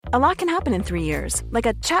A lot can happen in 3 years, like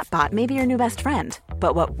a chatbot may be your new best friend.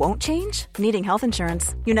 But what won't change? Needing health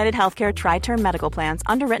insurance. United Healthcare Tri-Term Medical Plans,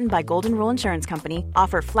 underwritten by Golden Rule Insurance Company,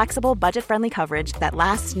 offer flexible, budget-friendly coverage that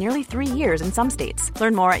lasts nearly 3 years in some states.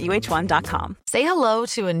 Learn more at uh1.com. Say hello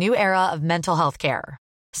to a new era of mental health care.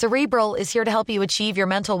 Cerebral is here to help you achieve your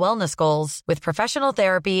mental wellness goals with professional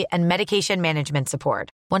therapy and medication management support.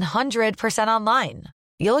 100% online.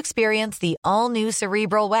 You'll experience the all-new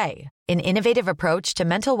Cerebral Way, an innovative approach to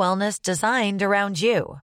mental wellness designed around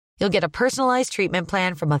you. You'll get a personalized treatment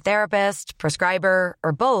plan from a therapist, prescriber,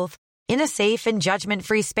 or both in a safe and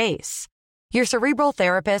judgment-free space. Your Cerebral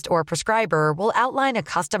therapist or prescriber will outline a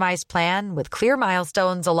customized plan with clear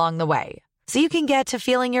milestones along the way, so you can get to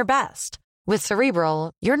feeling your best. With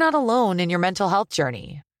Cerebral, you're not alone in your mental health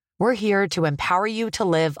journey. We're here to empower you to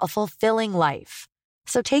live a fulfilling life.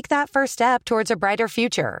 So take that first step towards a brighter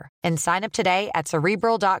future and sign up today at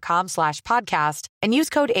Cerebral.com/podcast and use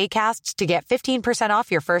code ACAST to get 15% off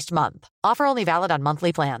your first month. Offer only valid on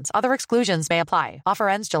monthly plans. Other exclusions may apply. Offer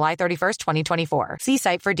ends July 31st, 2024. See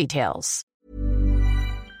site for details.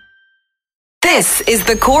 This is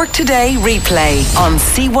the Cork Today replay on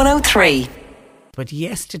C103. But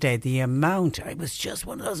yesterday, the amount, it was just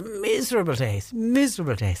one of those miserable days,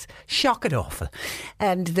 shocking awful.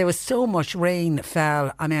 And there was so much rain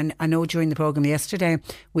fell. I mean, I know during the programme yesterday,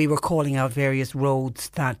 we were calling out various roads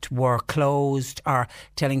that were closed or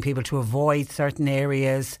telling people to avoid certain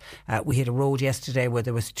areas. We had a road yesterday where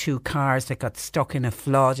there was 2 cars that got stuck in a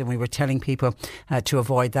flood, and we were telling people to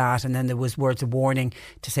avoid that. And then there was words of warning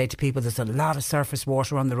to say to people, there's a lot of surface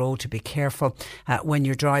water on the road, to be careful when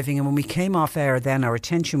you're driving. And when we came off air, then our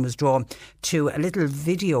attention was drawn to a little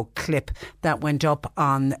video clip that went up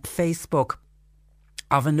on Facebook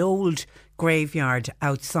of an old graveyard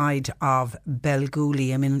outside of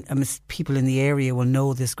Belgooly. I mean, people in the area will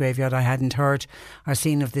know this graveyard. I hadn't heard or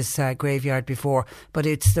seen of this graveyard before, but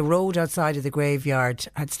it's the road outside of the graveyard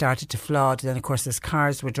had started to flood. Then, of course, as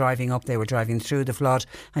cars were driving up, they were driving through the flood,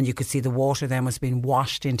 and you could see the water then was being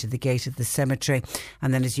washed into the gate of the cemetery.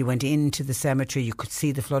 And then as you went into the cemetery, you could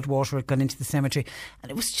see the flood water had gone into the cemetery. And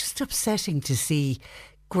it was just upsetting to see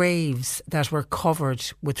graves that were covered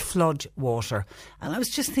with flood water. And I was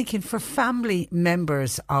just thinking, for family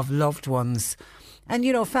members of loved ones, and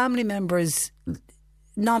you know, family members,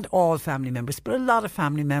 not all family members, but a lot of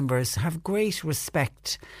family members have great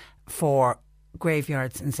respect for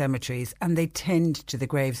graveyards and cemeteries, and they tend to the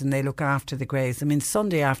graves and they look after the graves. I mean,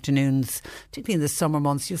 Sunday afternoons, particularly in the summer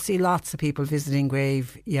months, you'll see lots of people visiting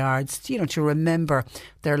graveyards, you know, to remember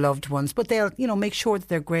their loved ones, but they'll, you know, make sure that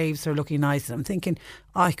their graves are looking nice. And I'm thinking,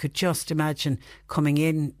 I could just imagine coming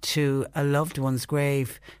in to a loved one's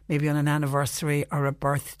grave, maybe on an anniversary or a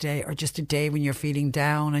birthday or just a day when you're feeling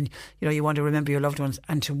down and, you know, you want to remember your loved ones,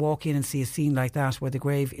 and to walk in and see a scene like that where the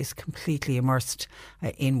grave is completely immersed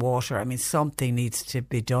in water. I mean, something needs to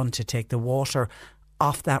be done to take the water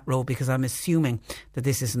off that road, because I'm assuming that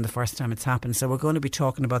this isn't the first time it's happened. So we're going to be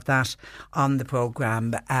talking about that on the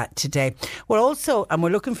programme today. We're also, and we're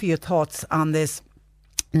looking for your thoughts on this,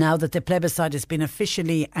 now that the plebiscite has been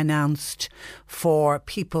officially announced for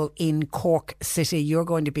people in Cork City. You're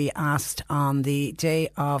going to be asked on the day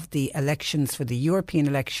of the elections, for the European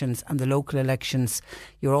elections and the local elections.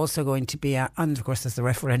 You're also going to be, and of course there's the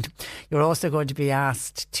referendum, you're also going to be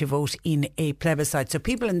asked to vote in a plebiscite. So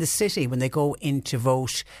people in the city, when they go in to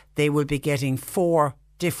vote, they will be getting 4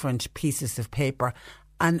 different pieces of paper.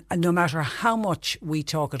 And no matter how much we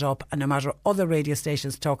talk it up, and no matter other radio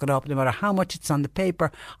stations talk it up, no matter how much it's on the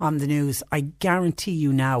paper, on the news, I guarantee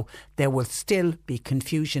you now there will still be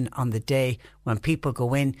confusion on the day when people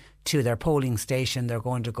go in to their polling station. They're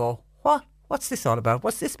going to go, what? What's this all about?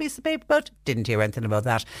 What's this piece of paper about? Didn't hear anything about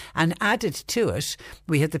that. And added to it,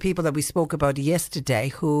 we had the people that we spoke about yesterday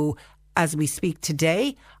who, as we speak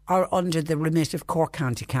today, are under the remit of Cork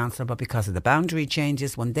County Council, but because of the boundary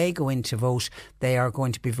changes, when they go in to vote, they are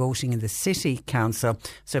going to be voting in the City Council.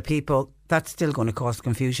 So people, that's still going to cause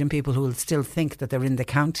confusion. People who will still think that they're in the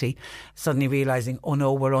county, suddenly realising, oh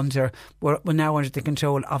no, we're now under the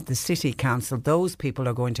control of the City Council. Those people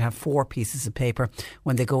are going to have 4 pieces of paper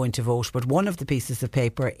when they go in to vote. But one of the pieces of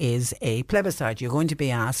paper is a plebiscite. You're going to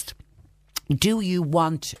be asked, do you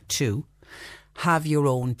want to have your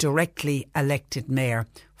own directly elected mayor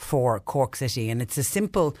for Cork City? And it's a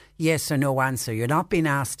simple yes or no answer. You're not being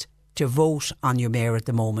asked to vote on your mayor at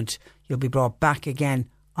the moment. You'll be brought back again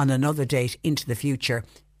on another date into the future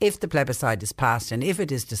if the plebiscite is passed, and if it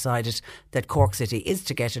is decided that Cork City is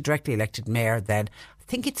to get a directly elected mayor. Then I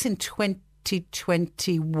think it's in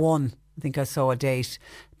 2021 I think I saw a date,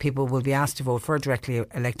 people will be asked to vote for a directly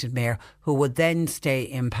elected mayor who would then stay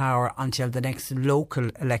in power until the next local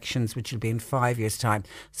elections, which will be in 5 years' time.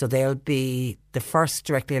 So they'll be, the first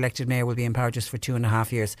directly elected mayor will be in power just for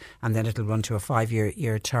 2.5 years, and then it'll run to a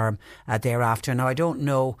 5-year term thereafter. Now, I don't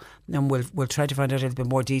know, and we'll try to find out a little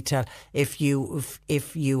bit more detail. If you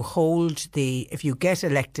get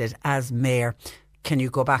elected as mayor, can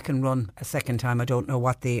you go back and run a second time? I don't know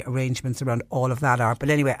what the arrangements around all of that are.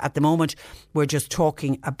 But anyway, at the moment, we're just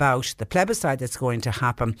talking about the plebiscite that's going to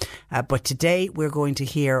happen. But today, we're going to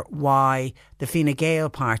hear why the Fine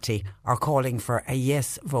Gael party are calling for a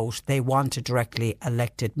yes vote. They want a directly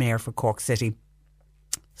elected mayor for Cork City.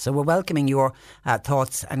 So we're welcoming your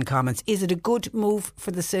thoughts and comments. Is it a good move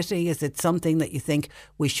for the city? Is it something that you think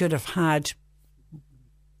we should have had?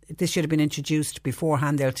 This should have been introduced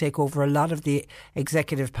beforehand. They'll take over a lot of the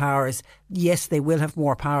executive powers. Yes, they will have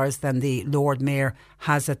more powers than the Lord Mayor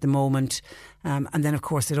has at the moment. And then, of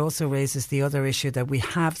course, it also raises the other issue that we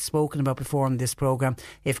have spoken about before in this programme.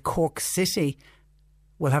 If Cork City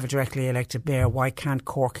will have a directly elected mayor, why can't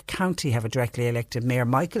Cork County have a directly elected mayor?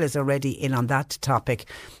 Michael is already in on that topic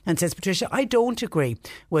and says, Patricia, I don't agree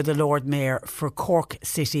with the Lord Mayor for Cork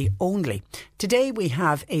City only. Today we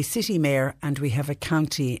have a city mayor and we have a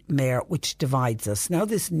county mayor, which divides us. Now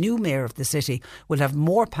this new mayor of the city will have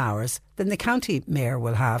more powers than the county mayor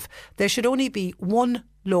will have. There should only be one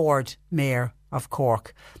Lord Mayor of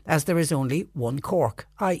Cork, as there is only one Cork,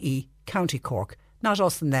 i.e. County Cork. Not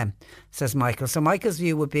us and them, says Michael. So Michael's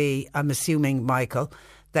view would be, I'm assuming, Michael,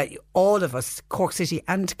 that all of us, Cork City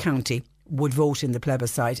and County, would vote in the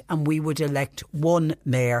plebiscite and we would elect one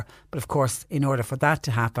mayor. But of course, in order for that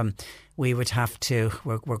to happen, we would have to,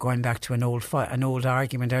 we're going back to an old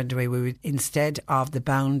argument, aren't we? We would, instead of the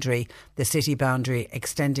boundary, the city boundary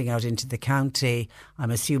extending out into the county,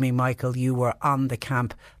 I'm assuming, Michael, you were on the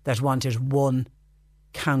camp that wanted one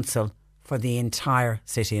council for the entire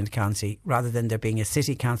city and county. Rather than there being a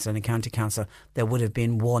city council and a county council, there would have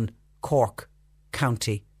been one Cork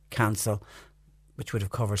County Council, which would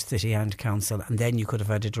have covered city and council, and then you could have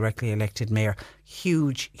had a directly elected mayor.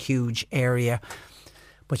 Huge area.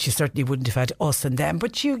 But you certainly wouldn't have had us and them.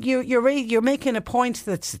 But you're making a point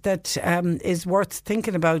that is worth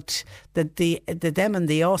thinking about. That the them and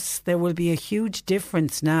the us, there will be a huge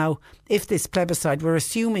difference now if this plebiscite. We're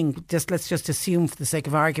assuming, let's just assume for the sake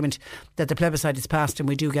of argument, that the plebiscite is passed and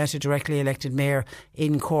we do get a directly elected mayor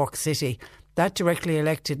in Cork City. That directly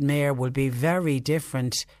elected mayor will be very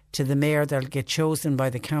different to the mayor that'll get chosen by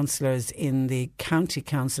the councillors in the county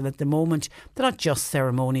council. At the moment, they're not just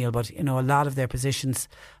ceremonial, but a lot of their positions,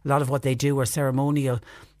 a lot of what they do are ceremonial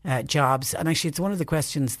jobs. And actually, it's one of the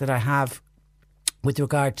questions that I have with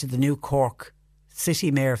regard to the new Cork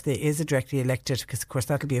City mayor, if there is a directly elected, because of course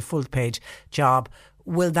that'll be a full-paid job.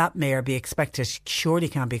 Will that mayor be expected? Surely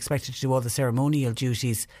can't be expected to do all the ceremonial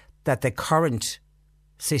duties that the current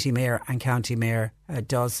city mayor and county mayor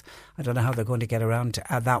does. I don't know how they're going to get around to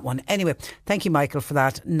that one. Anyway, thank you, Michael, for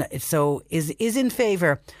that. So is in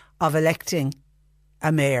favour of electing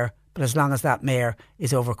a mayor, but as long as that mayor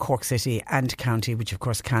is over Cork City and county, which of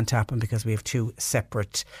course can't happen because we have two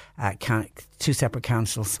separate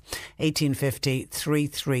councils. 1850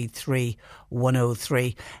 333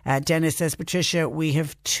 103. Dennis says, Patricia, we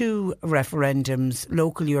have two referendums,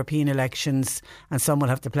 local European elections, and some will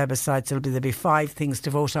have the plebiscites. There'll be 5 things to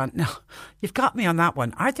vote on. Now, you've got me on that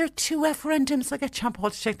one. Are there 2 referendums? I get Champ Hall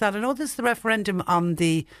to check that. I know there's the referendum on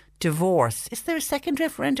the divorce. Is there a second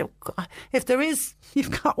referendum? If there is,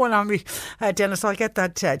 you've got one on me, Dennis. I'll get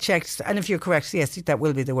that checked. And if you're correct, yes, there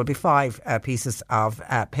will be 5 pieces of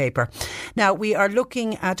paper. Now, we are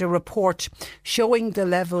looking at a report showing the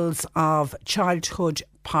levels of childhood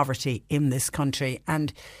poverty in this country.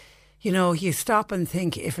 And you stop and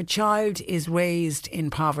think, if a child is raised in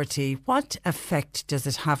poverty, what effect does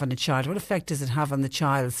it have on a child? What effect does it have on the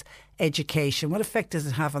child's education? What effect does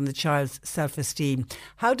it have on the child's self-esteem?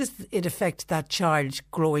 How does it affect that child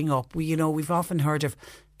growing up? We've often heard of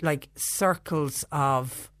circles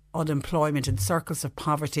of unemployment and circles of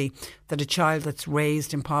poverty, that a child that's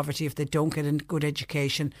raised in poverty, if they don't get a good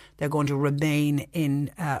education, they're going to remain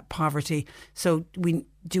in poverty. So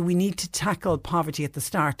do we need to tackle poverty at the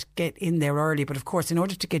start, get in there early? But of course, in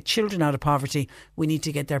order to get children out of poverty, we need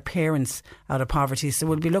to get their parents out of poverty. So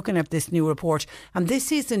we'll be looking at this new report. And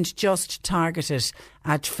this isn't just targeted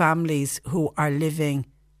at families who are living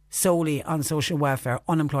solely on social welfare,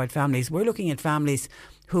 unemployed families. We're looking at families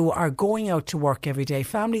who are going out to work every day,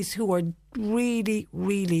 families who are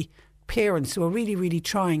really parents who are really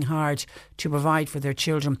trying hard to provide for their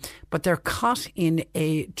children, but they're caught in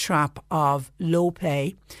a trap of low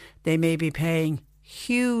pay. They may be paying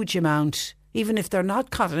huge amount. Even if they're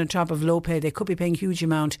not caught on top of low pay, they could be paying huge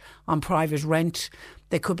amount on private rent.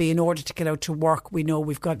 They could be, in order to get out to work. We know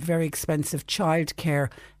we've got very expensive childcare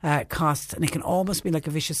costs, and it can almost be like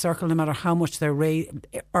a vicious circle. No matter how much they're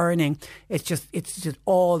earning, it's just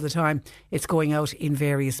all the time it's going out in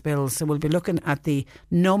various bills. So we'll be looking at the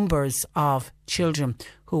numbers of children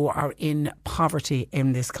who are in poverty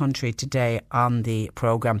in this country today on the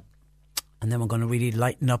programme. And then we're going to really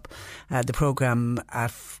lighten up the programme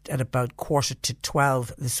at about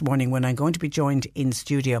 11:45 this morning, when I'm going to be joined in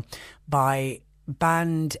studio by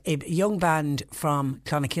a young band from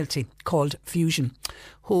Clonakilty called Fusion,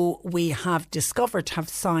 who we have discovered have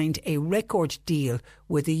signed a record deal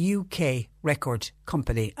with a UK record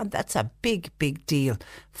company. And that's a big, big deal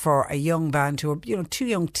for a young band who are, two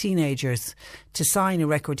young teenagers to sign a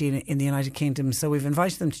record deal in the United Kingdom. So we've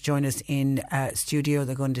invited them to join us in studio.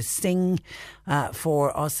 They're going to sing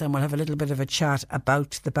for us, and we'll have a little bit of a chat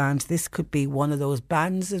about the band. This could be one of those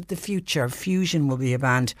bands of the future. Fusion will be a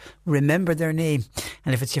band. Remember their name.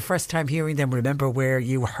 And if it's your first time hearing them, remember where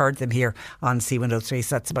you heard them here on C103.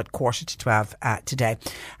 So that's about 11:45 today.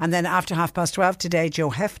 And then after 12:30 today, Joe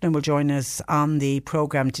Heffernan will join us on the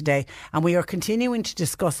programme today. And we are continuing to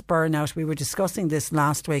discuss burnout. We were discussing this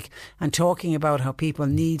last week and talking about how people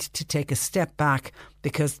need to take a step back,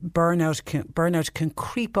 because burnout can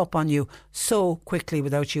creep up on you so quickly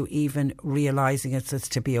without you even realising it. So it's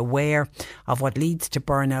to be aware of what leads to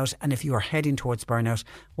burnout, and if you are heading towards burnout,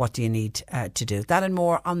 what do you need to do? That and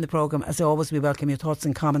more on the programme. As always, we welcome your thoughts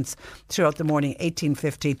and comments throughout the morning.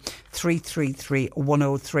 1850 333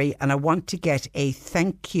 103. And I want to get a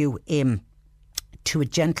thank you in to a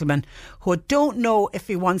gentleman who I don't know if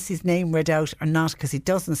he wants his name read out or not, because he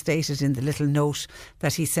doesn't state it in the little note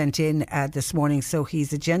that he sent in this morning. So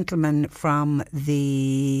he's a gentleman from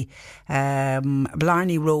the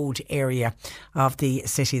Blarney Road area of the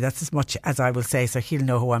city. That's as much as I will say, so he'll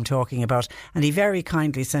know who I'm talking about. And he very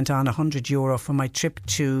kindly sent on €100 for my trip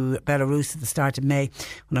to Belarus at the start of May,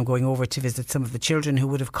 when I'm going over to visit some of the children who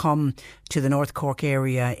would have come to the North Cork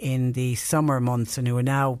area in the summer months and who are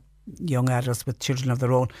now young adults with children of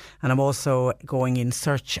their own. And I'm also going in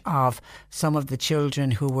search of some of the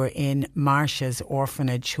children who were in Marsha's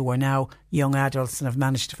orphanage, who are now young adults and have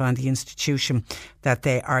managed to find the institution that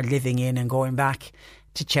they are living in, and going back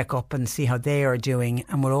to check up and see how they are doing.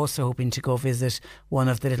 And we're also hoping to go visit one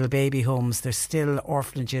of the little baby homes. There's still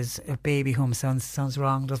orphanages. A baby home sounds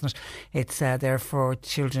wrong, doesn't it? It's there for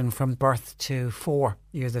children from birth to 4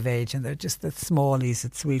 years of age, and they're just the smallies.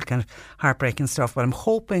 It's real kind of heartbreaking stuff. But I'm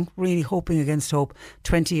hoping, really hoping against hope,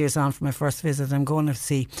 20 years on from my first visit, I'm going to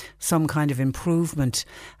see some kind of improvement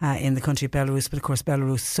in the country of Belarus. But of course,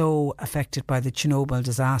 Belarus so affected by the Chernobyl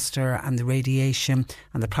disaster and the radiation,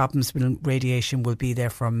 and the problems with radiation will be there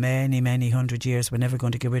for many, many hundred years. We're never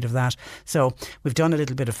going to get rid of that. So we've done a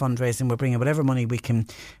little bit of fundraising. We're bringing whatever money we can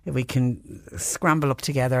scramble up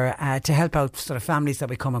together to help out sort of families that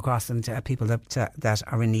we come across, and people that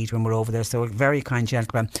are in need when we're over there. So a very kind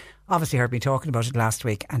gentleman obviously heard me talking about it last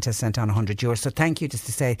week and has sent on €100. So thank you, just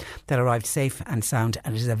to say that arrived safe and sound,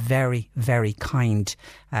 and it is a very, very kind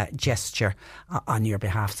gesture on your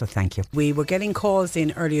behalf. So thank you. We were getting calls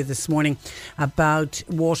in earlier this morning about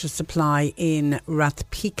water supply in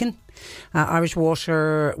Rathpeacon. Irish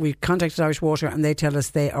Water, we contacted Irish Water, and they tell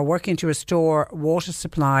us they are working to restore water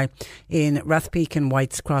supply in Rathpeacon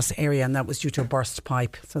Whites Cross area, and that was due to a burst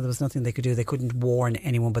pipe, so there was nothing they could do. They couldn't warn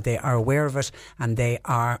anyone, but they are aware of it and they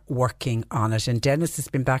are working on it. And Dennis has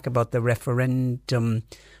been back about the referenda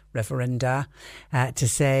to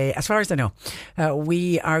say, as far as I know,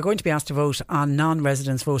 we are going to be asked to vote on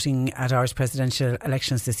non-residents voting at Irish presidential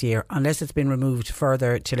elections this year, unless it's been removed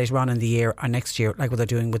further to later on in the year or next year, like what they're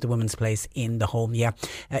doing with the Women's Place in the Home. Yeah,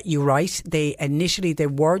 you're right. They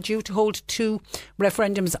were due to hold 2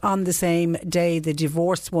 referendums on the same day, the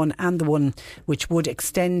divorce one and the one which would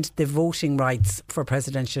extend the voting rights for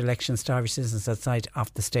presidential elections to Irish citizens outside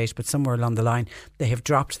of the state. But somewhere along the line, they have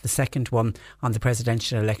dropped the second one on the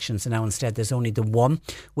presidential election. So now instead there's only the one,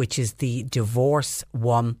 which is the divorce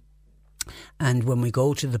one. And when we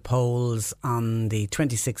go to the polls on the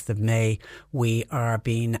 26th of May, we are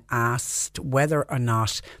being asked whether or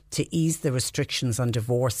not to ease the restrictions on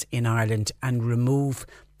divorce in Ireland and remove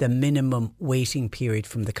the minimum waiting period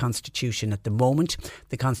from the Constitution. At the moment,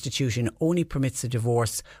 the Constitution only permits a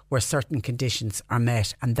divorce where certain conditions are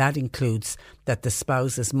met, and that includes that the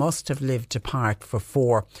spouses must have lived apart for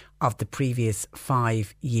 4 of the previous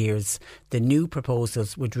 5 years. The new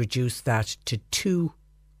proposals would reduce that to 2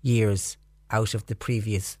 years out of the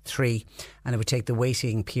previous 3, and it would take the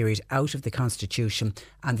waiting period out of the Constitution,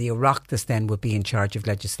 and the Oireachtas then would be in charge of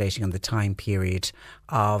legislating on the time period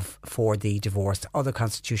for the divorce. Other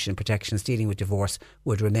constitutional protections dealing with divorce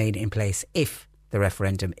would remain in place if the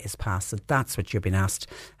referendum is passed. So that's what you've been asked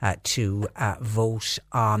to vote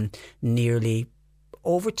on. Nearly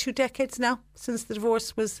over 2 decades now since the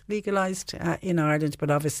divorce was legalised in Ireland, but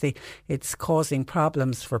obviously it's causing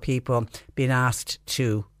problems for people being asked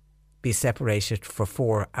to be separated for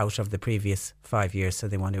 4 out of the previous 5 years, so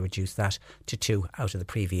they want to reduce that to 2 out of the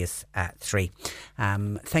previous 3.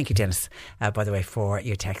 Thank you, Dennis, by the way, for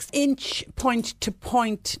your text. Inch Point to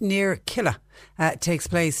Point near Killa takes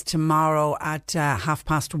place tomorrow at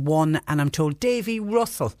 1:30, and I'm told Davy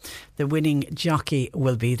Russell, the winning jockey,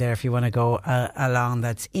 will be there if you want to go along.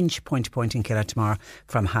 That's Inch Point to Point in Killa tomorrow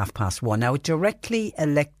from 1:30. Now, directly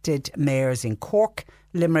elected mayors in Cork,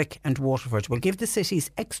 Limerick and Waterford will give the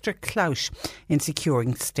cities extra clout in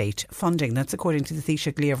securing state funding. That's according to the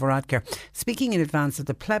Taoiseach Leo Varadkar, speaking in advance of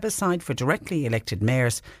the plebiscite for directly elected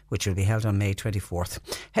mayors, which will be held on May 24th.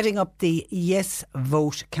 Heading up the Yes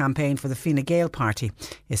Vote campaign for the Fine Gael party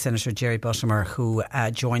is Senator Jerry Buttimer, who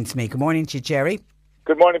joins me. Good morning to you, Jerry.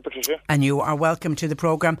 Good morning, Patricia. And you are welcome to the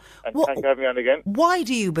programme. And thanks for having me on again. Why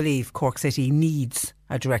do you believe Cork City needs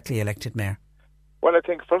a directly elected mayor? Well, I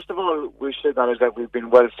think, first of all, we should acknowledge that we've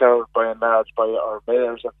been well served by and large by our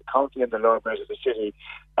mayors of the county and the Lord Mayors of the city.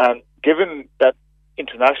 And given that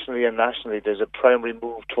internationally and nationally there's a primary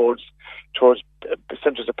move towards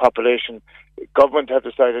percentage of population, government have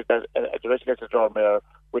decided that a directly elected Lord Mayor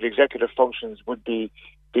with executive functions would be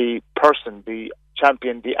the person, the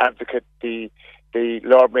champion, the advocate, the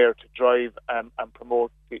Lord Mayor to drive and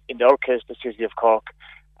promote, in our case, the city of Cork.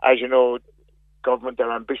 As you know, government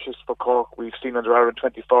are ambitious for Cork. We've seen under Ireland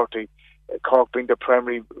 2040, Cork being the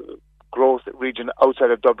primary growth region outside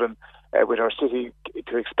of Dublin, with our city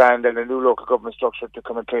to expand and a new local government structure to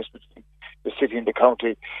come in place between the city and the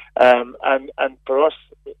county. And for us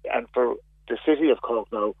and for the city of Cork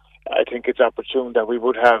now, I think it's opportune that we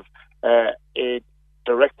would have a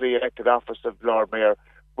directly elected office of Lord Mayor,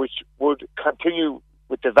 which would continue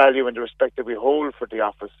with the value and the respect that we hold for the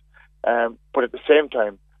office, but at the same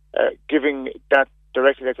time, giving that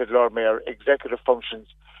directly elected Lord Mayor executive functions,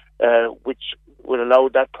 which will allow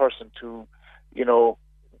that person to,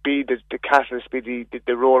 be the catalyst, be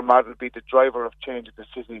the role model, be the driver of change in the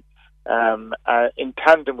city, in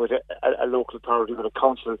tandem with a local authority, with a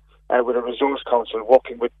council, with a resource council,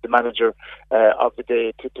 working with the manager of the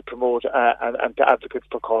day to promote and to advocate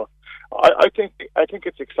for Cork. I think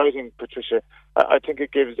it's exciting, Patricia. I think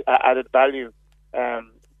it gives added value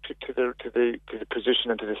to the position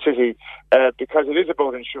and to the city, because it is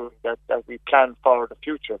about ensuring that we plan for the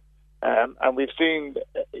future. And we've seen,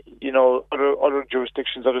 other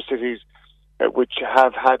jurisdictions, other cities, which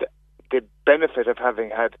have had the benefit of having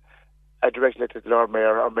had a direct elected Lord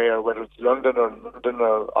Mayor or Mayor, whether it's London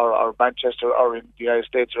or Manchester or in the United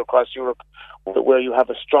States or across Europe, where you have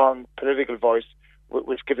a strong political voice,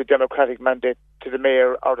 which gives a democratic mandate to the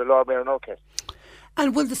Mayor or the Lord Mayor in our case.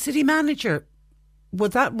 And will the city manager,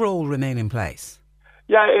 would that role remain in place?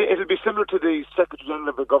 Yeah, it'll be similar to the Secretary General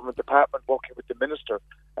of a government department working with the Minister,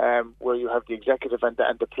 where you have the executive and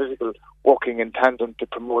the political working in tandem to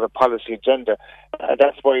promote a policy agenda.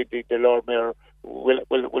 That's why the Lord Mayor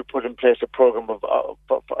will put in place a programme of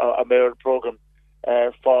a mayoral programme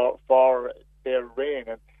for their reign.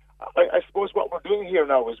 And I suppose what we're doing here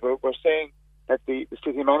now is we're saying that the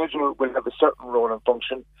city manager will have a certain role and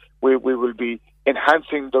function. We will be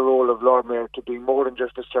enhancing the role of Lord Mayor to be more than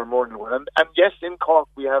just a ceremonial one. And yes, in Cork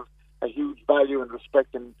we have a huge value and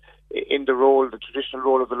respect in the role, the traditional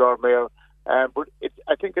role of the Lord Mayor. But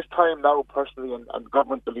I think it's time now, personally, and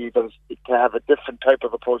government believe to have a different type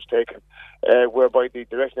of approach taken, whereby the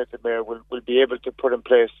direct elected mayor will be able to put in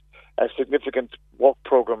place a significant work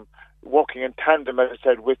programme, working in tandem, as I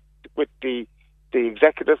said, with the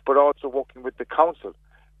executive, but also working with the council,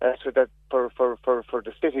 so that for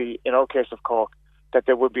the city, in our case of Cork, that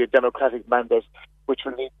there will be a democratic mandate, which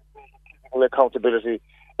will lead to accountability,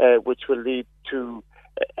 which will lead to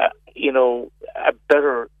a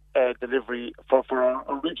better delivery for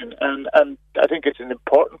our region. And I think it's an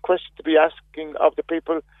important question to be asking of the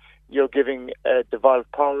people. You're giving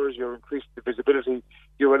devolved powers, you're increasing the visibility,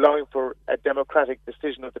 you're allowing for a democratic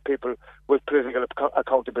decision of the people with political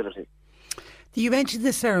accountability. You mentioned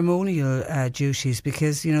the ceremonial duties,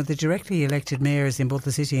 because, the directly elected mayors in both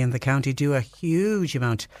the city and the county do a huge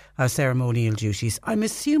amount of ceremonial duties. I'm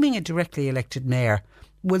assuming a directly elected mayor,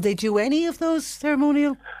 will they do any of those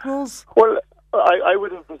ceremonial roles? Well, I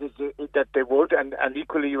would envisage that they would, and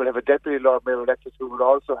equally you will have a deputy Lord Mayor elected who will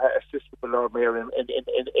also assist the Lord Mayor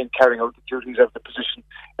in carrying out the duties of the position.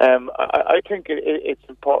 I think it's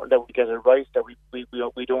important that we get it right, that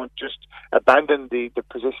we don't just abandon the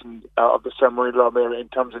position of the ceremonial Lord Mayor in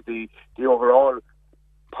terms of the overall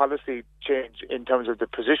policy change in terms of the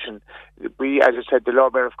position. We, as I said, the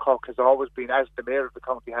Lord Mayor of Cork has always been, as the Mayor of the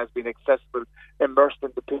county, has been accessible, immersed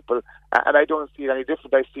in the people, and I don't see it any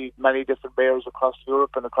different. I see many different mayors across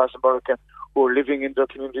Europe and across America who are living in their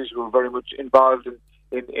communities, who are very much involved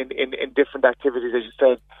in different activities, as you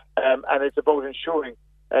said, and it's about ensuring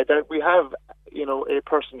that we have, a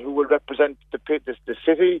person who will represent the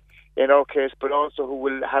city in our case, but also who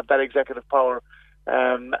will have that executive power.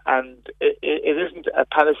 And it isn't a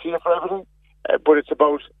panacea for everything, but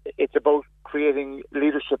it's about creating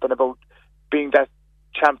leadership and about being that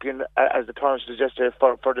champion, as the Taoiseach suggested,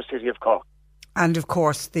 for the city of Cork. And of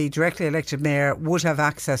course, the directly elected mayor would have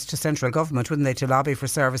access to central government, wouldn't they, to lobby for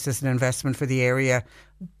services and investment for the area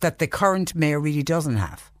that the current mayor really doesn't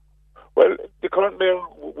have? Well, the current mayor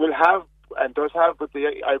will have and does have, but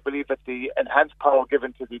I believe that the enhanced power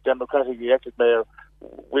given to the democratically elected mayor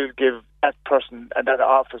will give that person and that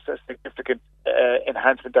office a significant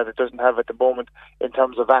enhancement that it doesn't have at the moment in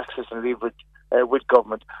terms of access and leverage with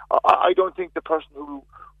government. I don't think the person who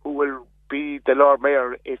will be the Lord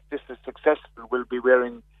Mayor, if this is successful, will be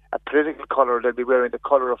wearing a political colour. They'll be wearing the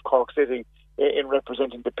colour of Cork City in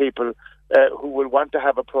representing the people who will want to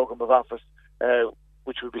have a programme of office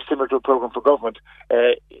which would be similar to a programme for government,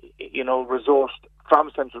 resourced from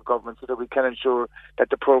central government so that we can ensure that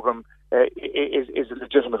the programme is a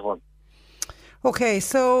legitimate one. OK,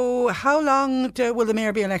 so how long will the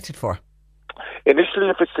mayor be elected for? Initially,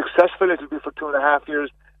 if it's successful, it'll be for 2.5 years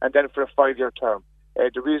and then for a 5-year term.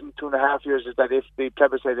 The reason 2.5 years is that if the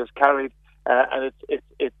plebiscite is carried and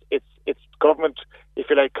it's government, if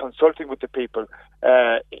you like, consulting with the people,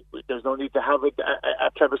 there's no need to have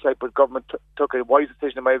a plebiscite, but government took a wise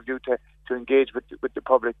decision, in my view, to engage with the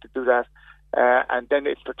public to do that. And then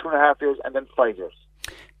it's for 2.5 years and then 5 years.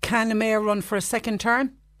 Can a mayor run for a second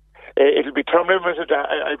term? It'll be term limited,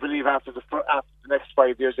 I believe, after the next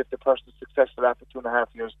 5 years if the person is successful after 2.5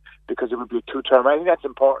 years, because it will be a 2-term. I think that's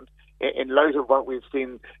important in light of what we've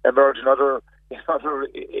seen emerge in other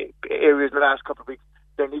areas in the last couple of weeks.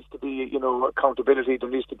 There needs to be, accountability. There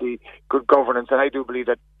needs to be good governance, and I do believe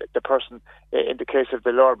that the person, in the case of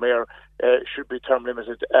the Lord Mayor, should be term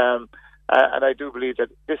limited. And I do believe that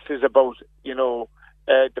this is about,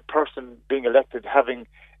 the person being elected having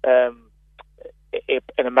a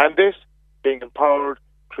mandate, being empowered,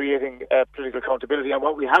 creating political accountability. And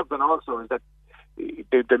what we have done also is that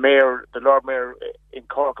the mayor, the Lord Mayor in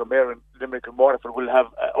Cork, or Mayor in Limerick and Waterford will have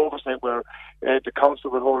oversight where the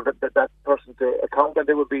council will hold that person to account, and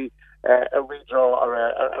there will be a redraw or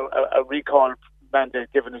a recall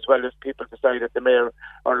mandate given as well if people decide that the mayor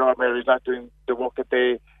or Lord Mayor is not doing the work that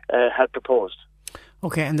they had proposed.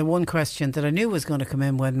 OK, and the one question that I knew was going to come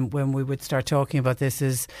in when we would start talking about this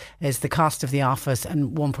is the cost of the office,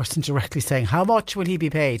 and one person directly saying, how much will he be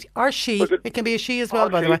paid? Or she? It can be a she as well,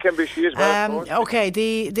 by the way. It can be she as well. OK,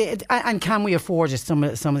 and can we afford it?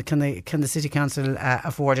 Can the City Council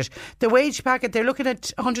afford it? The wage packet, they're looking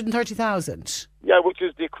at 130,000. Yeah, which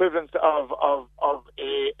is the equivalent of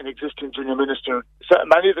an existing junior minister. So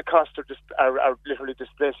many of the costs are literally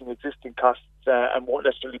displacing existing costs and won't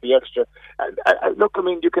necessarily be extra. Look, I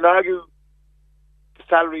mean, you can argue the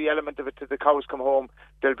salary element of it till the cows come home.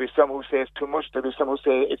 There'll be some who say it's too much. There'll be some who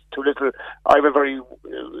say it's too little. I have a very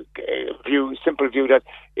simple view that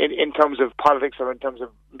in terms of politics or in terms of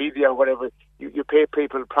media or whatever, you pay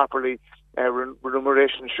people properly.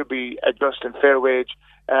 Remuneration should be a just and fair wage,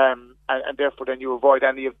 and therefore then you avoid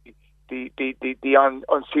any of the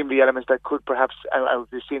unseemly elements that could perhaps, as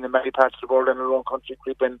we've seen in many parts of the world and in our own country,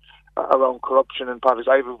 creep in around corruption and politics.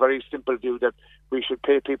 I have a very simple view that we should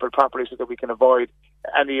pay people properly so that we can avoid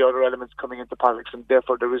any other elements coming into politics, and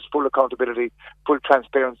therefore there is full accountability, full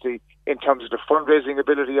transparency in terms of the fundraising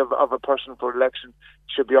ability of a person for election.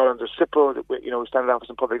 It should be all under SIPO, Standard Office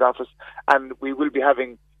and Public Office, and we will be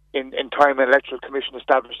having in time an electoral commission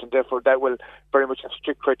established, and therefore that will very much have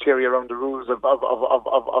strict criteria around the rules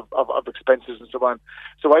of expenses and so on.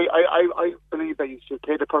 So I believe that you should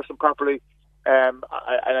pay the person properly, and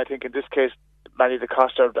I think in this case many of the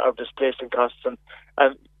costs are displacing costs, and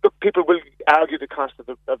look, people will argue the cost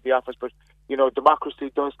of the office, but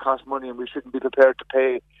democracy does cost money, and we shouldn't be prepared to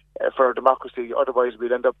pay for democracy. Otherwise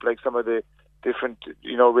we'll end up like some of the different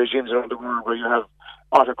regimes around the world where you have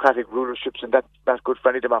autocratic rulerships, and that's not good for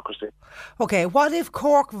any democracy. OK, what if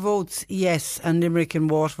Cork votes yes and Limerick and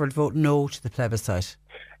Waterford vote no to the plebiscite?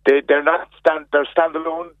 they're not they're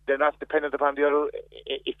standalone. They're not dependent upon the other.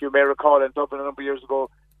 If you may recall, in Dublin a number of years ago,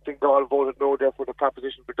 I think they all voted no. Therefore, the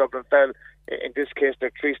proposition for Dublin fell. In this case, there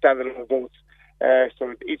are 3 standalone votes.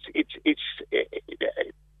 So each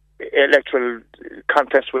electoral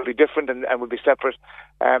contest will be different and will be separate.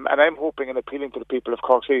 And I'm hoping and appealing to the people of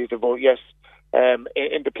Cork City to vote yes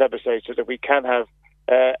in the plebiscite, so that we can have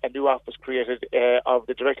a new office created of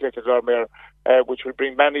the directly elected Lord Mayor, which will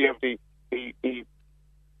bring many of the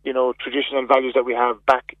traditional values that we have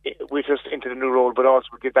back with us into the new role, but also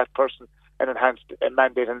will give that person an enhanced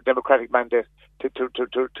mandate and a democratic mandate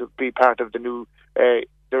to be part of the new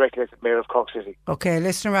directly elected Mayor of Cork City. OK,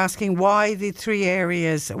 listener asking why the 3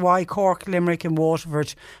 areas, why Cork, Limerick and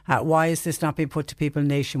Waterford, why is this not being put to people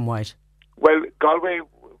nationwide? Well, Galway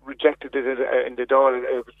rejected it in the Dáil.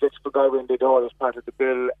 It was fixed for Galway in the Dáil as part of the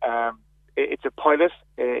bill. It's a pilot.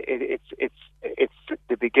 It's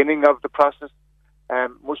the beginning of the process.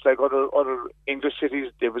 Much like other English cities,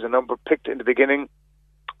 there was a number picked in the beginning,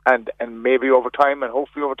 and maybe over time, and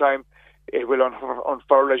hopefully over time, it will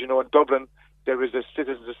unfurl. As you know, in Dublin, there is a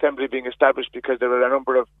citizens' assembly being established because there are a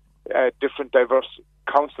number of different diverse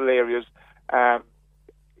council areas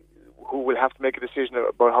who will have to make a decision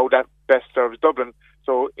about how that best serves Dublin.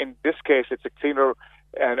 So in this case, it's a cleaner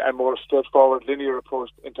and more straightforward, linear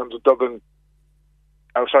approach in terms of Dublin.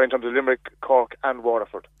 In terms of Limerick, Cork and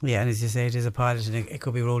Waterford. Yeah, and as you say, it is a pilot and it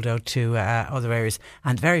could be rolled out to other areas.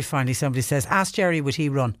 And very finally, somebody says, ask Jerry, would he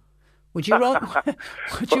run? Would you run?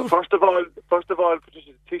 First of all,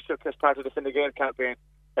 Patricia Taoiseach, as part of the Fine Gael campaign,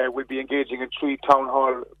 will be engaging in 3 town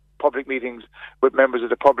hall public meetings with members of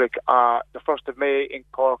the public. The 1st of May in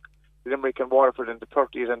Cork, Limerick and Waterford, and the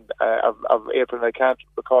 30th of April. And I can't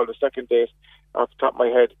recall the second date off the top of my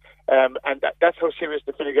head. And that's how serious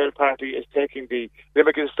the Fine Gael party is taking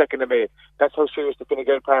Limerick is the 2nd of May. That's how serious the Fine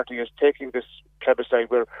Gael party is taking this plebiscite.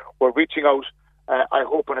 We're reaching out, I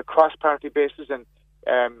hope, on a cross-party basis, and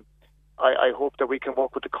I hope that we can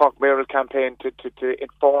work with the Cork mayoral campaign to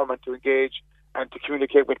inform and to engage and to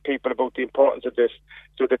communicate with people about the importance of this.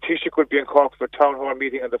 So the Taoiseach will be in Cork for a town hall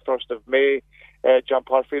meeting on the 1st of May. John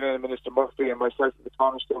Paul Phelan and Minister Murphy and myself and the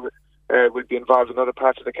Taoiseach will be involved in other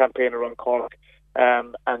parts of the campaign around Cork.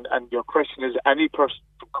 And your question is, any person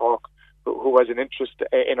from Cork who has an interest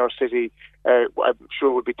in our city, I'm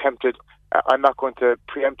sure would be tempted. I'm not going to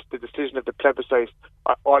preempt the decision of the plebiscite.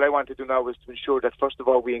 All I want to do now is to ensure that, first of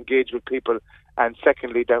all, we engage with people, and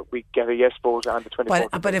secondly, that we get a yes vote on the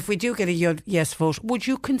 24th. But if we do get a yes vote, would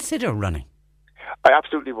you consider running? I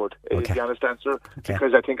absolutely would, is the honest answer,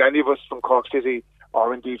 because I think any of us from Cork City,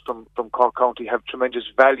 or indeed from Cork County, have tremendous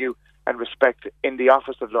value and respect in the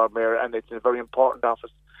office of Lord Mayor, and it's a very important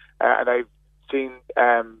office. And I've seen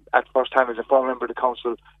at first hand as a former member of the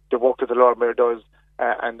council the work that the Lord Mayor does,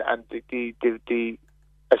 and the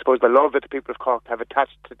I suppose the love that the people of Cork have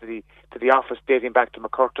attached to the office dating back to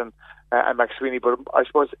McCurtain and McSweeney. But I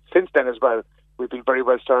suppose since then as well, we've been very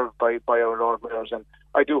well served by our Lord Mayors, and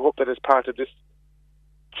I do hope that as part of this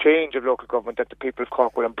change of local government that the people of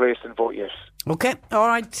Cork will embrace and vote yes. OK, all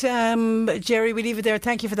right, Jerry, we leave it there.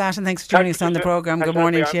 Thank you for that, and thanks for joining us on the programme. Good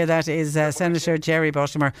morning to you. That is Senator Jerry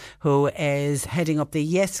Bottimer, who is heading up the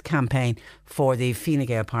Yes campaign for the Fine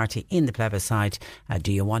Gael party in the plebiscite.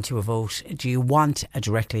 Do you want to vote? Do you want a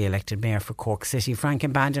directly elected mayor for Cork City? Frank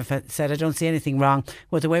in Bandon said, I don't see anything wrong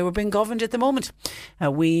with the way we're being governed at the moment.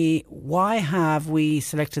 Why have we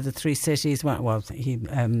selected the 3 cities?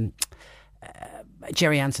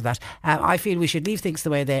 Jerry answered that. I feel we should leave things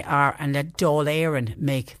the way they are and let Dáil Éireann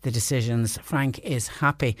make the decisions. Frank is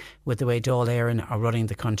happy with the way Dáil Éireann are running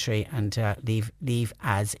the country and leave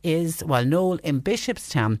as is. While Noel in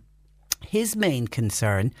Bishopstown, his main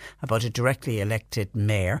concern about a directly elected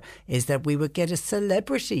mayor is that we would get a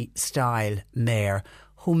celebrity style mayor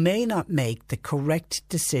who may not make the correct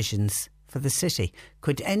decisions for the city,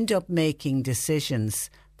 could end up making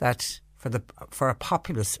decisions that for a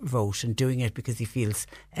populist vote and doing it because he feels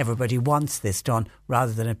everybody wants this done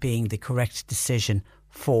rather than it being the correct decision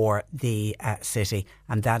for the city,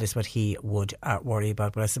 and that is what he would worry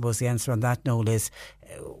about. But I suppose the answer on that, Noel, is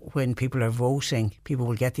when people are voting, people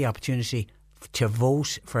will get the opportunity to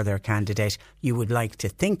vote for their candidate. You would like to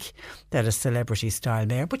think that a celebrity style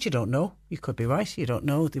mayor, but you don't know, you could be right, you don't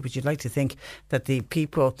know, but you'd like to think that the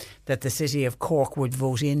people that the city of Cork would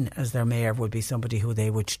vote in as their mayor would be somebody who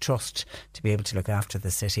they would trust to be able to look after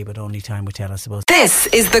the city, but only time will tell, I suppose. This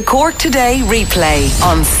is the Cork Today replay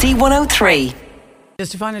on C103.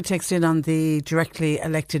 Just a final text in on the directly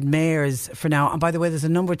elected mayors for now. And by the way, there's a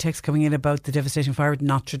number of texts coming in about the devastating fire at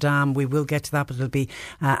Notre Dame. We will get to that, but it'll be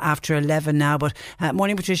after 11 now. But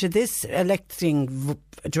morning, Patricia. This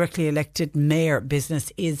directly elected mayor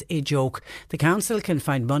business is a joke. The council can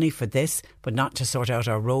find money for this, but not to sort out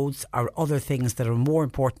our roads or other things that are more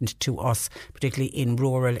important to us, particularly in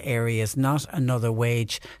rural areas. Not another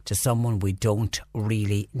wage to someone we don't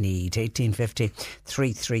really need. 1850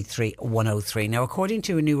 333 103. Now, according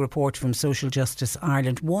to a new report from Social Justice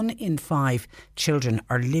Ireland, 1 in 5 children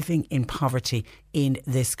are living in poverty in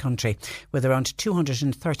this country, with around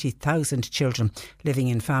 230,000 children living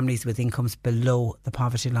in families with incomes below the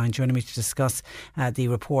poverty line. Joining me to discuss the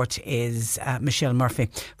report is Michelle Murphy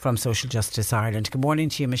from Social Justice Ireland. Good morning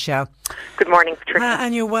to you, Michelle. Good morning, Patricia.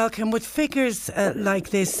 And you're welcome. With figures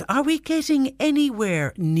like this, are we getting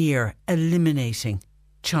anywhere near eliminating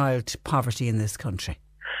child poverty in this country?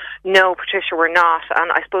 No, Patricia, we're not.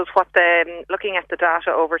 And I suppose looking at the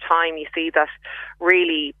data over time, you see that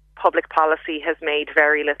really public policy has made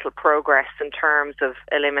very little progress in terms of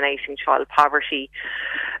eliminating child poverty.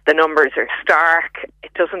 The numbers are stark.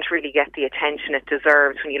 It doesn't really get the attention it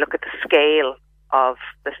deserves when you look at the scale of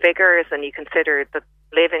the figures and you consider that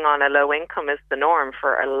living on a low income is the norm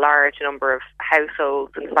for a large number of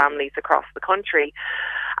households and families across the country.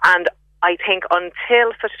 And I think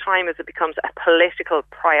until such time as it becomes a political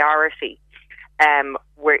priority,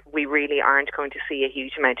 we really aren't going to see a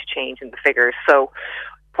huge amount of change in the figures. So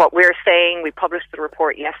what we're saying, we published the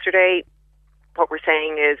report yesterday, what we're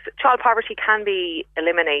saying is child poverty can be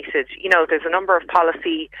eliminated. You know, there's a number of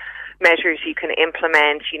policy measures you can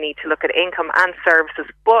implement. You need to look at income and services.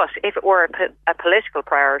 But if it were a political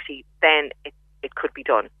priority, then it could be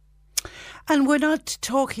done. And we're not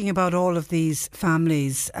talking about all of these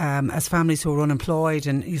families as families who are unemployed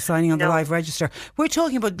and you're signing on the live register. We're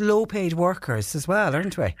talking about low paid workers as well,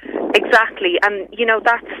 aren't we? Exactly. And, you know,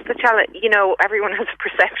 that's the challenge. You know, everyone has a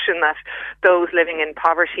perception that those living in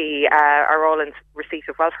poverty are all in receipt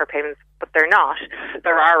of welfare payments, but they're not.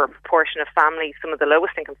 There are a proportion of families, some of the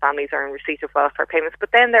lowest income families are in receipt of welfare payments, but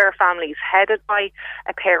then there are families headed by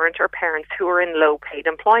a parent or parents who are in low paid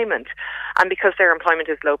employment. And because their employment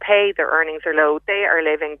is low paid, their earnings are low, they are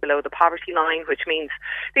living below the poverty line, which means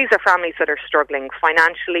these are families that are struggling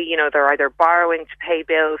financially. You know, they're either borrowing to pay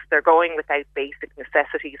bills, they're going without basic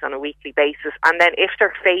necessities on a weekly basis. And then if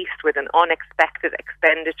they're faced with an unexpected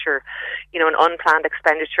expenditure, you know, an unplanned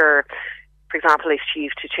expenditure, for example, if you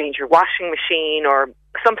have to change your washing machine or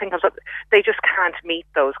something comes up, they just can't meet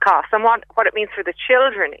those costs. And what it means for the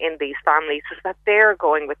children in these families is that they're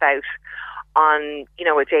going without on, you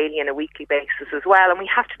know, a daily and a weekly basis as well. And we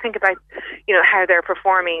have to think about, you know, how they're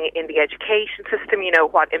performing in the education system, you know,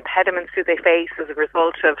 what impediments do they face as a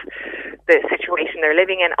result of the situation they're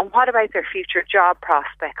living in, and what about their future job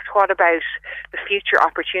prospects? What about the future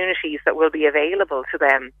opportunities that will be available to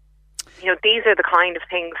them? You know, these are the kind of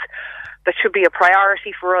things that should be a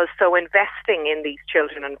priority for us. So investing in these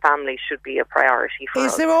children and families should be a priority for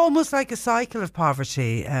us. Is there almost like a cycle of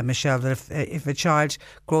poverty, Michelle, that if a child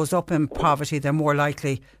grows up in poverty, they're more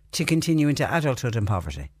likely to continue into adulthood in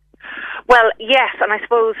poverty? Well, yes, and I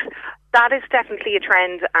suppose that is definitely a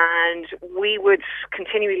trend, and we would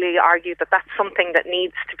continually argue that that's something that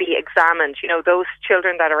needs to be examined. You know, those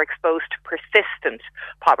children that are exposed to persistent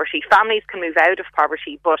poverty, families can move out of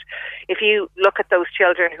poverty, but if you look at those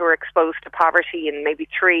children who are exposed to poverty in maybe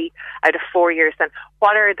 3 out of 4 years, then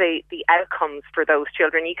what are the outcomes for those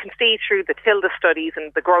children? You can see through the Tilda studies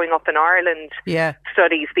and the Growing Up in Ireland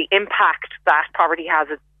studies the impact that poverty has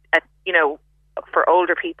at you know, for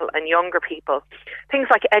older people and younger people. Things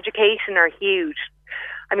like education are huge.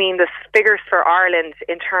 I mean, the figures for Ireland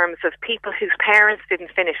in terms of people whose parents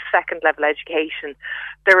didn't finish second level education,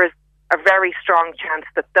 there is a very strong chance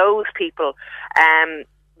that those people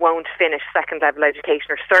won't finish second level education,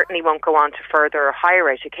 or certainly won't go on to further or higher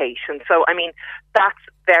education. So, I mean, that's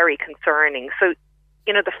very concerning. So,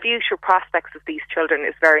 you know, the future prospects of these children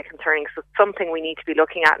is very concerning. So it's something we need to be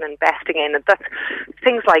looking at and investing in. And that's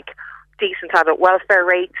things like decent adult welfare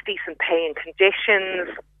rates, decent pay and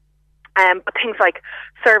conditions, but things like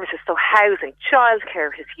services, so housing, childcare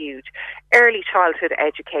is huge, early childhood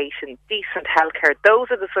education, decent healthcare.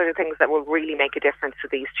 Those are the sort of things that will really make a difference to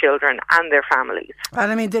these children and their families.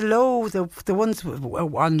 And I mean, the ones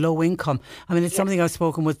on low income, I mean, it's something I've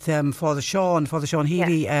spoken with Father Sean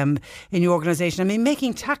Healy in your organisation. I mean,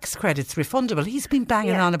 making tax credits refundable. He's been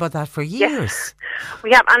banging on about that for years.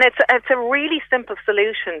 We have, and it's a really simple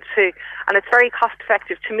solution and it's very cost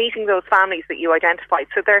effective to meeting those families that you identified.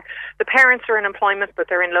 So they're the parents are in employment, but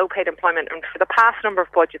they're in low-paid employment, and for the past number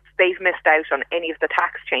of budgets, they've missed out on any of the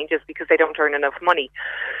tax changes because they don't earn enough money.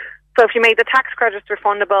 So if you made the tax credits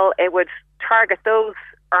refundable, it would target those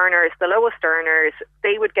earners, the lowest earners.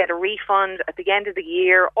 They would get a refund at the end of the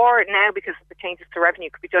year, or now, because of the changes to revenue,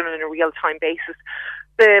 could be done on a real-time basis.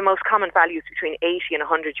 The most common value is between 80 and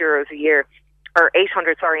 100 euros a year, or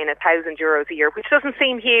 800, and 1,000 euros a year, which doesn't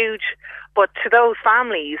seem huge, but to those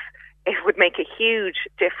families, it would make a huge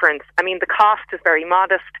difference. I mean, the cost is very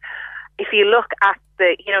modest. If you look at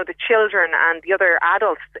the children and the other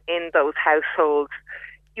adults in those households,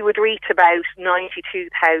 you would reach about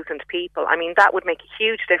 92,000 people. I mean, that would make a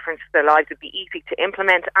huge difference to their lives. It would be easy to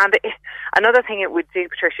implement. And another thing it would do,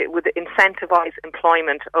 Patricia, it would incentivise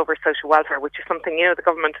employment over social welfare, which is something, the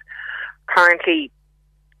government currently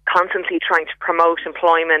constantly trying to promote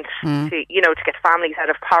employment to get families out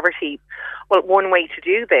of poverty. Well, one way to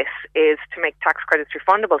do this is to make tax credits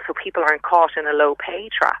refundable so people aren't caught in a low pay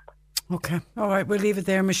trap. Okay. All right. We'll leave it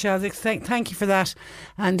there, Michelle. Thank you for that.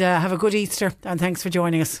 And have a good Easter. And thanks for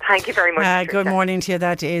joining us. Thank you very much. Good morning to you.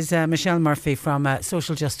 That is Michelle Murphy from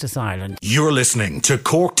Social Justice Ireland. You're listening to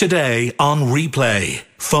Cork Today on replay.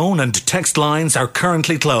 Phone and text lines are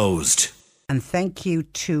currently closed. And thank you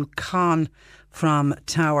to Con from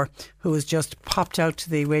Tower, who has just popped out to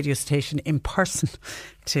the radio station in person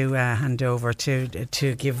to hand over to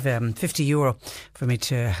give €50 for me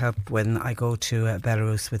to help when I go to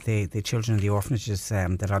Belarus with the children in the orphanages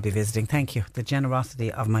that I'll be visiting. Thank you. The generosity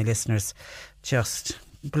of my listeners just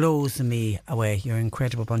blows me away. You're an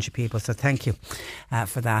incredible bunch of people, so thank you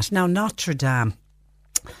for that. Now, Notre Dame,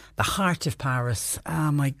 the heart of Paris.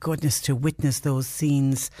 Oh my goodness, to witness those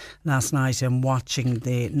scenes last night and watching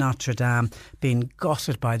the Notre Dame being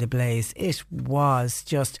gutted by the blaze. It was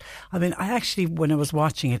just, I actually, when I was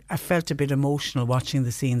watching it, I felt a bit emotional watching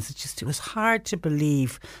the scenes. It was hard to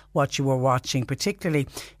believe what you were watching, particularly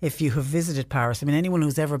if you have visited Paris. Anyone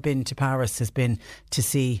who's ever been to Paris has been to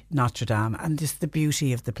see Notre Dame, and just the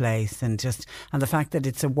beauty of the place and the fact that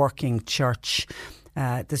it's a working church.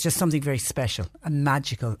 There's just something very special and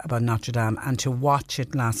magical about Notre Dame, and to watch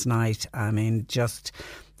it last night,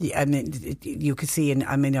 you could see,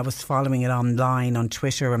 and I was following it online on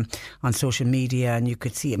Twitter and on social media, and you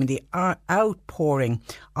could see, the outpouring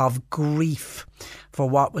of grief for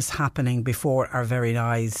what was happening before our very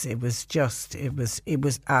eyes. It was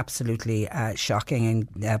absolutely shocking,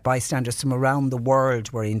 and bystanders from around the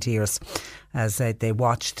world were in tears as they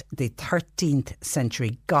watched the 13th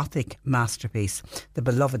century Gothic masterpiece, the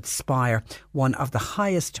beloved spire, one of the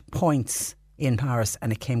highest points in Paris,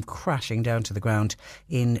 and it came crashing down to the ground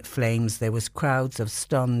in flames. There was crowds of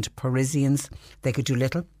stunned Parisians. They could do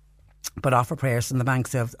little but offer prayers on the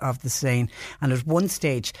banks of the Seine. And at one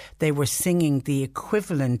stage, they were singing the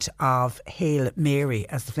equivalent of Hail Mary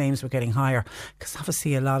as the flames were getting higher, because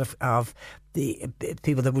obviously a lot of the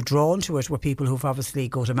people that were drawn to it were people who've obviously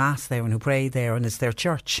go to Mass there and who pray there, and it's their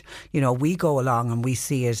church. We go along and we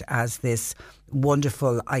see it as this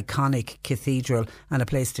wonderful, iconic cathedral and a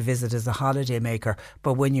place to visit as a holiday maker.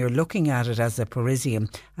 But when you're looking at it as a Parisian,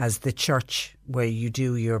 as the church where you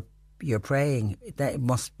do your praying, that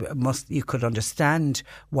must you could understand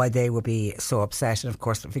why they would be so upset. And of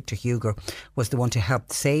course, Victor Hugo was the one to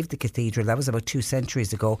help save the cathedral. That was about 2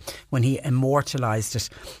 centuries ago when he immortalised it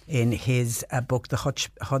in his book, The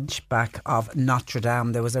Hunchback of Notre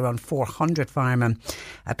Dame. There was around 400 firemen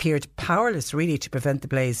appeared powerless really to prevent the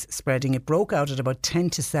blaze spreading. It broke out at about 10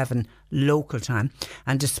 to 7 local time,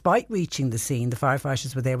 and despite reaching the scene, the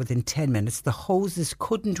firefighters were there within 10 minutes. The hoses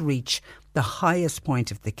couldn't reach the highest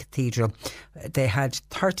point of the cathedral. They had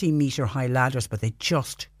 30-metre high ladders, but they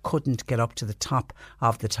just couldn't get up to the top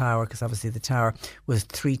of the tower, because obviously the tower was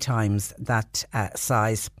 3 times that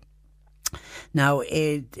size. Now,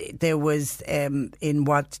 there was in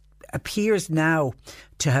what appears now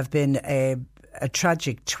to have been a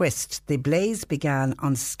tragic twist. The blaze began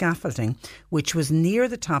on scaffolding, which was near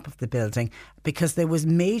the top of the building, because there was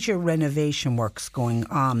major renovation works going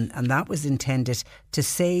on, and that was intended to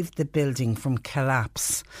save the building from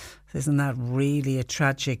collapse. Isn't that really a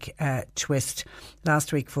tragic twist?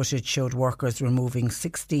 Last week, footage showed workers removing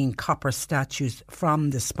 16 copper statues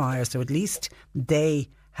from the spire, so at least they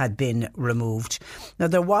had been removed. Now,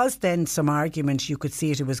 there was then some argument, you could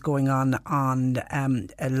see it was going on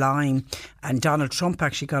a line, and Donald Trump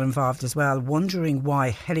actually got involved as well, wondering why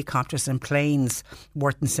helicopters and planes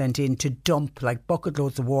weren't sent in to dump like bucket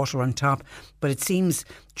loads of water on top. But it seems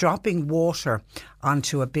dropping water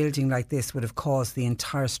onto a building like this would have caused the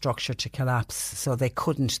entire structure to collapse. So they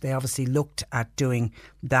couldn't. They obviously looked at doing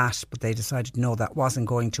that, but they decided no, that wasn't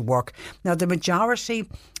going to work. Now, the majority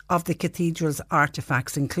of the cathedral's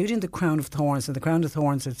artefacts, including the crown of thorns. And the crown of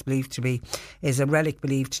thorns is a relic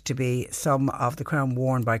believed to be some of the crown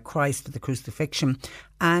worn by Christ at the crucifixion,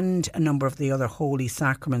 and a number of the other holy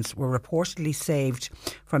sacraments were reportedly saved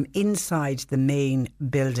from inside the main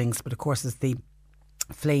buildings. But of course, as the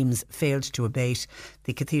flames failed to abate,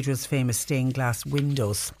 the cathedral's famous stained glass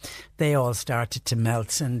windows, they all started to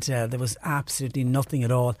melt, and there was absolutely nothing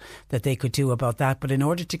at all that they could do about that. But in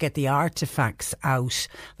order to get the artefacts out,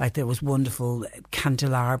 like there was wonderful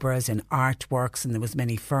candelabras and artworks, and there was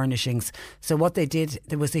many furnishings. So what they did,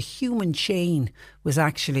 there was a human chain was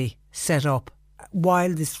actually set up while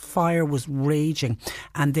this fire was raging,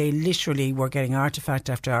 and they literally were getting artefact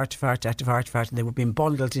after artefact after artefact, and they were being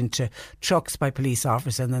bundled into trucks by police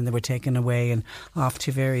officers, and then they were taken away and off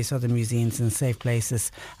to various other museums and safe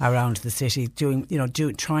places around the city,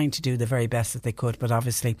 trying to do the very best that they could. But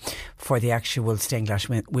obviously for the actual stained glass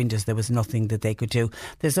windows, there was nothing that they could do.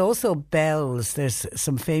 There's also bells. There's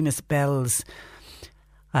some famous bells.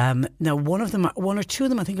 Now, one or two of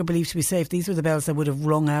them, I think, are believed to be safe. These were the bells that would have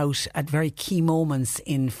rung out at very key moments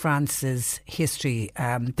in France's history.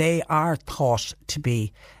 They are thought to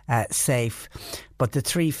be safe. But the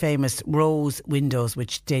three famous rose windows,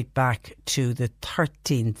 which date back to the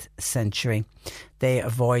 13th century, they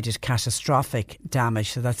avoided catastrophic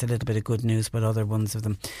damage. So that's a little bit of good news. But other ones of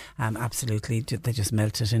them, absolutely, they just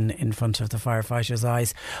melted in front of the firefighters'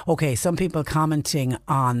 eyes. OK, some people commenting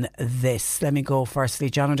on this. Let me go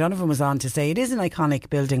firstly. John O'Donovan was on to say it is an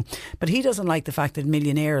iconic building, but he doesn't like the fact that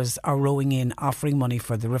millionaires are rowing in offering money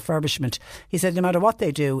for the refurbishment. He said no matter what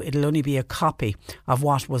they do, it'll only be a copy of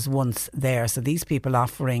what was once there. So these people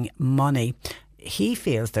offering money, he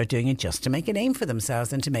feels they're doing it just to make a name for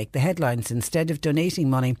themselves and to make the headlines. Instead of donating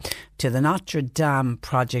money to the Notre Dame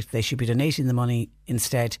project, they should be donating the money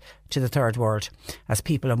instead to the third world, as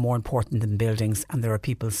people are more important than buildings, and there are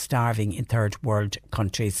people starving in third world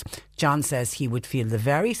countries. John says he would feel the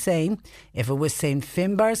very same if it was St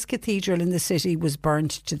Finbarr's Cathedral in the city was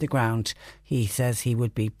burnt to the ground. He says he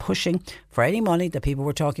would be pushing for any money that people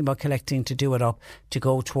were talking about collecting to do it up to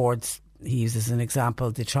go towards, he uses an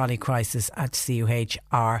example, the trolley crisis at CUH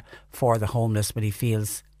for the homeless, but he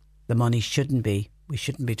feels the money shouldn't be. People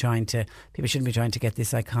shouldn't be trying to get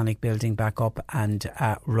this iconic building back up and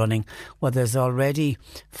running. Well, there's already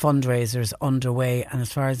fundraisers underway, and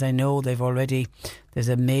as far as I know, there's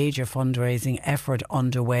a major fundraising effort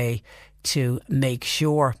underway to make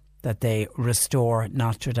sure that they restore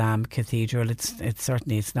Notre Dame Cathedral.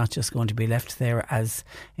 It's not just going to be left there as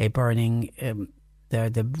a burning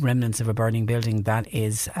the remnants of a burning building, that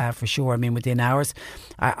is for sure. I mean, within hours.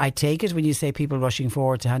 I take it when you say people rushing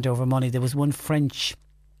forward to hand over money, there was one French,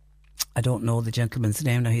 I don't know the gentleman's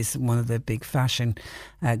name now, he's one of the big fashion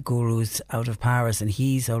gurus out of Paris, and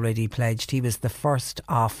he's already pledged, he was the first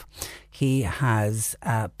off, he has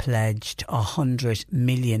pledged 100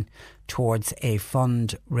 million towards a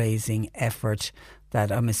fundraising effort that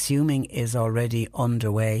I'm assuming is already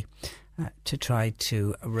underway to try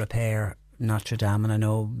to repair Notre Dame. And I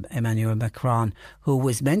know Emmanuel Macron, who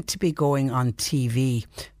was meant to be going on TV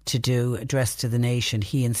to do Address to the Nation,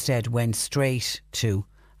 he instead went straight to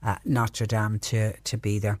Notre Dame to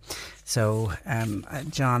be there. So,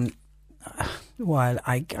 John, while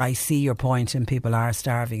I see your point and people are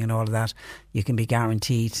starving and all of that, you can be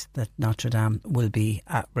guaranteed that Notre Dame will be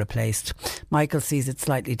replaced. Michael sees it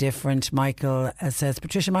slightly different. Michael says,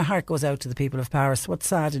 Patricia, my heart goes out to the people of Paris. What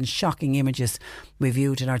sad and shocking images we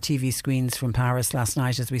viewed in our TV screens from Paris last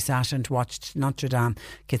night as we sat and watched Notre Dame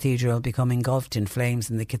Cathedral become engulfed in flames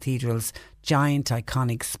and the cathedral's giant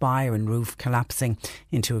iconic spire and roof collapsing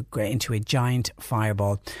into a giant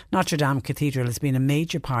fireball. Notre Dame Cathedral has been a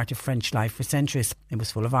major part of French life for centuries. It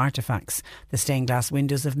was full of artefacts. The stained glass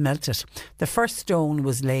windows have melted. The first stone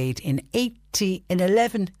was laid in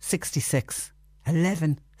 1166.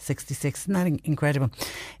 1166. Isn't that incredible?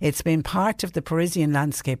 It's been part of the Parisian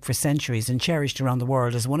landscape for centuries and cherished around the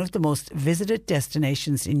world as one of the most visited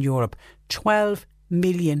destinations in Europe. 12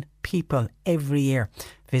 million people every year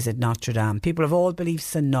visit Notre Dame. People of all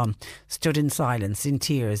beliefs and none stood in silence, in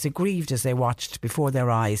tears, aggrieved as they watched before their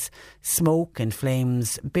eyes smoke and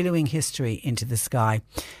flames billowing history into the sky.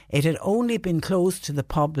 It had only been closed to the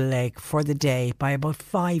public for the day by about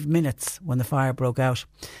 5 minutes when the fire broke out.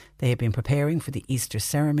 They had been preparing for the Easter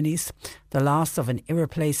ceremonies. The loss of an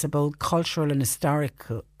irreplaceable cultural and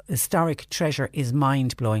historic treasure is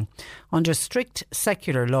mind-blowing. Under strict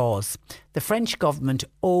secular laws, the French government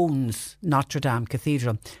owns Notre Dame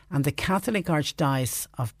Cathedral, and the Catholic Archdiocese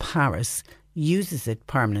of Paris uses it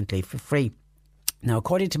permanently for free. Now,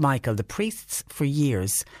 according to Michael, the priests for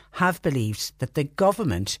years have believed that the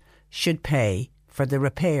government should pay for the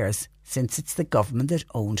repairs, since it's the government that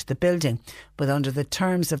owned the building. But under the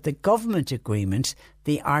terms of the government agreement,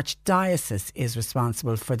 the Archdiocese is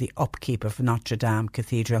responsible for the upkeep of Notre Dame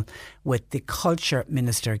Cathedral, with the Culture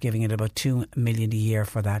Minister giving it about $2 million a year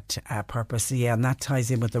for that purpose. Yeah, and that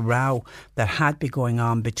ties in with the row that had been going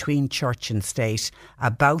on between church and state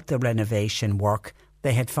about the renovation work.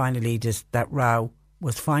 They had finally that row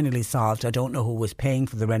was finally solved. I don't know who was paying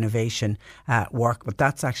for the renovation work, but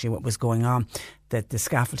that's actually what was going on, that the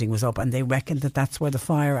scaffolding was up, and they reckoned that that's where the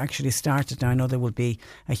fire actually started. Now, I know there will be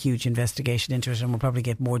a huge investigation into it, and we'll probably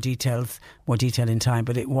get more detail in time,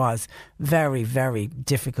 but it was very, very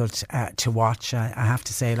difficult to watch, I have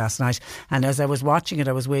to say, last night. And as I was watching it,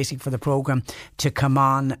 I was waiting for the programme to come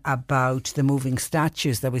on about the moving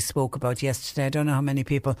statues that we spoke about yesterday. I don't know how many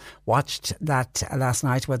people watched that last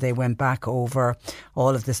night, where they went back over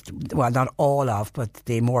all of this, well, not all of, but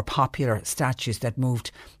the more popular statues that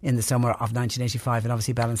moved in the summer of 1985, and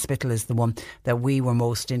obviously Ballinspittle is the one that we were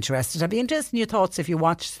most interested. I'd be interested in your thoughts if you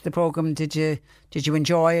watched the programme. Did you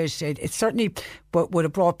enjoy it? It certainly would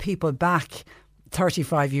have brought people back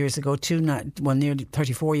 35 years ago nearly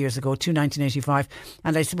 34 years ago to 1985,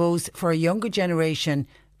 and I suppose for a younger generation,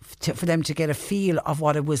 for them to get a feel of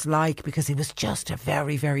what it was like, because it was just a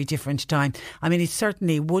very, very different time. I mean, it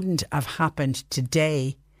certainly wouldn't have happened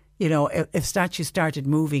today. You know, if statues started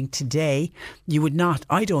moving today, you would not,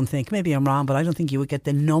 I don't think, maybe I'm wrong, but I don't think you would get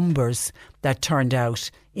the numbers that turned out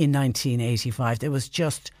in 1985. There was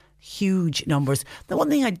just huge numbers. The one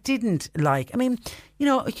thing I didn't like, I mean, you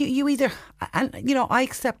know, you either, and you know, I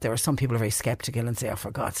accept there are some people who are very sceptical and say, oh,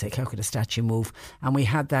 for God's sake, how could a statue move? And we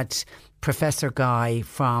had that professor guy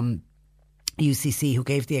from UCC who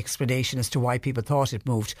gave the explanation as to why people thought it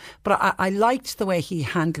moved. But I liked the way he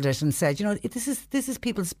handled it and said, you know, this is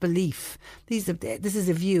people's belief. This is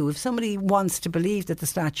a view. If somebody wants to believe that the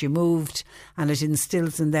statue moved and it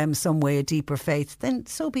instills in them some way a deeper faith, then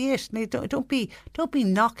so be it. Don't be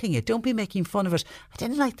knocking it. Don't be making fun of it. I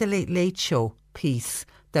didn't like the Late Show piece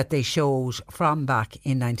that they showed from back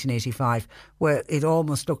in 1985, where it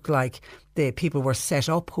almost looked like the people were set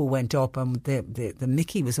up who went up, and the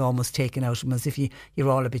mickey was almost taken out of them, as if you're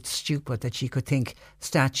all a bit stupid that you could think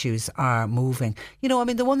statues are moving. You know, I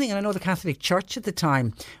mean, the one thing, and I know the Catholic Church at the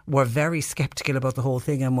time were very sceptical about the whole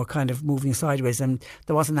thing and were kind of moving sideways, and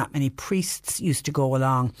there wasn't that many priests used to go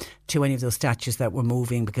along to any of those statues that were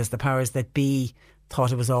moving, because the powers that be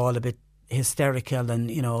thought it was all a bit hysterical, and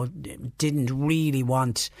you know, didn't really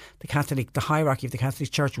want the hierarchy of the Catholic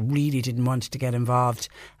Church really didn't want to get involved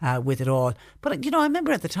with it all. But you know, I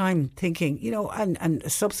remember at the time thinking, you know, and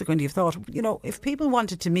subsequently have thought, you know, if people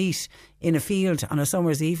wanted to meet in a field on a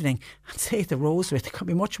summer's evening and say the rosary, there could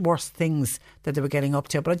be much worse things that they were getting up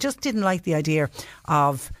to. But I just didn't like the idea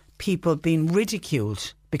of people being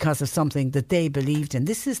ridiculed because of something that they believed in.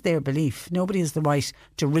 This is their belief. Nobody has the right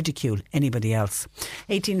to ridicule anybody else.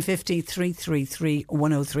 1850 333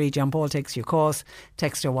 103. John Paul takes your calls.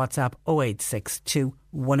 Text or WhatsApp 0862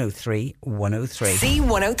 103 103.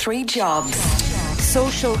 C103 Jobs.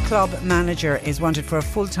 Social club manager is wanted for a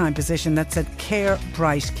full-time position. That's at Care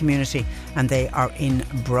Bright Community, and they are in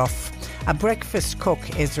Bruff. A breakfast cook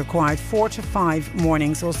is required 4 to 5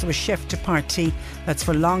 mornings. Also a chef de partie, that's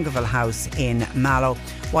for Longueville House in Mallow.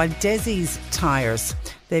 While Desi's Tyres,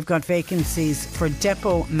 they've got vacancies for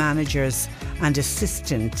depot managers and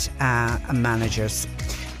assistant managers.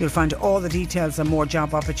 You'll find all the details and more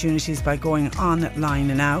job opportunities by going online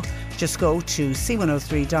now. Just go to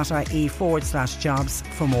c103.ie/jobs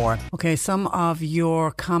for more. Okay, some of your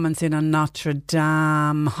comments in on Notre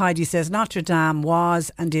Dame. Heidi says Notre Dame was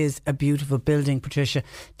and is a beautiful building. Patricia,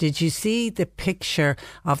 did you see the picture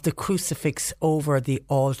of the crucifix over the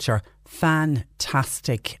altar?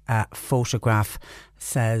 Fantastic photograph,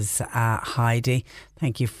 says Heidi.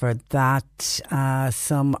 Thank you for that.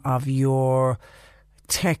 Some of your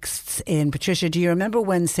texts in. Patricia, do you remember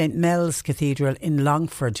when St Mel's Cathedral in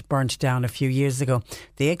Longford burnt down a few years ago?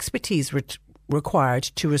 The expertise required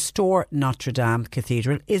to restore Notre Dame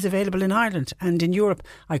Cathedral is available in Ireland and in Europe.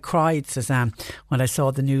 I cried, says Anne, when I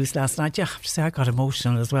saw the news last night. Yeah, I have to say I got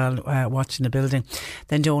emotional as well watching the building.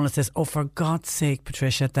 Then Donal says, oh, for God's sake,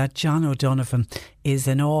 Patricia, that John O'Donovan is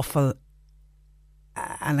an awful...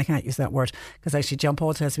 and I can't use that word because actually John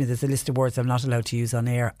Paul tells me there's a list of words I'm not allowed to use on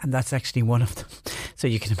air, and that's actually one of them. So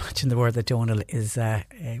you can imagine the word that Donal is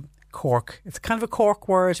cork. It's kind of a Cork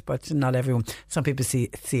word, but not everyone. Some people see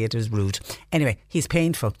it as rude. Anyway, he's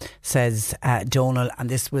painful, says Donal, and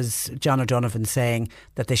this was John O'Donovan saying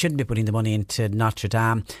that they shouldn't be putting the money into Notre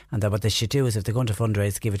Dame, and that what they should do is, if they're going to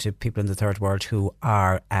fundraise, give it to people in the third world who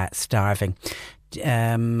are starving.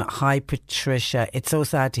 Hi Patricia, it's so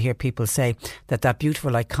sad to hear people say that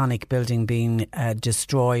beautiful iconic building being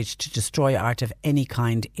destroyed. To destroy art of any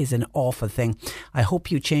kind is an awful thing. I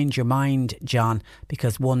hope you change your mind, John,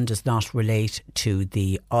 because one does not relate to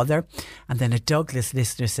the other. And then a Douglas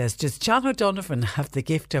listener says, does John O'Donovan have the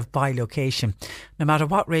gift of bilocation? No matter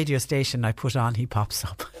what radio station I put on, he pops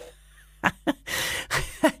up.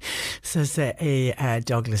 Says a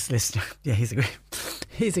Douglas listener. Yeah, he's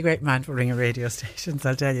a great man for ringing radio stations,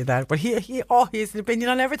 I'll tell you that. But he has an opinion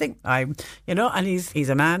on everything. And he's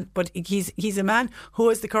a man, but he's a man who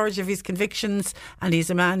has the courage of his convictions, and he's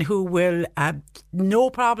a man who will no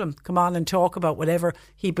problem come on and talk about whatever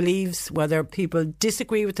he believes, whether people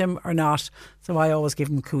disagree with him or not. So I always give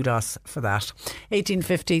him kudos for that.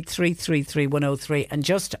 1850 333 103. And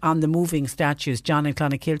just on the moving statues, John in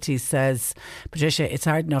Clonakilty says, Patricia, it's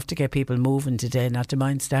hard enough to get people moving today, not to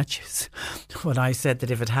mind statues. When I said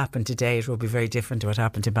that if it happened today, it would be very different to what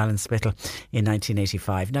happened to Ballinspittle in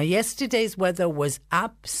 1985. Now, yesterday's weather was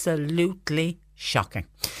absolutely shocking,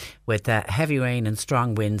 with heavy rain and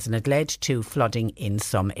strong winds, and it led to flooding in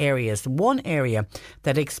some areas. One area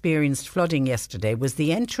that experienced flooding yesterday was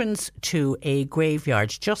the entrance to a graveyard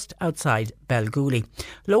just outside Belgooly.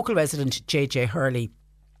 Local resident JJ Hurley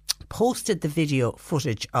posted the video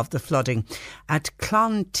footage of the flooding at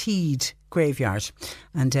Clonteed graveyard,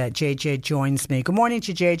 and JJ joins me. Good morning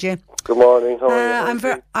to JJ. Good morning. How are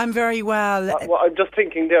you? I'm very well. Well, I'm just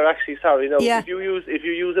thinking there. Actually, sorry. Now, yeah. if you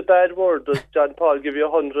use a bad word, does John Paul give you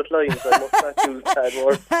 100 lines? I must not use bad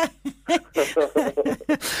words.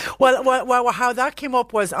 Well, how that came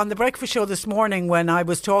up was on the breakfast show this morning when I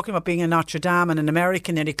was talking about being in Notre Dame, and an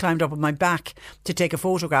American nearly climbed up on my back to take a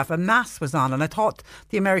photograph. A mass was on, and I thought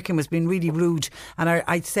the American was being really rude. And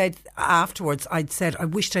I said afterwards, I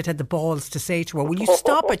wished I'd had the balls to say to her, will you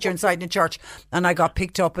stop it? You're inside the church. And I got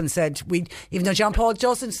picked up and said, even though John Paul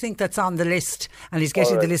doesn't think that's on the list, and he's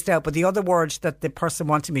getting the list out, but the other word that the person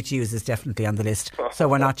wanted me to use is definitely on the list, so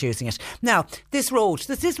we're not using it. Now, does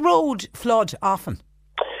this road flood often?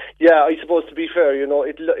 Yeah, I suppose, to be fair,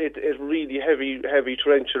 it really heavy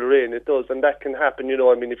torrential rain, it does, and that can happen,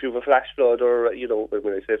 I mean, if you have a flash flood, or,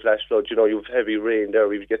 when I say flash flood, you have heavy rain there,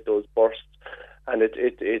 we get those bursts, and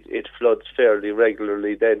it floods fairly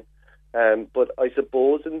regularly then. But I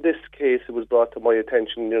suppose in this case it was brought to my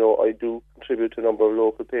attention, I do contribute to a number of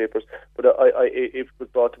local papers, but it was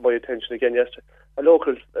brought to my attention again yesterday.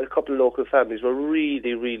 A couple of local families were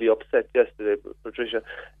really, really upset yesterday, Patricia.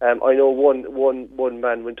 I know one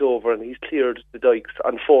man went over and he's cleared the dikes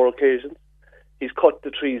on 4 occasions. He's cut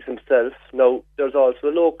the trees himself. Now, there's also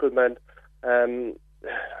a local man,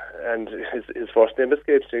 and his first name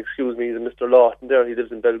escapes me, excuse me, he's Mr. Lawton there, he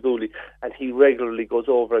lives in Belgooly, and he regularly goes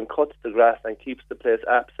over and cuts the grass and keeps the place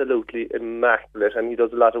absolutely immaculate, and he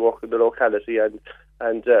does a lot of work in the locality, and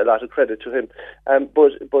a lot of credit to him.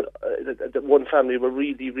 But the one family were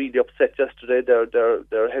really, really upset yesterday.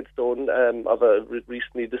 Their headstone of a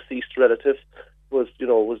recently deceased relative was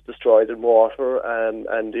destroyed in water,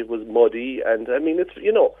 and it was muddy, and I mean,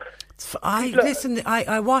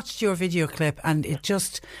 I watched your video clip, and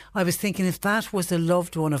I was thinking, if that was a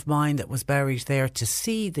loved one of mine that was buried there, to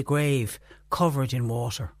see the grave covered in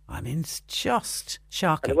water, I mean, it's just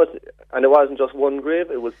shocking. And it wasn't just one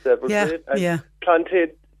grave, it was several graves. And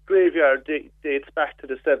Clontead graveyard dates back to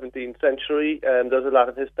the 17th century, and there's a lot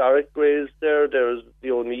of historic graves there. There's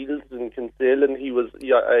the O'Neills in Kinsale, and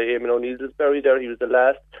Eamon O'Neill is buried there. He was the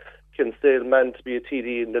last Kinsale man to be a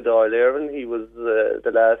TD in the Dáil Éireann. He was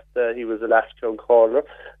the last County Corner.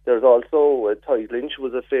 There's also Tide Lynch,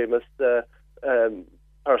 was a famous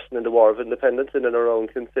person in the War of Independence in and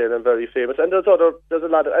around Kinsale, and very famous. And there's a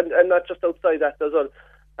lot of, and not just outside that,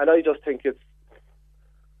 and I just think it's,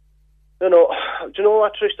 do you know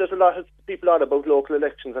what, Trish? There's a lot of people on about local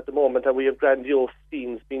elections at the moment, and we have grandiose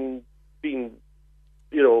schemes being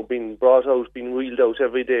brought out, being wheeled out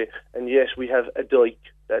every day, and yet we have a dike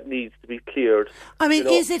that needs to be cleared. I mean,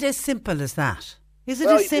 is it as simple as that? Is it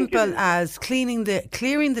as simple as clearing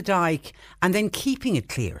the dike and then keeping it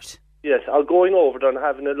cleared? Yes, or going over there and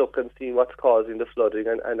having a look and seeing what's causing the flooding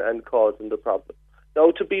and causing the problem.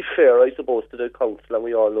 Now, to be fair, I suppose, to the council, and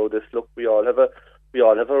we all know this, look, we all have a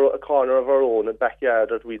corner of our own, a backyard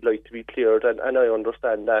that we'd like to be cleared, and I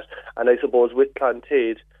understand that. And I suppose with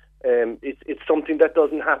Clontead, it's something that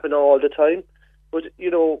doesn't happen all the time. But,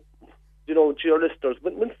 to your listeners,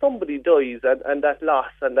 when somebody dies and that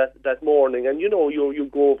loss and that mourning, and, you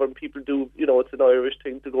go over and people do, it's an Irish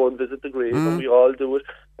thing to go and visit the grave, and we all do it,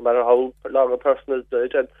 no matter how long a person has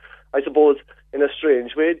died. And I suppose, in a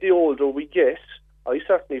strange way, the older we get, I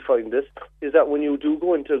certainly find this, is that when you do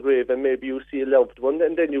go into a grave and maybe you see a loved one,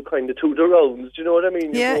 and then you kind of do the rounds, do you know what I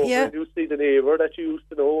mean? You see the neighbour that you used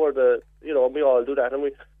to know, or we all do that,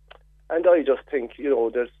 and I just think,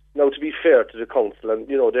 there's, now to be fair to the council, and,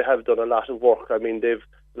 they have done a lot of work. I mean,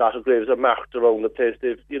 a lot of graves are marked around the place.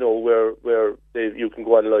 They've, where you can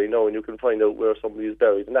go online now and you can find out where somebody is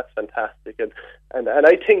buried, and that's fantastic. And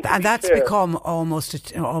I think, and that's become almost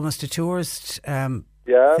a tourist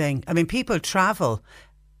thing. I mean, people travel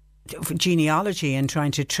for genealogy and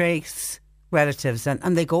trying to trace relatives,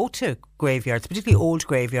 and they go to graveyards, particularly old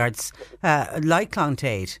graveyards like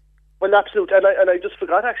Clontade. Well, absolutely, and I just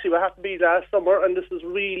forgot actually what happened to me last summer, and this is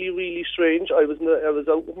really, really strange. I was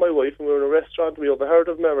out with my wife and we were in a restaurant. We overheard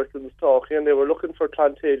of Americans talking, and they were looking for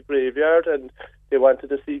Clontade graveyard, and they wanted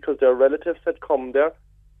to see because their relatives had come there.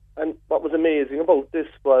 And what was amazing about this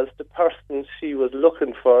was the person she was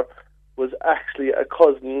looking for was actually a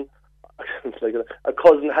cousin. A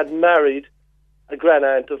cousin had married a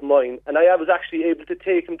grand-aunt of mine, and I was actually able to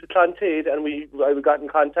take him to Clontade, and I got in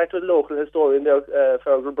contact with a local historian there,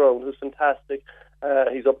 Fergal Brown, who's fantastic.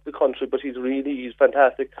 He's up the country, but he's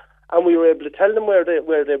fantastic. And we were able to tell them where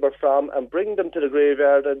they were from and bring them to the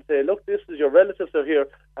graveyard and say, look, this is your relatives are here,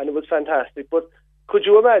 and it was fantastic. But could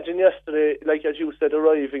you imagine yesterday, like as you said,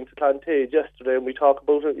 arriving to Clontade yesterday, and we talk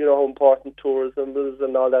about how important tourism is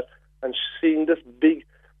and all that, and seeing this big,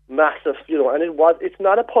 massive, and it's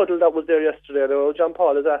not a puddle that was there yesterday. I know John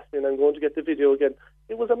Paul is asking, I'm going to get the video again.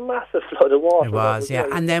 It was a massive flood of water. It was, yeah.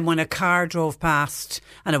 And then when a car drove past,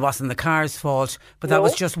 and it wasn't the car's fault, but that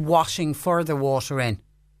was just washing further water in.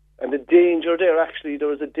 And the danger there, actually, there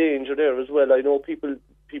was a danger there as well. I know people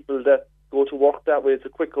that go to work that way, it's a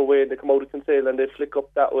quicker way, and they come out of Kinsale and they flick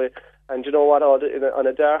up that way. And you know what, on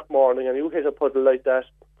a dark morning, and you hit a puddle like that,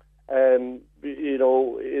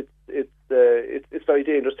 it's very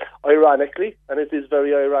dangerous. Ironically, and it is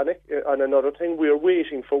very ironic, on another thing, we're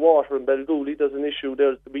waiting for water in Belgooly. There's an issue.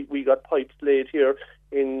 We got pipes laid here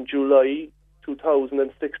in July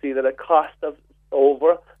 2016 at a cost of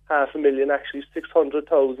over $500,000, actually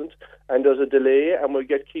 600,000, and there's a delay, and we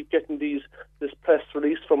keep getting this press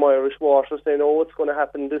release from Irish Water saying, it's going to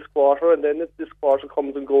happen this quarter, and then this quarter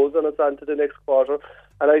comes and goes, and it's on to the next quarter.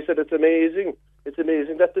 And I said, it's amazing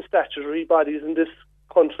that the statutory bodies in this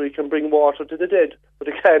country can bring water to the dead, but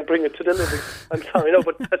they can't bring it to the living. I'm sorry, no,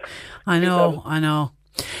 but that's... I know.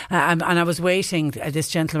 And I was waiting. This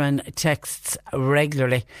gentleman texts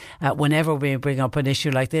regularly whenever we bring up an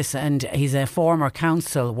issue like this, and he's a former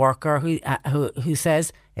council worker who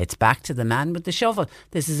says it's back to the man with the shovel.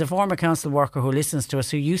 This is a former council worker who listens to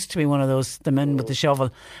us, who used to be one of the men with the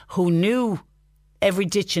shovel, who knew every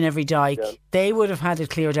ditch and every dike. Yeah. They would have had it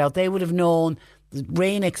cleared out. They would have known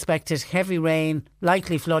rain expected, heavy rain,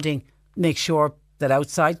 likely flooding. Make sure that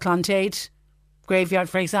outside Clontade graveyard,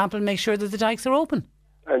 for example, make sure that the dikes are open.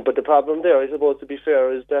 But the problem there, I suppose, to be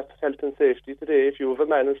fair, is that health and safety today. If you have a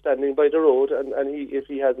man standing by the road and if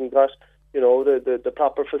he hasn't got the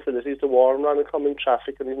proper facilities to warn on oncoming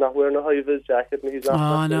traffic, and he's not wearing a high-vis jacket, and he's not...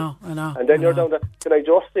 I know. And then you're down there. Can I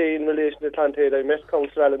just say, in relation to Clontade, I met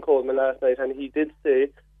Councillor Alan Coleman last night, and he did say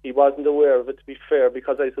he wasn't aware of it, to be fair,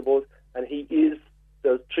 because I suppose, and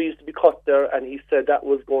there's trees to be cut there, and he said that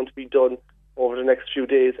was going to be done over the next few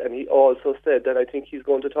days, and he also said that I think he's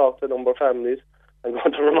going to talk to a number of families. I'm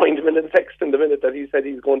going to remind him in the text in the minute that he said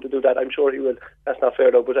he's going to do that. I'm sure he will. That's not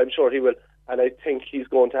fair though, but I'm sure he will. And I think he's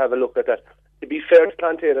going to have a look at that. To be fair to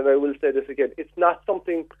Clontade, and I will say this again, it's not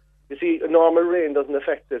something, you see, normal rain doesn't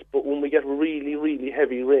affect it, but when we get really, really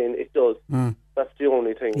heavy rain, it does. That's the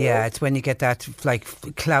only thing. Yeah, right? It's when you get that like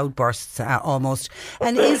cloud bursts almost.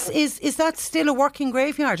 And is that still a working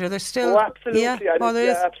graveyard? Are there still? Oh, absolutely. Yeah,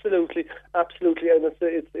 absolutely. And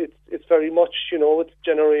it's very much, it's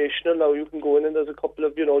generational now. You can go in and there's a couple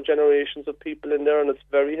of generations of people in there, and it's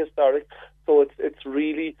very historic. So it's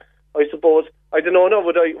really, I suppose, I don't know now,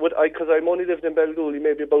 would I because I'm only lived in Belgooly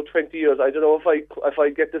maybe about 20 years. I don't know if I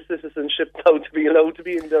get the citizenship now to be allowed to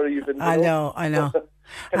be in there even. I know.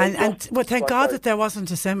 and well, thank God that there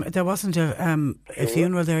wasn't a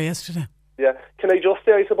funeral there yesterday. Yeah. Can I just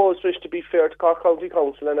say, I suppose, Trish, to be fair to Cork County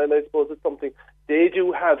Council, and I suppose it's something, they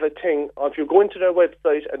do have a thing, if you go into their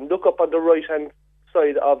website and look up on the right-hand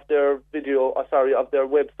side of their of their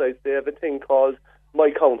website, they have a thing called My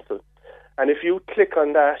Council. And if you click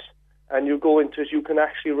on that and you go into it, you can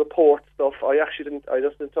actually report stuff. I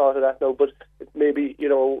just didn't thought of that now, but maybe,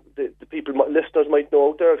 the people, listeners might know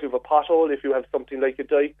out there, if you have a pothole, if you have something like a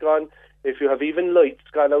dike gone, if you have even lights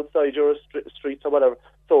gone outside your streets or whatever.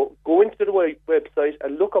 So go into the website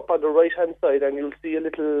and look up on the right-hand side, and you'll see a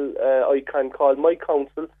little icon called My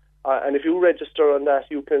Council, and if you register on that,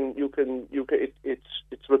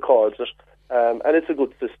 it's recorded. And it's a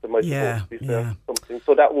good system, I suppose, to be fair.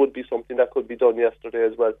 So that would be something that could be done yesterday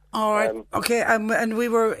as well. All right, okay. And we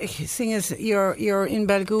were seeing as you're in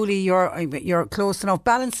Balgooley, you're close enough.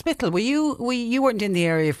 Ballinspittle, you weren't in the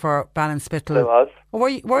area for Ballinspittle? I was.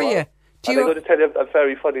 Were you? I'm going to tell you a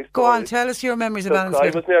very funny story. Go on, tell us your memories of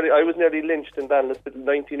Ballinspittle. I was nearly lynched in Ballinspittle in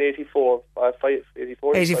 1984,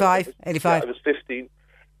 85. Yeah, I was 15,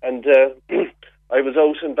 and I was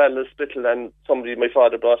out in Ballinspittle, and my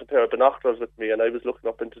father brought a pair of binoculars with me, and I was looking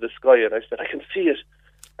up into the sky, and I said, I can see it.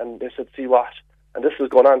 And they said, see what? And this was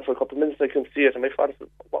going on for a couple of minutes, I can see it. And my father said,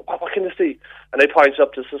 what can you see? And I pointed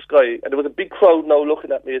up to the sky, and there was a big crowd now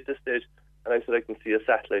looking at me at this stage, and I said, I can see a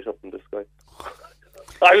satellite up in the sky.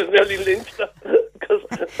 I was nearly lynched.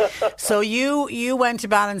 So you went to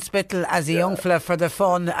Ballinspittle as a young fella for the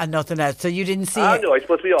fun and nothing else. So you didn't see it? No, I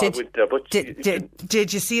suppose we all went there. But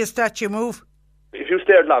did you see a statue move? If you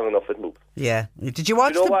stared long enough, it moved. Yeah. Did you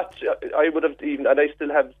watch? You know what? I would have even, and I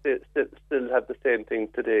still have the same thing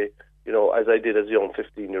today. As I did as a young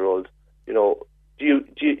 15-year-old. Do you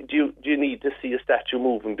need to see a statue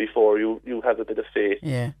moving before you have a bit of faith?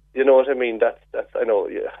 Yeah. You know what I mean? That's I know.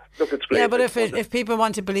 Yeah. Look, it's great. Yeah, but if people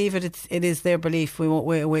want to believe it, it is their belief. We won't.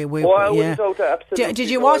 I wouldn't doubt that, absolutely. Did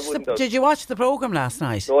you watch the programme last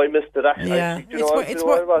night? No, I missed it actually. Yeah. I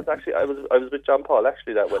was with John Paul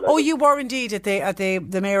actually that one. Oh, you were indeed at the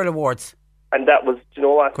Mayoral Awards. And that was, you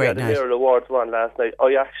know what? Great the Mayoral Awards were on last night.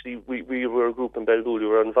 We were a group in Balgooley, we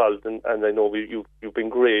were involved, and I know you've been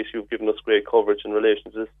great. You've given us great coverage in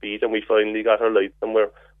relation to the speed, and we finally got our lights, and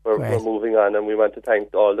we're moving on. And we want to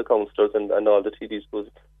thank all the councillors and all the TDs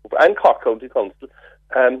and Cork County Council.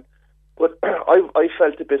 But I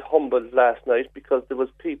felt a bit humbled last night because there was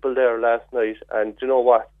people there last night, and you know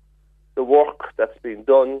what? The work that's been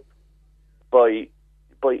done by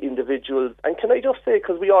individuals, and can I just say,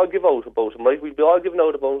 because we all give out about them, right? We'll be all giving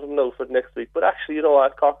out about them now for next week, but actually,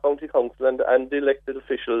 at Cork County Council and the elected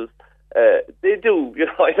officials, they do,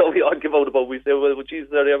 I know we all give out about, we say, well,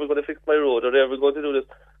 Jesus, are they ever going to fix my road, are they ever going to do this?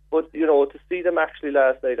 But, to see them actually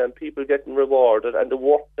last night and people getting rewarded and the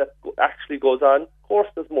work that actually goes on, of course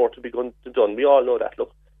there's more to be done. We all know that,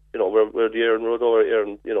 look, we're the Éireann Road over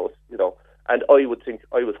Éireann, and I would think,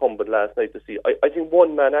 I was humbled last night to see, I think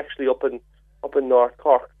one man actually up in North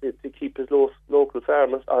Cork to keep his local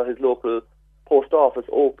farmers or his local post office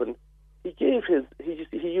open. He used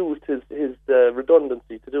his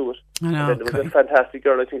redundancy to do it. I know. And then there was a fantastic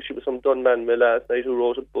girl, I think she was from Dunmanway last night, who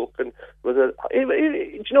wrote a book, and do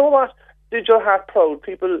you know what? Did your heart proud?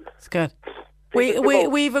 People. It's good.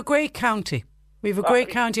 We've a great county. We've a great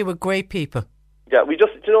county with great people. Yeah, do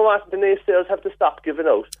you know what? The naysayers have to stop giving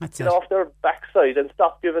out. Get off their backside and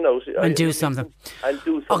stop giving out. And do something.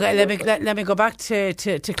 Okay, let me go back to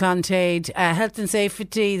Clontaid. Health and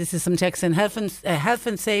safety, this is some text in. Health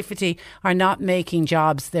and safety are not making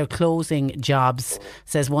jobs, they're closing jobs,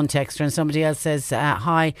 says one texter. And somebody else says,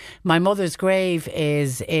 hi, my mother's grave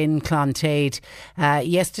is in Clontaid.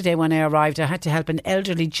 Yesterday when I arrived, I had to help an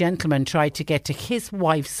elderly gentleman try to get to his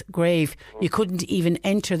wife's grave. You couldn't even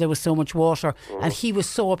enter, there was so much water. And he was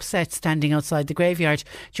so upset standing outside the graveyard.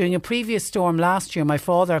 During a previous storm last year, my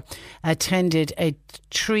father tended to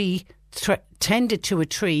a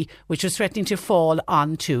tree which was threatening to fall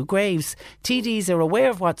onto graves. TDs are aware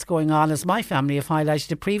of what's going on, as my family have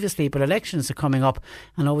highlighted it previously, but elections are coming up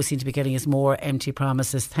and always seem to be getting us more empty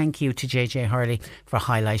promises. Thank you to JJ Hurley for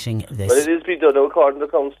highlighting this. Well, it is being done according to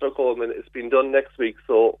Councillor Coleman. It's been done next week,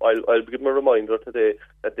 so I'll give him a reminder today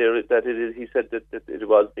that he said that it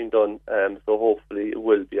was being done, so hopefully it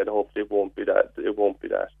will be, and hopefully it won't be that.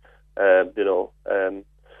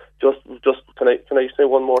 Just can I say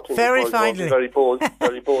one more thing? Very finally. Very bold.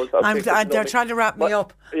 They're trying to wrap me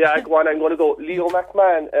up. Yeah, go on. I'm going to go. Leo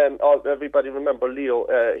McMahon. Everybody remember Leo?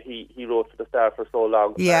 He wrote for the Star for so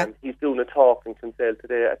long. Yeah. He's doing a talk in Kinsale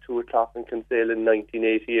today at 2:00 in Kinsale in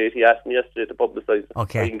 1988. He asked me yesterday to publicise it.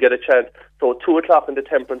 Okay. You can get a chance. So 2:00 in the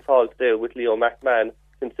Temperance Hall today with Leo McMahon.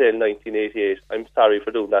 Kinsale 1988. I'm sorry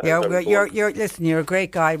for doing that. You're a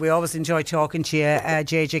great guy. We always enjoy talking to you,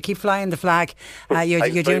 JJ. Keep flying the flag.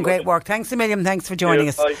 You're doing great work. Thanks a million. Thanks for joining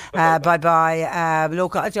us. Bye.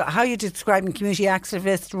 Local. How are you describing community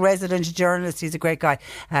activist, resident journalist? He's a great guy.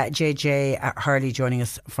 JJ Hurley joining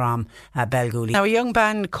us from Balgooley. Now, a young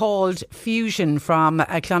band called Fusion from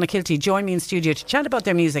Clonakilty joined me in studio to chat about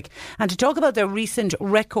their music and to talk about their recent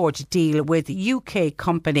record deal with UK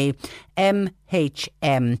company MHD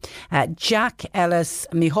Jack Ellis,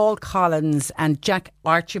 Micheál Collins and Jack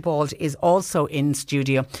Archibald is also in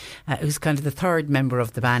studio, who's kind of the third member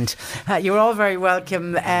of the band. You're all very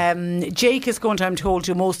welcome. Jake is going to, I'm told,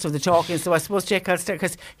 do most of the talking, so I suppose Jake will start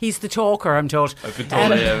because he's the talker, I'm told. I've been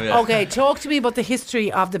told I am, yeah. Okay, talk to me about the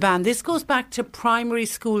history of the band. This goes back to primary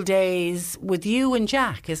school days with you and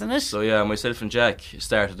Jack, isn't it? So yeah, myself and Jack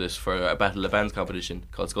started this for a Battle of Bands competition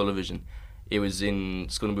called Scullavision. It was in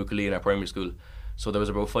Scullabuckley in our primary school. So there was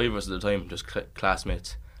about 5 of us at the time, just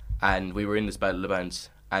classmates, and we were in this Battle of Bands.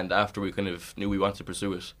 And after we kind of knew we wanted to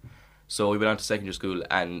pursue it, so we went on to secondary school,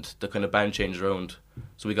 and the kind of band changed around.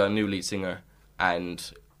 So we got a new lead singer,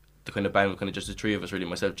 and the kind of band was kind of just the three of us, really,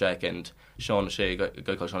 myself, Jack, and Sean O'Shea, a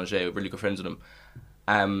guy called Sean O'Shea, really good friends with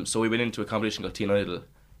him. So we went into a competition called Teen Idol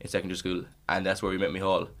in secondary school, and that's where we met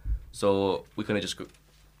Micheál. So we kind of just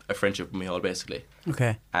a friendship with Micheál, basically.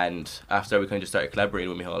 Okay. And after we kind of just started collaborating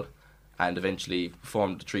with Micheál, and eventually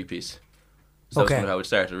formed the three-piece. So that's kind of how it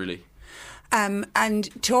started, really.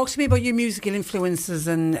 And talk to me about your musical influences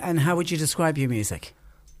and how would you describe your music?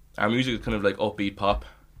 Our music is kind of like upbeat pop.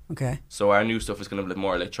 Okay. So our new stuff is kind of like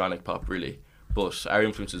more electronic pop, really. But our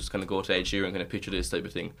influences kind of go to Ed Sheeran, kind of Picture This type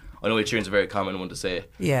of thing. I know Ed Sheeran's a very common one to say.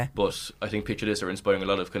 Yeah. But I think Picture This are inspiring a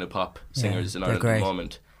lot of kind of pop singers in Ireland at the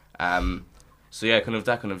moment. So yeah, kind of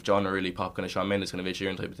that kind of genre, really, pop, kind of Shawn Mendes, kind of Ed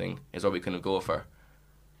Sheeran type of thing is what we kind of go for.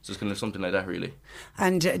 So it's kind of something like that, really.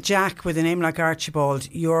 And Jack, with a name like Archibald,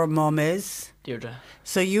 your mum is? Deirdre.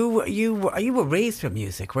 So you were raised with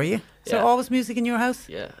music, were you? So always music in your house?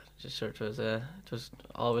 Yeah, just sure it was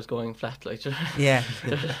always going flat, like. Yeah.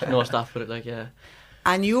 No stop with it, like, yeah.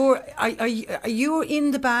 And are you in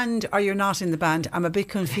the band or you're not in the band? I'm a bit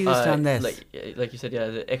confused on this. Like you said, yeah,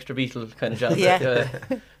 the extra Beatle kind of job. Yeah.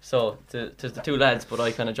 So there's the two lads, but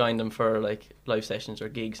I kind of joined them for like live sessions or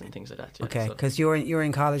gigs and things like that. Yeah, okay, because you're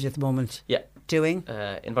in college at the moment. Yeah. Doing?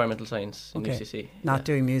 Environmental science in UCC. Not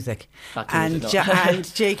doing music. Not doing music, no.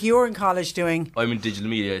 And Jake, you're in college doing? I'm in digital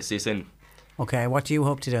media, CSN. Okay, what do you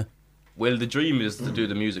hope to do? Well, the dream is to do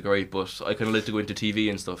the music, right? But I kind of like to go into TV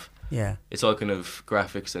and stuff. Yeah. It's all kind of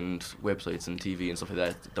graphics and websites and TV and stuff like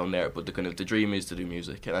that down there. But the dream is to do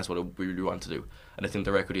music, and that's what we really want to do. And I think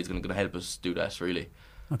the record is going to help us do that, really.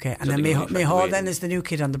 Okay, and so then Micheál then is the new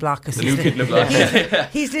kid on the block. The new kid in the block.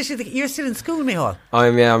 He's literally. You're still in school, Micheál?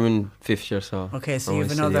 I'm in 5th year, so. Okay, so you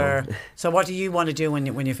have another. So what do you want to do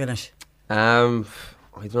when you finish? I don't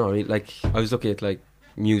know. Really, like I was looking at like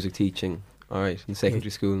music teaching. All right, in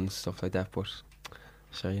secondary school and stuff like that, but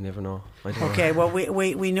sure, you never know. Okay, well,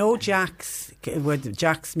 we know where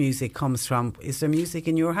Jack's music comes from. Is there music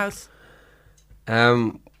in your house?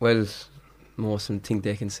 Well, most of them think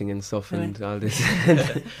they can sing and stuff and all this.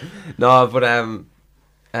 No, but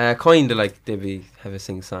kind of like they have a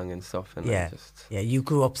sing song and stuff. And you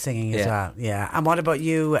grew up singing as well. Yeah, and what about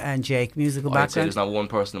you and Jake? Musical background? I'd say there's not one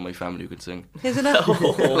person in my family who could sing. Isn't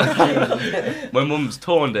it? My mum's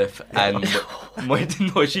tone deaf, and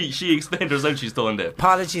she explained herself she's tone deaf.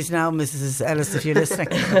 Apologies now, Mrs. Ellis, if you're listening.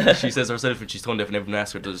 She says herself that she's tone deaf, and everyone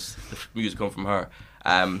asks her, does the music come from her?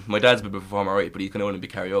 My dad's a bit of a performer, right, but he can only be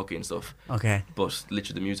karaoke and stuff. Okay. But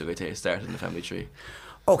literally the music, I tell you, started in the family tree.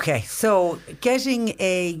 Okay, so getting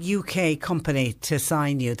a UK company to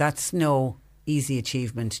sign you, that's no easy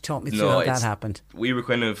achievement. Talk me through how that happened. We were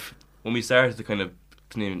kind of, when we started the kind of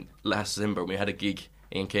last December, we had a gig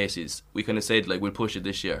in Casey's, we kind of said, like, we'll push it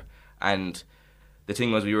this year. And the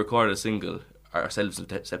thing was, we recorded a single ourselves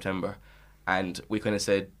in September, and we kind of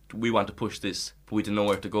said, we want to push this, but we didn't know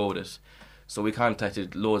where to go with it. So we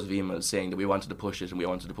contacted loads of emails saying that we wanted to push it and we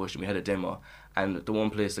wanted to push it, and we had a demo. And the one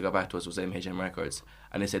place that got back to us was MHM Records.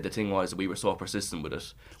 And they said the thing was that we were so persistent with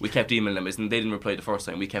it. We kept emailing them, and they didn't reply the first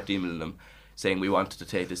time. We kept emailing them saying we wanted to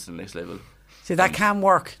take this to the next level. So that can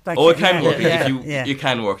work. It can work. You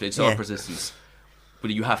can work. It's all persistence.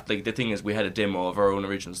 But you have to, like, the thing is, we had a demo of our own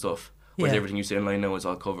original stuff. Whereas everything you see online now is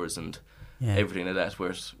all covers and everything like that.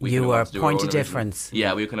 Whereas you were point of difference.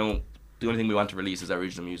 Yeah, we kind of. The only thing we want to release is our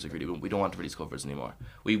original music, really. We don't want to release covers anymore.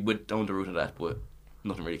 We went down the route of that, but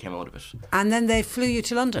nothing really came out of it. And then they flew you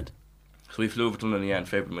to London? So we flew over to London in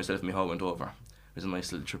February. Myself and Micheál went over. It was a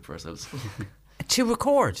nice little trip for ourselves. To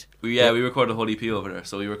record? We recorded a whole EP over there.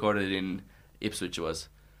 So we recorded it in Ipswich, it was.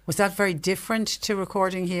 Was that very different to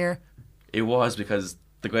recording here? It was, because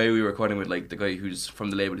the guy we were recording with, like, the guy who's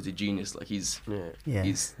from the label is a genius. Like,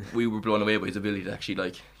 we were blown away by his ability to actually,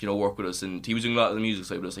 like, you know, work with us, and he was doing a lot of the music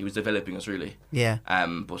side with us. He was developing us, really. Yeah.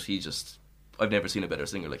 But I've never seen a better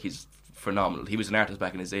singer. Like, he's phenomenal. He was an artist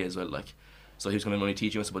back in his day as well, like, so he was going to only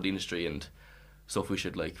teaching us about the industry and stuff we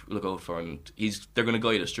should, like, look out for, and they're going to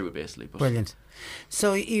guide us through it, basically. But brilliant.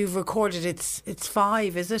 So you've recorded it's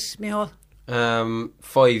 5, is it, Micheál?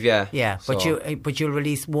 5, yeah. Yeah, but you'll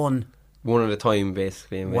release one at a time,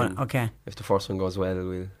 basically. And one. Okay. If the first one goes well,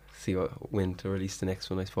 we'll see when to release the next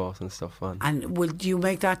one, I suppose, and stuff on. And will you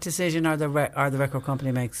make that decision, or the record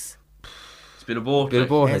company makes? It's a bit of both.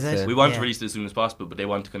 We want to release it as soon as possible, but they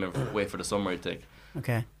want to kind of wait for the summer, I think.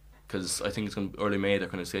 Okay. Because I think it's going to early May. They're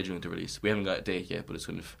kind of scheduling to release. We haven't got a date yet, but it's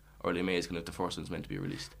kind of early May is kind of the first one's meant to be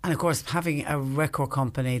released. And of course, having a record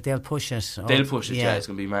company, they'll push it. They'll push it. Yeah, it's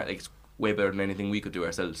going to be it's way better than anything we could do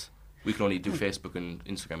ourselves. We can only do Facebook and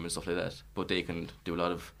Instagram and stuff like that, but they can do a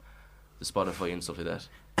lot of the Spotify and stuff like that.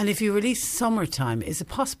 And if you release summertime, is it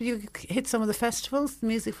possible you could hit some of the festivals, the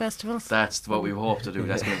music festivals? That's what we hope to do.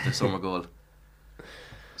 That's kind of the summer goal.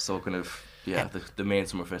 So kind of, the main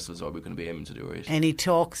summer festivals are we're going to be aiming to do, right? Any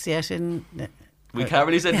talks yet? We can't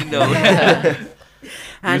really say no.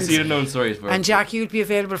 You'll see it in known stories. And Jack, you'd be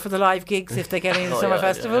available for the live gigs if they get into summer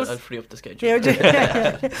festivals? I'll free up the schedule.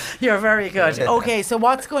 You're very good. Okay, so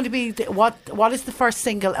what's going to be, what is the first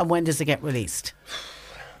single and when does it get released?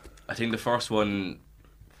 I think the first one,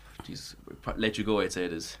 Let You Go, I'd say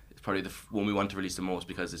it's probably the one we want to release the most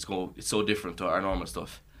because it's so different to our normal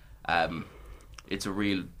stuff. It's a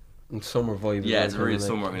real summer vibe. Yeah, it's a real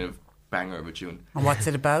summer kind of banger of a tune. And what's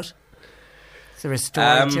it about? Is there a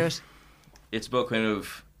story to it? It's about kind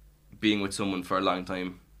of being with someone for a long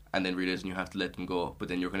time and then realising you have to let them go, but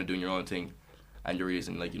then you're kind of doing your own thing and you're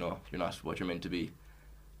realising you're not what you're meant to be.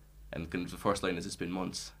 And kind of the first line is it's been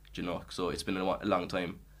months, so it's been a long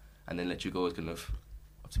time, and then let you go is kind of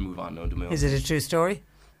have to move on now and do my own. Is it a true story?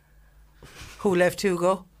 Who left who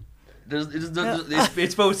go?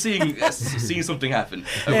 It's about seeing something happen.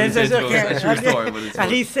 It's a true story, but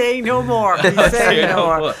and he's saying no more.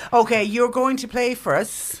 Okay, you're going to play for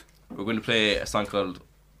us. We're going to play a song called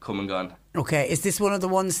Come and Gone. Okay, is this one of the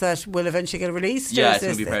ones that will eventually get released? Yeah, it's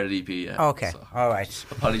going to be part of the EP. Yeah. Okay, so, all right.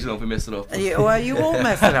 Apologies if we messed it up. Well, you won't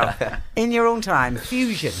mess it up. In your own time.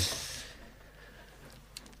 Fusion.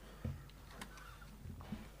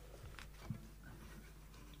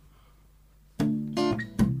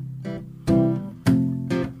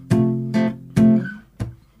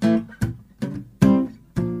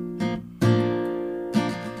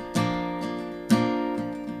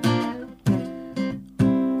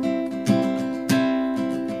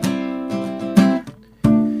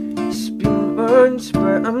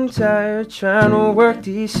 But I'm tired trying to work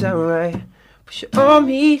this out right. Push it on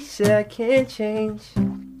me, say I can't change.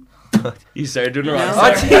 You started doing it wrong.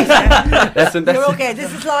 That's You're okay,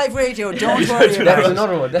 this is live radio, don't worry about it. That's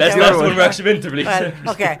another one. That's the one we're actually meant to release. Okay,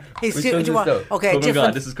 okay,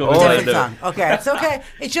 different. This is different song. Okay, it's okay.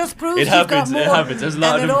 It just proves you've got more. It happens. There's a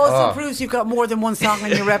lot and it also proves you've got more than one song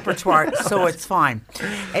in your repertoire, so it's fine.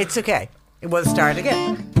 It's okay. We'll start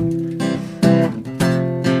again.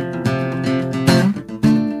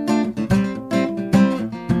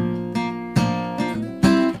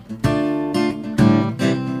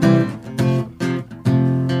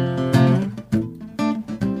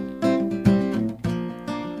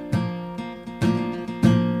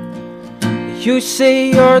 You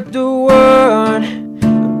say you're the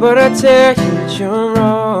one, but I tell you that you're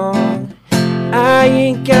wrong. I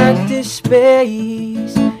ain't got this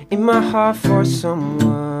space in my heart for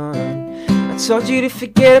someone. I told you to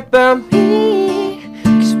forget about me,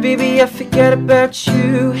 'cause baby I forget about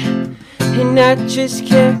you. And I just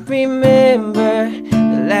can't remember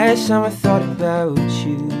the last time I thought about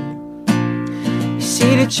you. You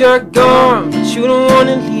see that you're gone, but you don't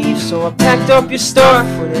wanna leave, so I packed up your stuff,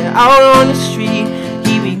 put it out on the street.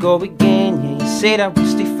 Here we go again, yeah, you say that we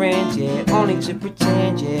stay friends, yeah, only to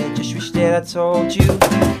pretend, yeah, just wish that I told you.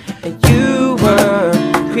 And you were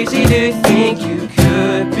crazy to think you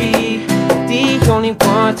could be the only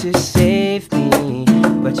one to save me,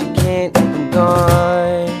 but you can't, I'm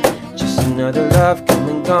gone. Just another love come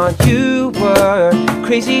and gone. You were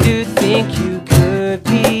crazy to think you could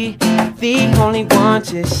be the only one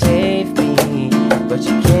to save me, but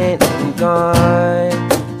you can't, I'm gone.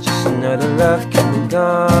 Just another love come and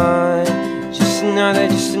gone. Just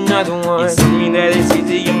another one. You tell me that it's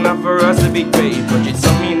easy enough for us to be great, but you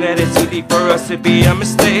tell me that it's easy for us to be a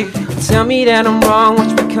mistake. You tell me that I'm wrong,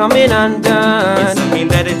 watch me coming undone. You tell me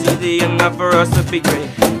that it's easy enough for us to be great.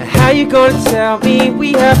 How you gonna tell me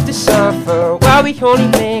we have to suffer while we only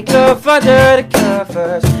make love under the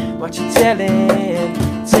covers? What you telling,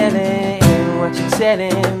 what you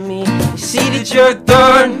telling me? You see that you're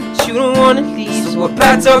done, but you don't wanna leave, so I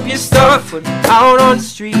packed up your stuff, put it out on the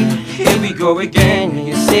street. Here we go again, yeah,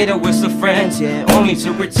 you say that we're still friends, yeah, only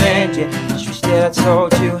to pretend, yeah, just wish that I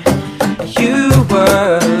told you. You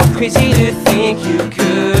were crazy to think you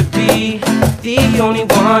could be the only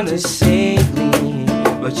one to save me,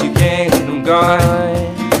 but you can't and I'm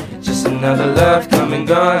gone. Just another love come and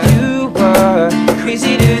gone. You were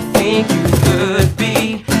crazy to think you could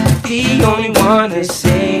be the only one to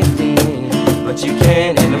save me, but you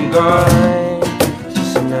can't and I'm gone.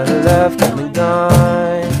 Just another love come and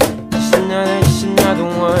gone. Just another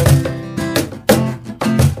one.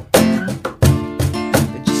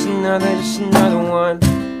 Just another one.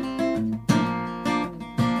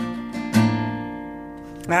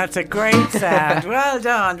 That's a great sound. Well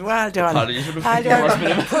done, well done. Broadby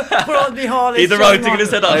Hall is Either right thing in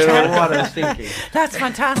his head. I don't know what I was thinking. That's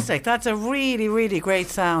fantastic. That's a really, really great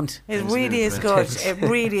sound. It really is good. It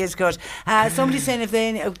really is good. Somebody's saying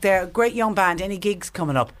if they're a great young band, any gigs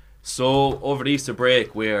coming up? So over the Easter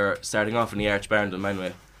break, we're starting off in the Arch Barn in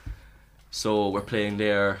Manway. So we're playing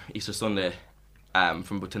there Easter Sunday from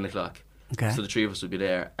about 10 o'clock. Okay. So the three of us will be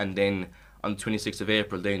there. And then on the 26th of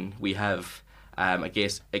April, then we have a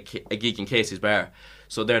gig in Casey's Bar.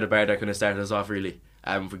 So they're the bar that kind of started us off really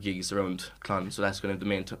for gigs around Clon. So that's kind of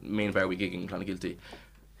the main bar we gig in Clonakilty.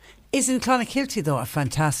 Isn't Clonakilty though a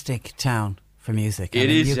fantastic town for music? It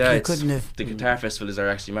is. You couldn't have. The guitar festivals are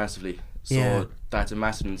actually massively. So that's a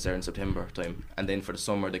massive one there in September time. And then for the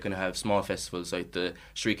summer they kind of have small festivals like the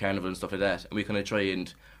Street Carnival and stuff like that. And we kind of try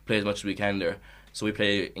and play as much as we can there. So we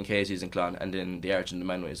play in Casey's and Clon and then the Arch and the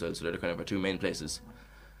Manway as well. So they're kind of our two main places.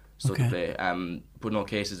 So to play. But no,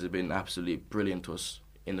 Casey's have been absolutely brilliant to us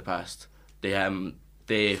in the past. They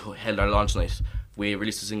held our launch night. We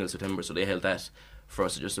released a single in September, so they held that for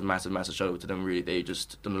us. Just a massive, massive shout out to them. Really, they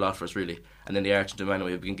just done a lot for us. Really, and then the Arch and the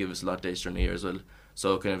Manway have been giving us a lot of days during the year as well.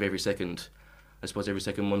 So kind of every second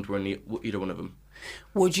month we're in either one of them.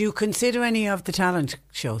 Would you consider any of the talent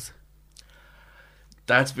shows?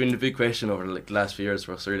 That's been the big question over the last few years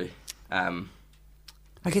for us, really.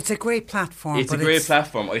 It's a great platform. It's a great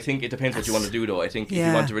platform. I think it depends what you want to do, though. I think if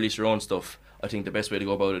you want to release your own stuff, I think the best way to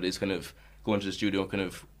go about it is kind of go into the studio and kind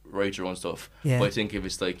of write your own stuff. Yeah. But I think if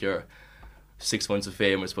it's like your 6 months of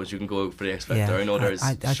fame, I suppose you can go for the X Factor. I know there's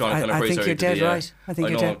Sean Conor Price. I think you're dead right. I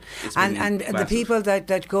think you're dead. And the people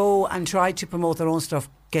that go and try to promote their own stuff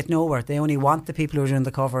get nowhere. They only want the people who are doing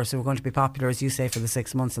the covers who are going to be popular, as you say, for the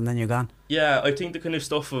 6 months and then you're gone. Yeah, I think the kind of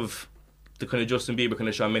stuff of the kind of Justin Bieber, kind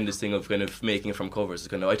of Shawn Mendes thing of kind of making it from covers is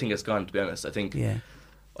kind of, I think it's gone, to be honest. I think I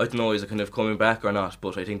don't know, is it kind of coming back or not,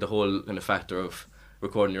 but I think the whole kind of factor of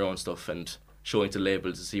recording your own stuff and showing to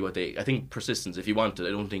labels to see what I think persistence, if you want it.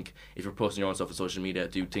 I don't think if you're posting your own stuff on social media,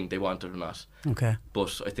 do you think they want it or not? Okay.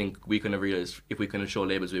 But I think we kind of realise if we kind of show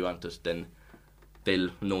labels we want it, then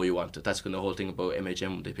they'll know you want it. That's kind of the whole thing about MHM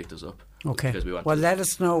when they picked us up. Okay. Well, let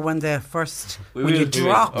us know when the first you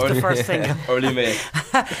drop the first single. Early May.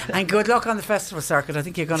 And good luck on the festival circuit. I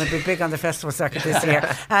think you're going to be big on the festival circuit this year.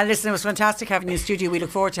 Listen, it was fantastic having you in studio. We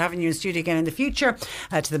look forward to having you in studio again in the future.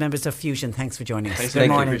 To the members of Fusion, thanks for joining us. Good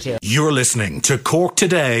morning to you. You're listening to Cork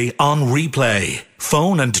Today on replay.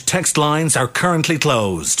 Phone and text lines are currently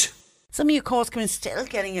closed. Some of your calls coming, still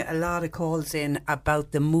getting a lot of calls in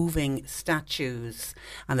about the moving statues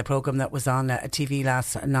and the programme that was on TV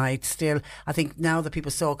last night. Still, I think now that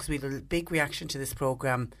people saw, because we had a big reaction to this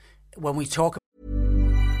programme when we talk.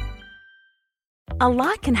 A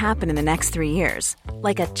lot can happen in the next 3 years.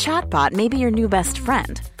 Like a chatbot may be your new best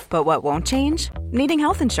friend. But what won't change? Needing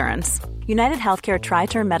health insurance. United Healthcare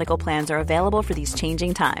Tri-Term Medical Plans are available for these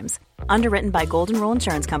changing times. Underwritten by Golden Rule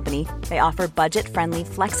Insurance Company, they offer budget-friendly,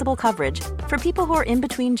 flexible coverage for people who are in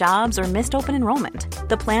between jobs or missed open enrollment.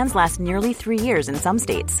 The plans last nearly 3 years in some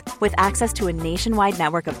states, with access to a nationwide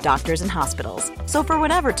network of doctors and hospitals. So for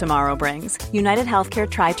whatever tomorrow brings, United Healthcare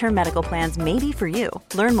Tri-Term Medical Plans may be for you.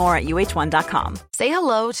 Learn more at uh1.com. Say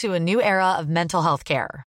hello to a new era of mental health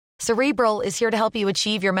care. Cerebral is here to help you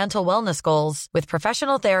achieve your mental wellness goals with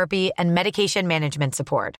professional therapy and medication management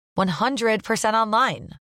support. 100%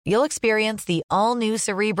 online. You'll experience the all-new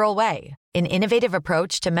Cerebral Way, an innovative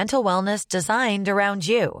approach to mental wellness designed around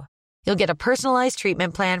you. You'll get a personalized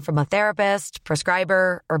treatment plan from a therapist,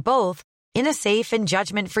 prescriber, or both in a safe and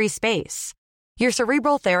judgment-free space. Your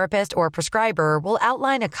Cerebral therapist or prescriber will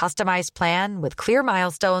outline a customized plan with clear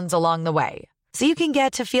milestones along the way, so you can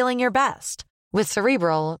get to feeling your best. With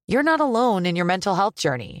Cerebral, you're not alone in your mental health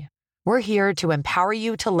journey. We're here to empower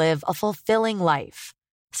you to live a fulfilling life.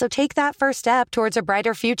 So take that first step towards a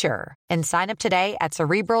brighter future and sign up today at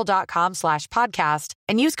Cerebral.com/podcast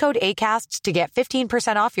and use code ACAST to get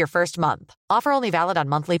 15% off your first month. Offer only valid on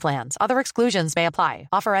monthly plans. Other exclusions may apply.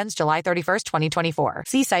 Offer ends July 31st, 2024.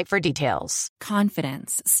 See site for details.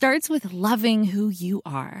 Confidence starts with loving who you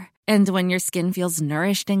are. And when your skin feels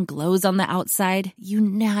nourished and glows on the outside, you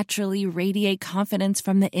naturally radiate confidence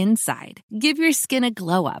from the inside. Give your skin a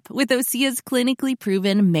glow up with Osea's clinically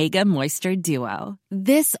proven Mega Moisture Duo.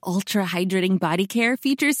 This ultra-hydrating body care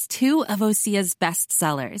features 2 of Osea's best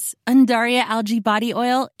sellers, Undaria Algae Body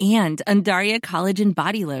Oil and Undaria Collagen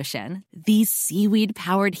Body Lotion. These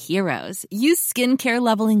seaweed-powered heroes use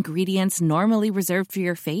skincare-level ingredients normally reserved for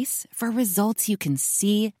your face for results you can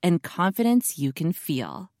see and confidence you can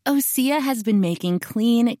feel. Osea has been making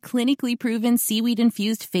clean, clinically proven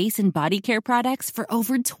seaweed-infused face and body care products for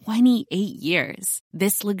over 28 years.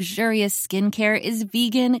 This luxurious skincare is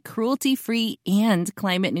vegan, cruelty-free, and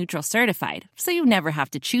climate-neutral certified, so you never have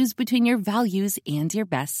to choose between your values and your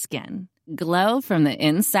best skin. Glow from the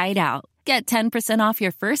inside out. Get 10% off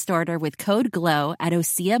your first order with code GLOW at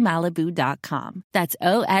OseaMalibu.com. That's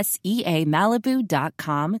OSEA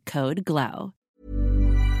Malibu.com, code GLOW.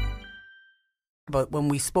 But when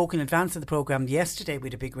we spoke in advance of the programme yesterday, we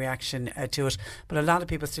had a big reaction to it. But a lot of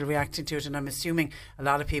people still reacting to it, and I'm assuming a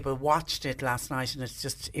lot of people watched it last night, and it's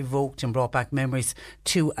just evoked and brought back memories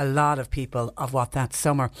to a lot of people of what that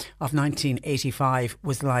summer of 1985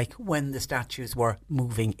 was like when the statues were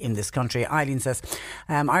moving in this country. Eileen says,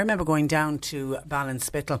 I remember going down to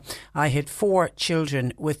Ballinspittle. I had 4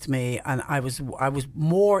 children with me, and I was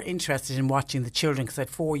more interested in watching the children because I had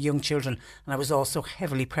 4 young children, and I was also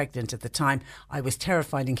heavily pregnant at the time. I was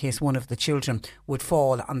terrified in case one of the children would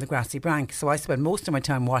fall on the grassy bank, so I spent most of my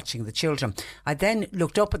time watching the children. I then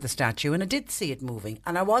looked up at the statue and I did see it moving,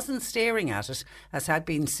 and I wasn't staring at it as had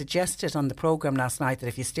been suggested on the programme last night, that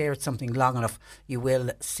if you stare at something long enough you will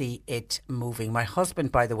see it moving. My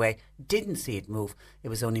husband, by the way, didn't see it move. It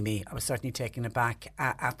was only me. I was certainly taken aback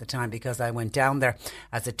at the time because I went down there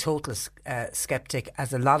as a total sceptic,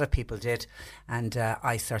 as a lot of people did, and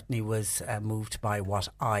I certainly was moved by what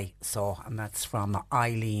I saw, and that's from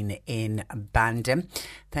Eileen in Bandon.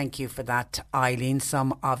 Thank you for that, Eileen.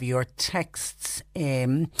 Some of your texts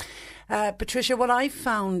in. Patricia, what I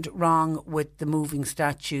found wrong with the moving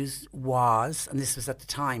statues was, and this was at the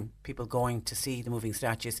time, people going to see the moving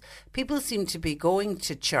statues, people seemed to be going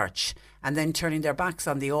to church and then turning their backs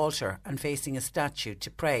on the altar and facing a statue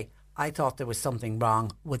to pray. I thought there was something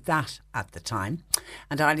wrong with that at the time.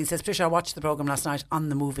 And Eileen says, Patricia, I watched the programme last night on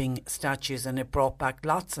the moving statues and it brought back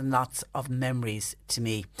lots and lots of memories to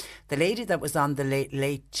me. The lady that was on the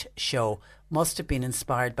Late Show must have been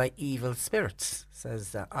inspired by evil spirits,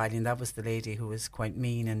 says Eileen. That was the lady who was quite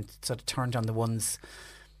mean and sort of turned on the ones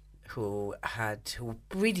who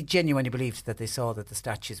really genuinely believed that they saw that the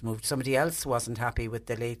statues moved. Somebody else wasn't happy with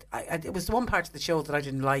the late. It was the one part of the show that I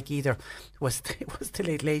didn't like either. Was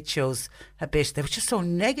the Late Show's a bit. They were just so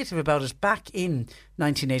negative about it back in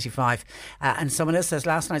 1985. And someone else says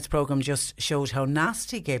last night's programme just showed how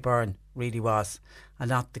nasty Gay Byrne really was, and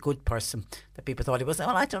not the good person that people thought he was. Well,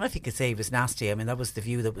 I don't know if you could say he was nasty. I mean, that was the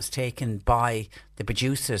view that was taken by the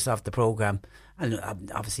producers of the programme, and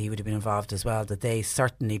obviously he would have been involved as well, that they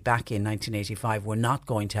certainly back in 1985 were not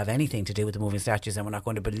going to have anything to do with the moving statues and were not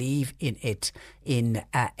going to believe in it in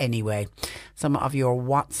any way. Some of your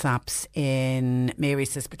WhatsApps in. Mary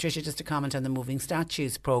says, Patricia, just a comment on the moving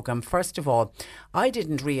statues programme. First of all, I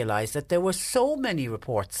didn't realise that there were so many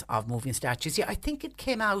reports of moving statues. Yeah, I think it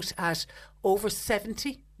came out at over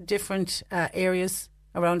 70 different areas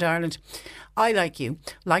around Ireland. I, like you,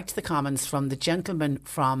 liked the comments from the gentleman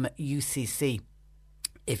from UCC.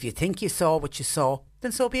 If you think you saw what you saw,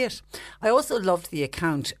 then so be it. I also loved the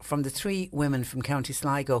account from the 3 women from County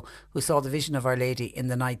Sligo who saw the vision of Our Lady in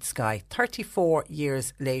the night sky. 34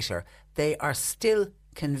 years later, they are still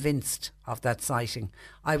convinced of that sighting.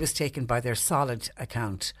 I was taken by their solid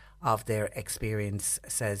account of their experience,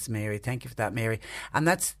 says Mary. Thank you for that, Mary. And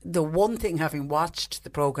that's the one thing, having watched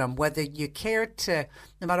the programme, whether you care to,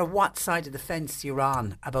 no matter what side of the fence you're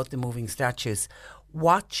on about the moving statues,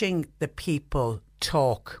 watching the people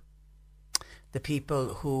talk, the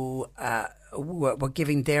people who were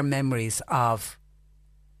giving their memories of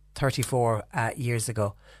 34 years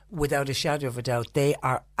ago, without a shadow of a doubt, they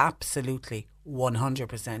are absolutely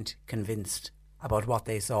 100% convinced about what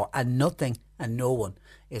they saw, and nothing and no one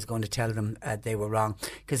is going to tell them they were wrong.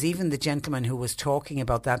 Because even the gentleman who was talking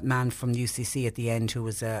about that man from UCC at the end, who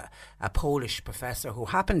was a Polish professor, who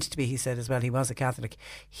happened to be, he said as well, he was a Catholic,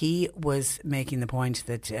 he was making the point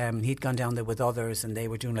that he'd gone down there with others and they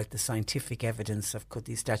were doing like the scientific evidence of could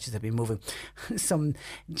these statues have been moving. Some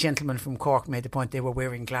gentleman from Cork made the point they were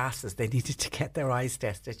wearing glasses, they needed to get their eyes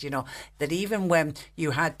tested, you know, that even when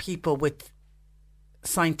you had people with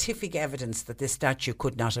scientific evidence that this statue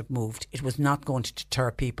could not have moved. It was not going to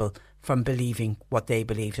deter people from believing what they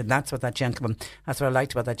believed. And that's what I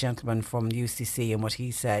liked about that gentleman from UCC and what he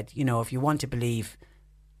said. You know, if you want to believe,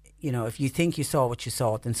 you know, if you think you saw what you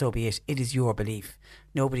saw, then so be it. It is your belief.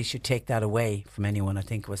 Nobody should take that away from anyone, I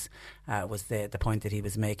think was the point that he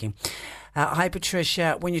was making. Hi,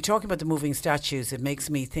 Patricia. When you're talking about the moving statues, it makes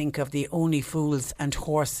me think of the Only Fools and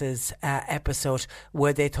Horses episode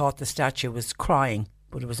where they thought the statue was crying,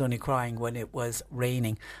 but it was only crying when it was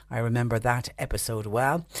raining. I remember that episode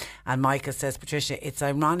well. And Michael says, Patricia, it's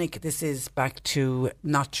ironic. This is back to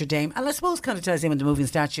Notre Dame. And I suppose kind of ties in with the moving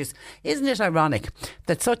statues. Isn't it ironic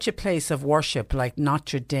that such a place of worship like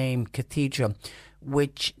Notre Dame Cathedral,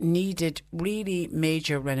 which needed really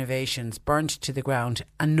major renovations, burnt to the ground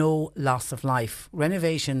and no loss of life,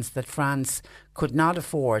 renovations that France could not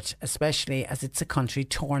afford, especially as it's a country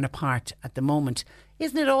torn apart at the moment.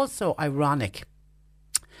 Isn't it also ironic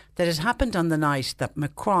that it happened on the night that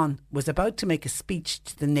Macron was about to make a speech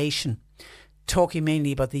to the nation, talking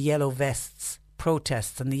mainly about the Yellow Vests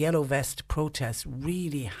protests, and the Yellow Vest protest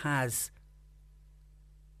really has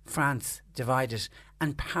France divided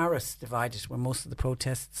and Paris divided, where most of the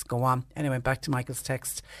protests go on. Anyway, back to Michael's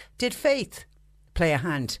text. Did faith play a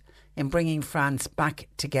hand in bringing France back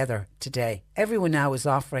together today? Everyone now is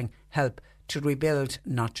offering help to rebuild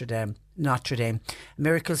Notre Dame.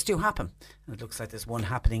 Miracles do happen, and it looks like there's one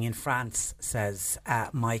happening in France, says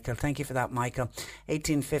Michael. Thank you for that, Michael.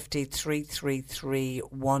 1850 333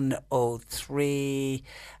 103.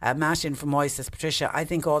 Martin from Moy says, Patricia, I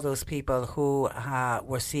think all those people who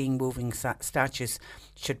were seeing moving statues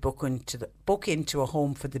should book into a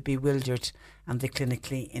home for the bewildered and the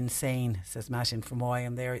clinically insane, says Martin from Moy.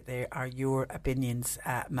 And there are your opinions,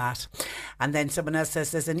 Matt. And then someone else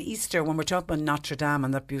says, there's an Easter, when we're talking about Notre Dame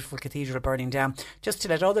and that beautiful cathedral burning down, just to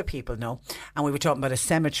let other people know, and we were talking about a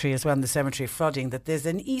cemetery as well, in the cemetery of Flooding, that there's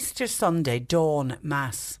an Easter Sunday dawn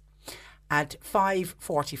mass at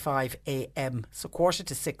 5:45 a.m, so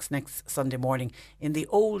 5:45 next Sunday morning in the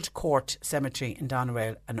Old Court Cemetery in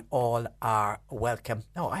Doneraile, and all are welcome.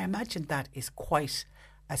 Now, I imagine that is quite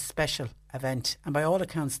a special event, and by all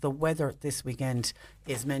accounts the weather this weekend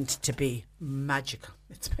is meant to be magical.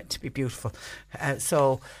 It's meant to be beautiful.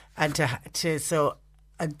 So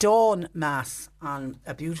a dawn mass on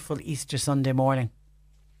a beautiful Easter Sunday morning.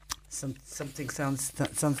 Something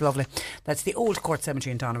sounds lovely. That's the Old Court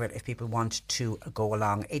Cemetery in Doneraile if people want to go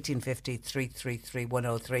along. 1850 333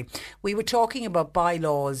 103. We were talking about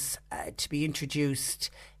bylaws to be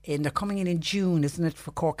introduced they're coming in June, isn't it, for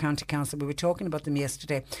Cork County Council? We were talking about them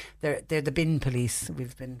yesterday. They're the bin police.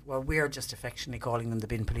 We're just affectionately calling them the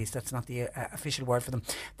bin police. That's not the official word for them.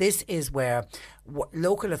 This is where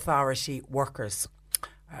local authority workers,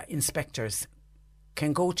 inspectors,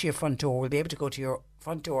 can go to your front door. Will be able to go to your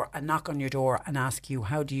front door and knock on your door and ask you,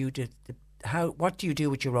 what do you do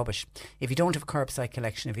with your rubbish? If you don't have curbside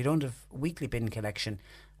collection, if you don't have weekly bin collection,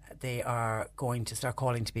 they are going to start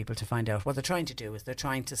calling to people to find out. What they're trying to do is they're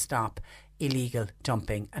trying to stop illegal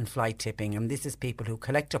dumping and fly tipping, and this is people who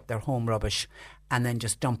collect up their home rubbish and then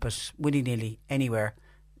just dump it willy-nilly anywhere.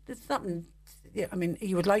 It's something, I mean,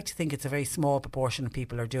 you would like to think it's a very small proportion of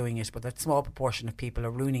people are doing it, but that small proportion of people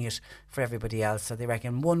are ruining it for everybody else. So they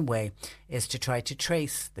reckon one way is to try to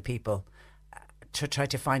trace the people, to try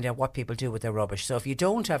to find out what people do with their rubbish. So if you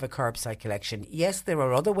don't have a curbside collection, yes, there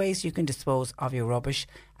are other ways you can dispose of your rubbish,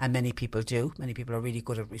 and many people do. Many people are really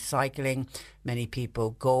good at recycling. Many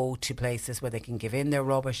people go to places where they can give in their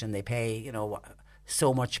rubbish and they pay,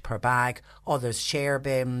 so much per bag. Others share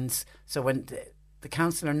bins. So when the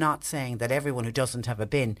council are not saying that everyone who doesn't have a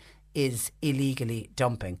bin is illegally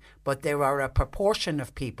dumping, but there are a proportion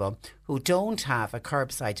of people who don't have a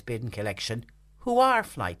curbside bin collection who are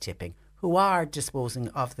fly tipping, who are disposing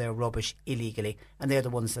of their rubbish illegally, and they're the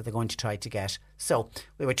ones that they're going to try to get. So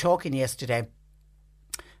we were talking yesterday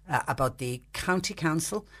about the county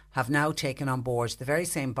council have now taken on board the very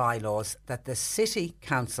same bylaws that the city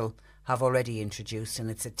council have already introduced,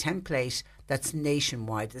 and it's a template that's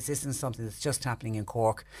nationwide. This isn't something that's just happening in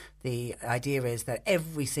Cork. The idea is that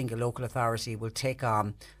every single local authority will take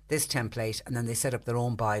on this template, and then they set up their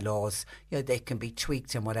own bylaws. They can be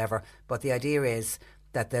tweaked and whatever, but the idea is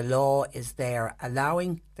that the law is there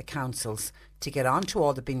allowing the councils to get onto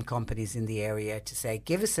all the bin companies in the area to say,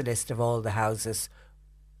 give us a list of all the houses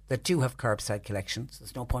that do have curbside collection. So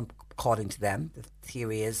there's no point calling to them. The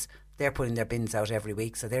theory is they're putting their bins out every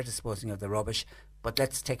week, so they're disposing of the rubbish. But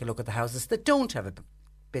let's take a look at the houses that don't have a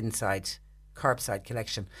bin side curbside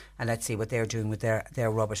collection, and let's see what they're doing with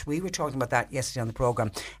their rubbish. We were talking about that yesterday on the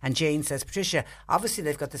programme, and Jane says, Patricia, obviously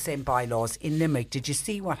they've got the same bylaws in Limerick. Did you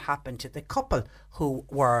see what happened to the couple who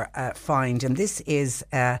were fined? And this is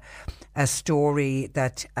a story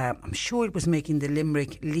that I'm sure it was making the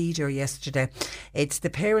Limerick Leader yesterday. It's the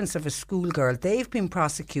parents of a schoolgirl. They've been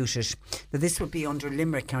prosecuted. Now, this would be under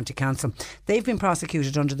Limerick County Council. They've been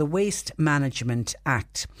prosecuted under the Waste Management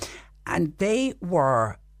Act, and they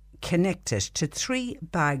were connected to 3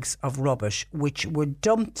 bags of rubbish which were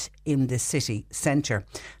dumped in the city centre.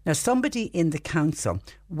 Now, somebody in the council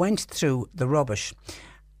went through the rubbish,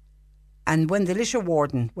 and when the litter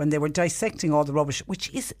warden, when they were dissecting all the rubbish, which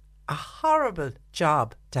is a horrible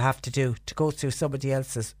job to have to do, to go through somebody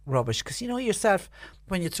else's rubbish, because you know yourself,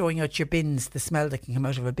 when you're throwing out your bins, the smell that can come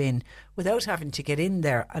out of a bin, without having to get in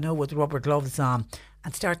there, I know, with rubber gloves on,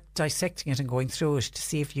 and start dissecting it and going through it to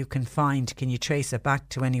see if you can you trace it back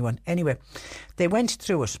to anyone. Anyway, they went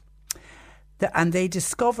through it, and they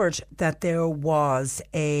discovered that there was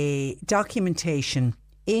a documentation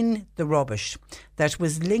in the rubbish that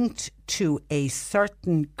was linked to a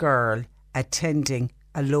certain girl attending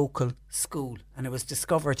a local school, and it was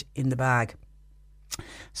discovered in the bag.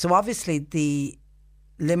 So obviously the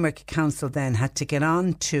Limerick Council then had to get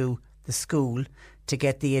on to the school to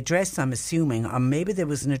get the address, I'm assuming, or maybe there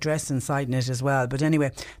was an address inside in it as well. But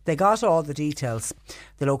anyway, they got all the details,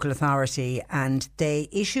 the local authority, and they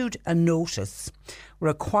issued a notice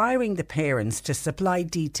requiring the parents to supply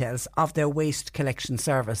details of their waste collection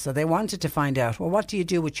service. So they wanted to find out, well, what do you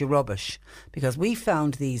do with your rubbish? Because we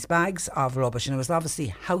found these bags of rubbish, and it was obviously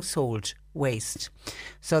household waste.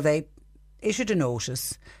 So they issued a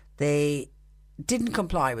notice. They didn't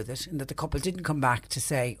comply with it, and that the couple didn't come back to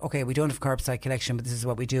say, OK, we don't have curbside collection, but this is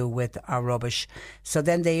what we do with our rubbish. So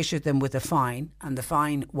then they issued them with a fine, and the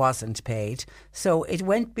fine wasn't paid. So it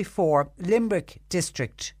went before Limerick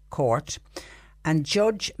District Court, and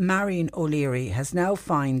Judge Marion O'Leary has now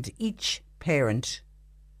fined each parent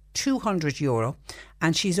 €200,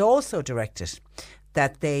 and she's also directed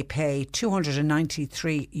that they pay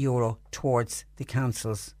 €293 towards the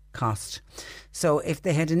council's cost. So if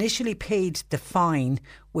they had initially paid the fine,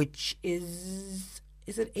 which is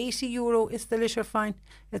it €80 is the litter fine?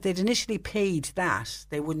 If they'd initially paid that,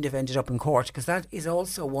 they wouldn't have ended up in court, because that is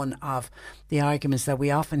also one of the arguments that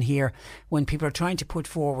we often hear when people are trying to put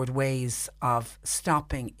forward ways of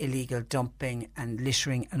stopping illegal dumping and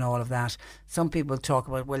littering and all of that. Some people talk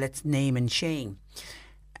about, well, let's name and shame.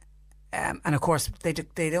 And of course, they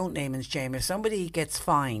don't name and shame. If somebody gets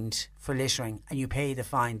fined for littering and you pay the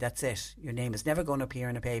fine, that's it. Your name is never going to appear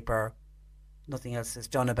in a paper. Nothing else is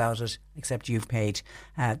done about it except you've paid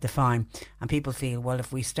the fine. And people feel, well,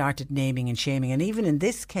 if we started naming and shaming, and even in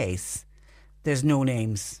this case, there's no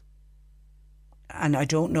names. And I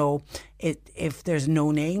don't know if there's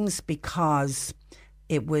no names because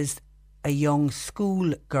it was a young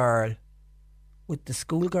school girl. Would the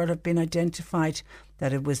schoolgirl have been identified,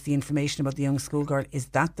 that it was the information about the young schoolgirl? Is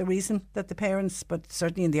that the reason that the parents, but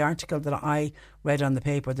certainly in the article that I read on the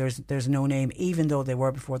paper, there's no name, even though they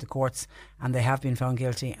were before the courts and they have been found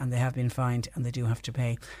guilty and they have been fined and they do have to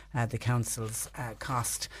pay the council's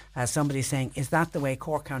cost. Somebody's saying, is that the way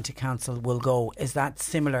Cork County Council will go? Is that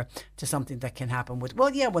similar to something that can happen with, well,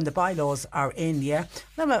 yeah, when the bylaws are in, yeah.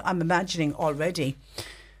 I'm imagining already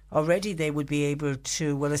they would be able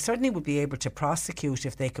to, well, they certainly would be able to prosecute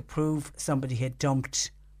if they could prove somebody had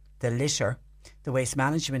dumped the litter. The Waste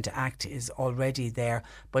Management Act is already there,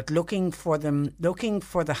 but looking for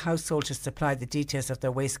the household to supply the details of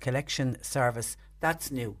their waste collection service,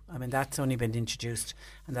 that's new. I mean, that's only been introduced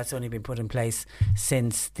and that's only been put in place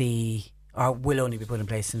will only be put in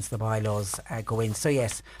place since the bylaws go in. So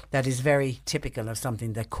yes, that is very typical of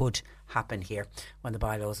something that could happen here when the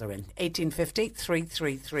bylaws are in. 1850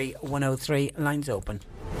 333 103, lines open.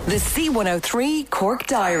 The C103 Cork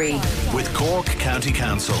Diary. With Cork County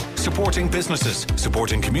Council, supporting businesses,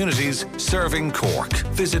 supporting communities, serving Cork.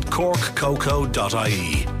 Visit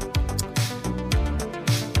corkcoco.ie.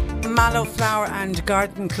 Mallow Flower and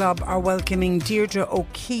Garden Club are welcoming Deirdre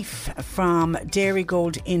O'Keefe from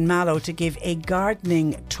Dairygold in Mallow to give a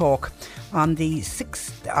gardening talk on the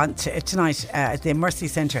 6th tonight at the Mercy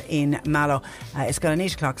Centre in Mallow. It's got an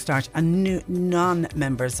 8 o'clock start, and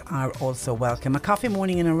non-members are also welcome. A coffee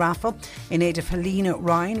morning and a raffle in aid of Helena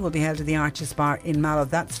Ryan will be held at the Arches Bar in Mallow.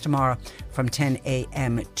 That's tomorrow from 10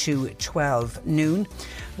 a.m. to 12 noon.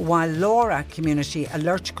 While Laura Community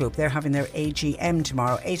Alert Group, they're having their AGM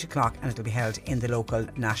tomorrow, 8 o'clock, and it'll be held in the local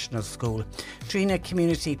national school. Trina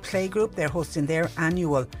Community Playgroup, they're hosting their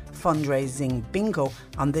annual fundraising bingo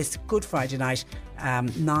on this Good Friday night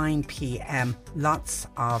 9 p.m. Lots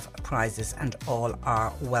of prizes and all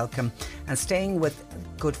are welcome. And staying with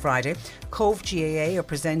Good Friday, Cove GAA are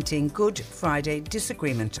presenting Good Friday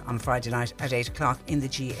Disagreement on Friday night at 8 o'clock in the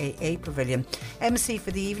GAA Pavilion. MC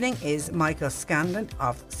for the evening is Michael Scanlon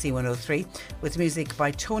of C103 with music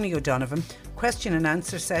by Tony O'Donovan. Question and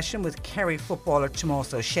answer session with Kerry footballer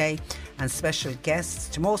Tomás O'Shea and special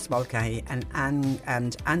guests Tomás Mulcahy and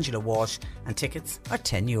Angela Walsh, and tickets are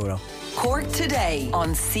 €10. Cork Today on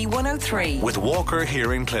C103 with Walker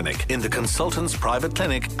Hearing Clinic in the Consultants Private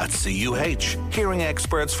Clinic at CUH. Hearing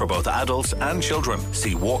experts for both adults and children.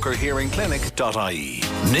 See walkerhearingclinic.ie.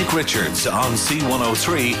 Nick Richards on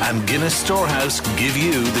C103 and Guinness Storehouse give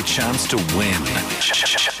you the chance to win.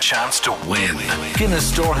 Chance to win. Guinness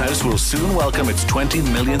Storehouse will soon welcome its 20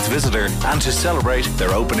 millionth visitor, and to celebrate,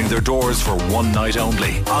 they're opening their doors for one night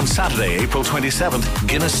only. On Saturday, April 27th,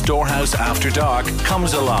 Guinness Storehouse After Dark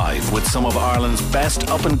comes alive with some of Ireland's best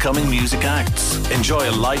up-and-coming music acts. Enjoy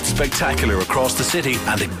a light spectacular across the city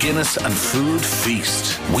and a Guinness and food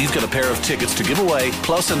feast. We've got a pair of tickets to give away,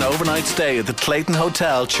 plus an overnight stay at the Clayton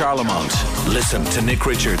Hotel, Charlemont. Listen to Nick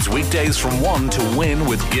Richards weekdays from 1 to win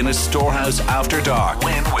with Guinness Storehouse After Dark.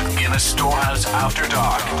 Win with Guinness Storehouse After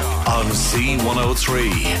Dark on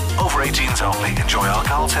C103. Over 18s only. Enjoy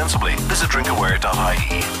alcohol sensibly. Visit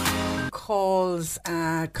drinkaware.ie. Calls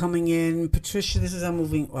coming in. Patricia, this is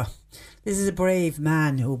this is a brave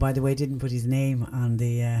man who, by the way, didn't put his name on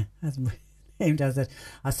the hasn't named as that.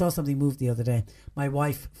 I saw something move the other day. My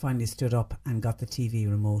wife finally stood up and got the TV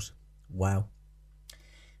remote. Wow.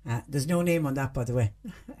 There's no name on that, by the way.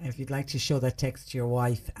 If you'd like to show that text to your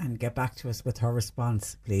wife and get back to us with her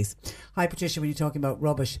response, please. Hi, Patricia. When you're talking about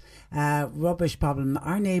rubbish problem,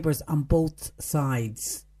 our neighbours on both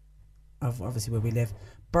sides of obviously where we live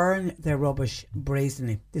burn their rubbish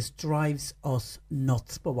brazenly. This drives us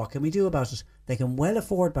nuts. But what can we do about it? They can well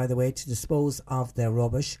afford, by the way, to dispose of their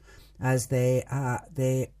rubbish, as they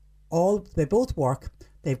both work.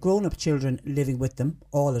 They've grown up children living with them,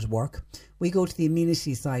 all at work. We go to the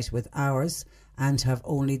amenity site with ours and have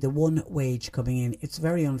only the one wage coming in. It's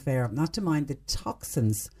very unfair, not to mind the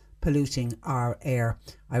toxins polluting our air.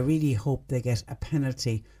 I really hope they get a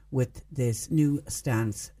penalty with this new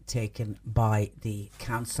stance taken by the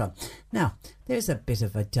council. Now, there's a bit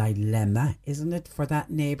of a dilemma, isn't it, for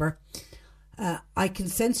that neighbour? I can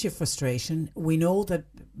sense your frustration. We know that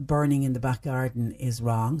burning in the back garden is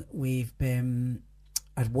wrong. We've been...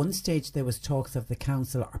 At one stage there was talks of the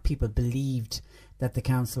council, or people believed that the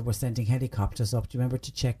council were sending helicopters up, do you remember,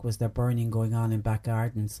 to check was there burning going on in back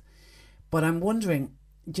gardens. But I'm wondering,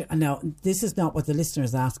 now this is not what the listener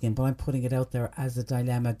is asking, but I'm putting it out there as a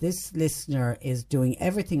dilemma. This listener is doing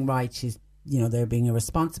everything right. She's, they're being a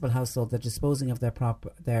responsible household, they're disposing of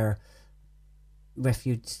their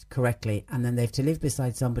refuse correctly, and then they have to live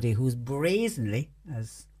beside somebody who's brazenly,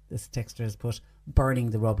 as this texter has put,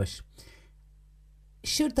 burning the rubbish.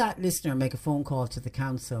 Should that listener make a phone call to the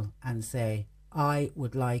council and say, I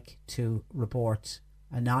would like to report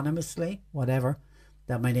anonymously, whatever,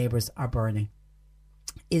 that my neighbours are burning?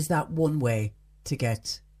 Is that one way to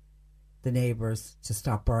get the neighbours to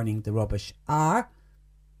stop burning the rubbish? Or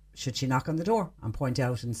should she knock on the door and point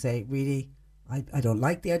out and say, really, I don't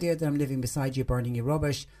like the idea that I'm living beside you burning your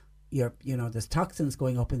rubbish. There's toxins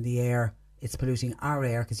going up in the air. It's polluting our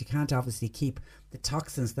air, because you can't obviously keep the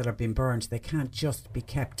toxins that are being burned. They can't just be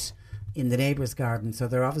kept in the neighbour's garden. So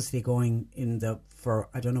they're obviously going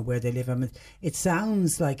I don't know where they live. I mean, it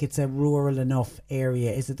sounds like it's a rural enough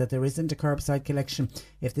area. Is it that there isn't a curbside collection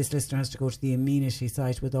if this listener has to go to the amenity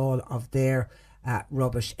site with all of their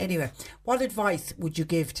rubbish? Anyway, what advice would you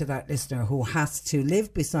give to that listener who has to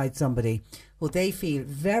live beside somebody who they feel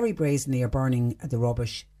very brazenly are burning the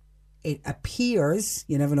rubbish? It appears,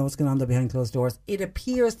 you never know what's going on there behind closed doors, it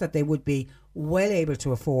appears that they would be well able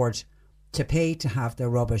to afford to pay to have their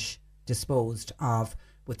rubbish disposed of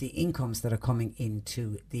with the incomes that are coming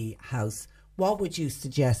into the house. What would you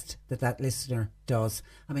suggest that listener does?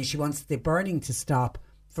 I mean, she wants the burning to stop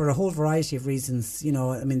for a whole variety of reasons, the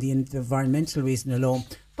environmental reason alone,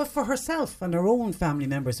 but for herself and her own family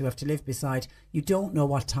members who have to live beside. You don't know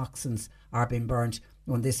what toxins are being burnt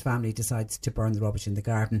when this family decides to burn the rubbish in the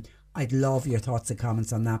garden. I'd love your thoughts and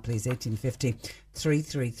comments on that, please. 1850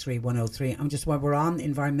 333 103. And just while we're on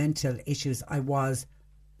environmental issues, I was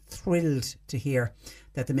thrilled to hear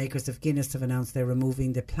that the makers of Guinness have announced they're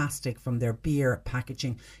removing the plastic from their beer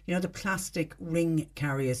packaging. The plastic ring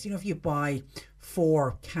carriers. If you buy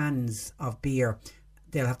 4 cans of beer,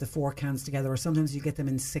 they'll have the 4 cans together, or sometimes you get them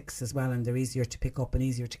in 6 as well, and they're easier to pick up and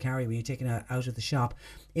easier to carry when you're taking it out of the shop.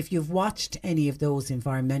 If you've watched any of those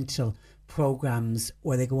environmental programmes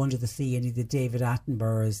where they go under the sea, any of the David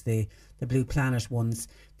Attenborough's, the Blue Planet ones,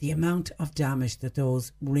 the amount of damage that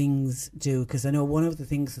those rings do, because I know one of the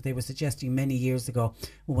things that they were suggesting many years ago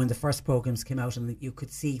when the first programmes came out, and you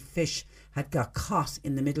could see fish had got caught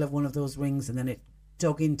in the middle of one of those rings, and then it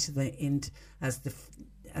dug into the end as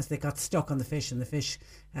they got stuck on the fish, and the fish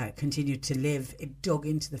continued to live. It dug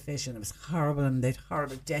into the fish, and it was horrible, and they had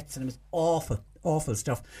horrible deaths, and it was awful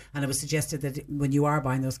stuff. And it was suggested that when you are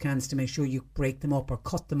buying those cans, to make sure you break them up or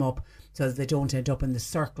cut them up so that they don't end up in the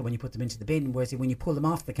circle when you put them into the bin, whereas when you pull them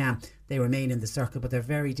off the can, they remain in the circle, but they're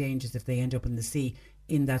very dangerous if they end up in the sea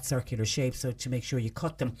in that circular shape, so to make sure you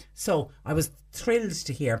cut them. So I was thrilled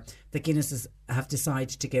to hear that Guinness have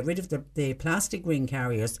decided to get rid of the plastic ring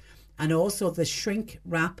carriers, and also the shrink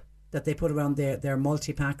wrap that they put around their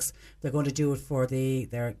multi-packs. They're going to do it for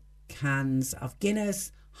their cans of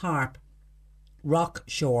Guinness, Harp, Rock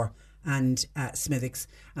Shore and Smithwick's,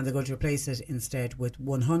 and they're going to replace it instead with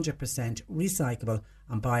 100% recyclable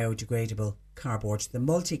and biodegradable cardboard. The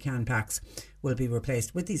multi-can packs will be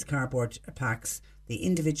replaced with these cardboard packs. The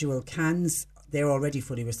individual cans, they're already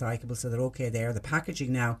fully recyclable, so they're okay there. The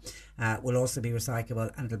packaging now will also be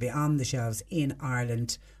recyclable, and it'll be on the shelves in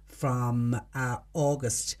Ireland from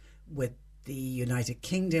August, with the United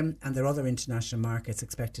Kingdom and their other international markets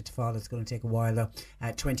expected to follow. It's going to take a while though,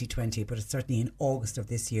 2020, but it's certainly in August of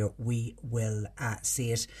this year we will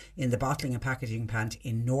see it. In the bottling and packaging plant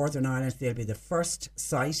in Northern Ireland, they'll be the first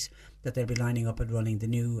site that they'll be lining up and running the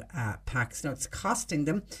new packs. Now, it's costing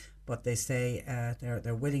them, but they say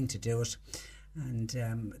they're willing to do it. And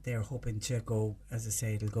they're hoping to go, as I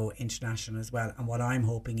say, it'll go international as well. And what I'm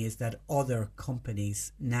hoping is that other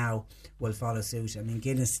companies now will follow suit. I mean,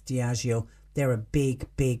 Guinness, Diageo, they're a big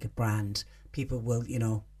brand. People will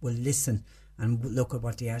listen and look at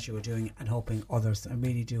what Diageo are doing, and hoping others, I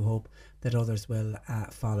really do hope that others will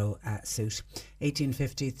follow suit.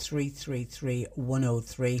 1850 333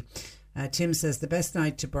 103. Tim says the best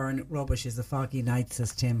night to burn rubbish is a foggy night,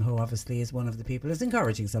 says Tim, who obviously is one of the people who's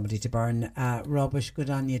encouraging somebody to burn rubbish. Good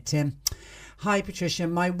on you, Tim. Hi, Patricia.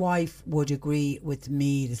 My wife would agree with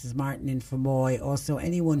me. This is Martin in Fermoy. Also,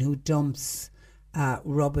 anyone who dumps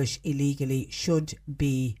rubbish illegally should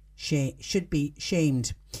be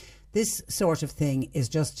shamed. This sort of thing is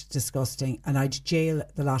just disgusting, and I'd jail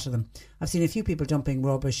the lot of them. I've seen a few people dumping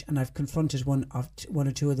rubbish, and I've confronted one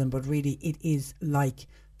or two of them, but really it is like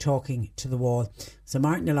talking to the wall. So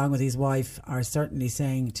Martin, along with his wife, are certainly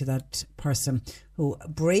saying to that person who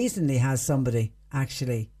brazenly has somebody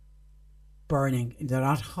actually burning, they're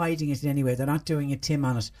not hiding it in any way, they're not doing a Tim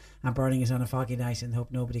on it and burning it on a foggy night and hope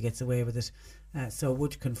nobody gets away with it. So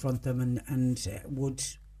would confront them and would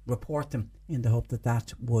report them in the hope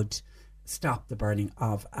that would stop the burning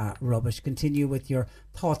of rubbish. Continue with your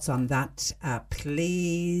thoughts on that,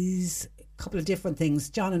 please. A couple of different things.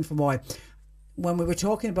 John in Fermoy, when we were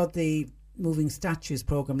talking about the Moving Statues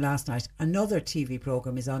programme last night, another TV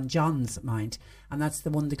programme is on John's mind, and that's the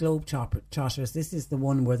one, the Globetrotters. This is the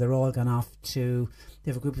one where they're all gone off to, they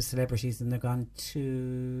have a group of celebrities and they're gone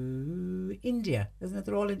to India, isn't it?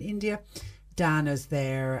 They're all in India. Dana's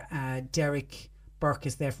there, Derek Burke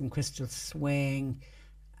is there from Crystal Swing,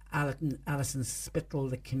 Alison Spittle,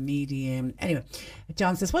 the comedian. Anyway,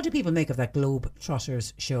 John says, what do people make of that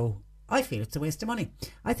Globetrotters show? I feel it's a waste of money.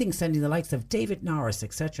 I think sending the likes of David Norris,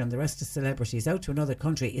 etc., and the rest of celebrities out to another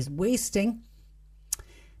country is wasting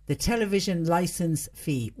the television licence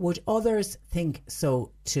fee. Would others think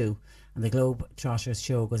so too? And the Globetrotters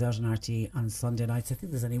show goes out on RT on Sunday nights. I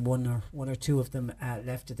think there's only one or two of them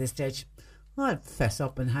left at this stage. I'll fess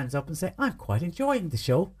up and hands up and say I'm quite enjoying the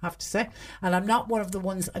show, I have to say. And I'm not one of the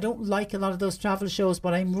ones, I don't like a lot of those travel shows,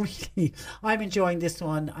 but I'm enjoying this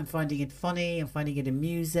one. I'm finding it funny, I'm finding it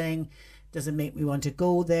amusing. Doesn't make me want to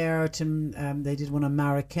go there. They did one on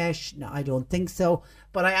Marrakesh. No, I don't think so,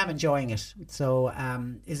 but I am enjoying it. So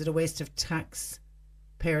is it a waste of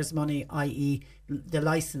taxpayers' money, i.e. the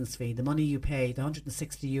licence fee, the money you pay, the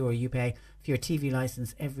 €160 you pay for your TV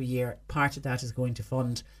licence every year? Part of that is going to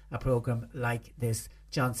fund a programme like this.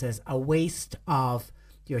 John says, a waste of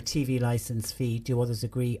your TV licence fee. Do others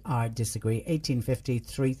agree or disagree? 1850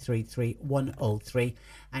 333 103.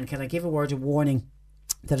 And can I give a word of warning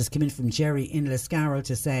that has come in from Jerry in Liscarroll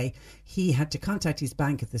to say he had to contact his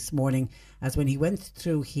bank this morning, as when he went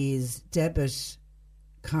through his debit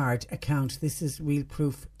card account, this is real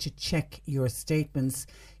proof to check your statements,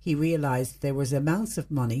 he realised there was amounts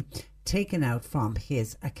of money taken out from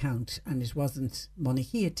his account, and it wasn't money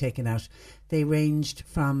he had taken out. They ranged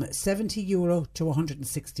from €70 to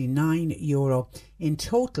 €169. In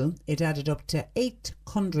total, it added up to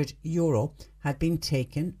 €800 had been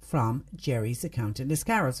taken from Jerry's account in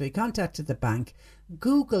Liscarroll. So he contacted the bank.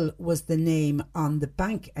 Google was the name on the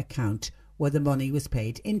bank account where the money was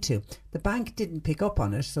paid into. The bank didn't pick up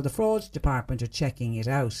on it, so the fraud department are checking it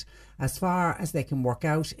out. As far as they can work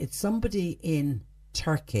out, it's somebody in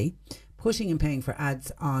Turkey putting and paying for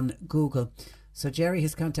ads on Google. So Jerry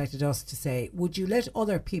has contacted us to say, would you let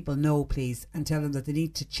other people know, please, and tell them that they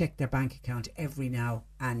need to check their bank account every now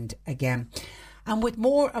and again. And with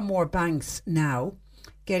more and more banks now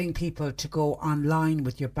getting people to go online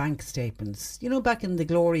with your bank statements, you know, back in the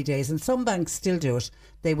glory days, and some banks still do it,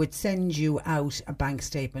 they would send you out a bank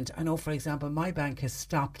statement. I know, for example, my bank has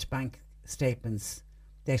stopped bank statements.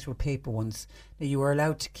 They were paper ones. Now, you were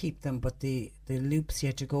allowed to keep them, but the loops you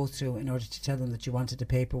had to go through in order to tell them that you wanted a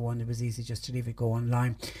paper one, it was easy just to leave it go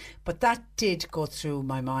online. But that did go through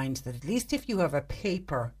my mind, that at least if you have a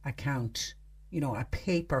paper account, you know, a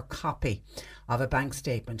paper copy of a bank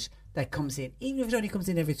statement that comes in, even if it only comes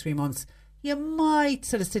in every 3 months, you might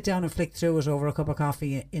sort of sit down and flick through it over a cup of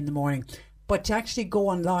coffee in the morning. But to actually go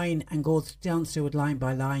online and go down through it line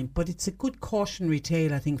by line, but it's a good cautionary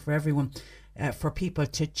tale, I think, for everyone, for people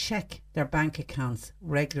to check their bank accounts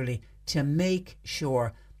regularly to make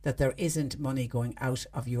sure that there isn't money going out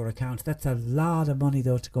of your account. That's a lot of money,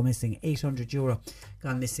 though, to go missing. €800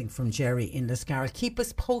 gone missing from Jerry in Liscarroll. Keep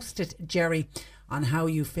us posted, Jerry, on how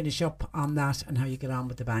you finish up on that and how you get on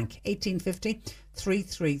with the bank. 1850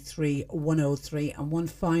 333 103. And one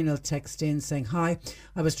final text in saying, hi,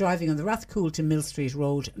 I was driving on the Rathcoole to Mill Street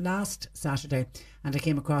Road last Saturday and I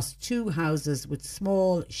came across 2 houses with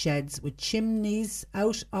small sheds with chimneys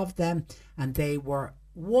out of them, and they were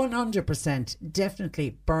 100%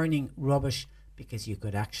 definitely burning rubbish because you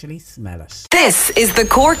could actually smell it. This is the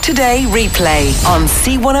Cork Today replay on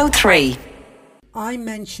C103. I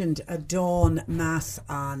mentioned a dawn mass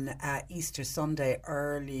on Easter Sunday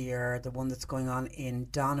earlier, the one that's going on in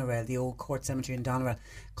Doneraile, the old Court Cemetery in Doneraile. A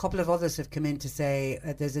couple of others have come in to say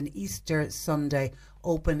there's an Easter Sunday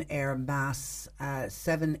open air mass,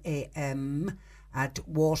 7 a.m. at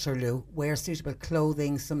Waterloo. Wear suitable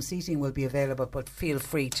clothing. Some seating will be available, but feel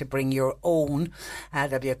free to bring your own.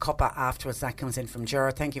 There'll be a cuppa afterwards. That comes in from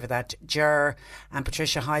Ger. Thank you for that, Ger. And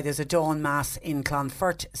Patricia, hi, there's a dawn mass in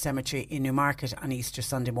Clonfert Cemetery in Newmarket on Easter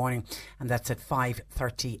Sunday morning, and that's at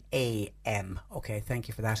 5:30 a.m. Okay, thank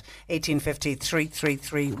you for that. 1850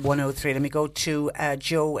 333 103. Let me go to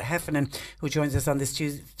Joe Heffernan, who joins us on this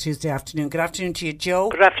Tuesday afternoon. Good afternoon to you, Joe.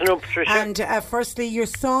 Good afternoon, Patricia. And firstly, your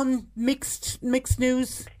son, mixed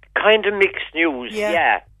news? Kind of mixed news,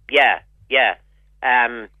 yeah.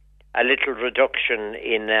 A little reduction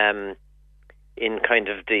in kind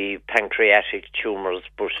of the pancreatic tumours,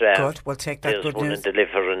 but good, we'll take that. There's good one news. in the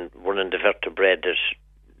liver and one in the vertebrae that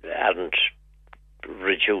aren't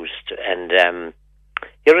reduced, and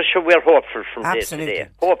you're sure we're hopeful from Absolutely. day to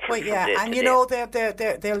day. Hopeful well, yeah, from day and to you day. know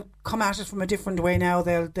they'll come at it from a different way now.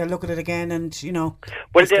 They'll look at it again, and you know.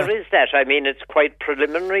 Well, there is that. I mean, it's quite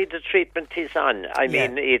preliminary. The treatment is on. I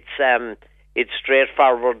mean, it's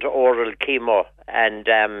straightforward oral chemo, and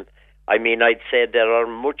I mean, I'd say there are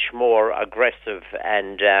much more aggressive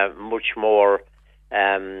and much more,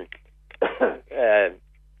 we'll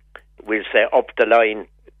say, up the line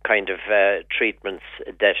kind of treatments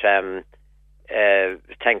that,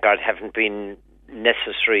 thank God, haven't been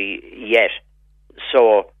necessary yet.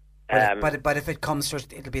 So, but if it comes to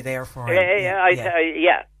it, it'll be there for him.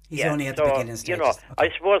 Yeah. He's only at the beginning stages. You know, I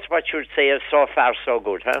suppose what you'd say is so far so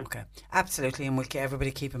good, huh? Okay, absolutely, and we'll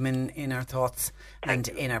everybody keep him in our thoughts and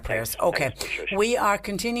in our prayers. Okay, we are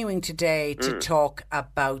continuing today to talk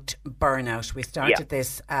about burnout. We started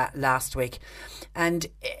this last week, and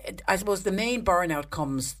I suppose the main burnout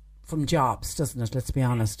comes from jobs, doesn't it? Let's be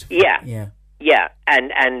honest. Yeah,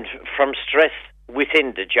 and from stress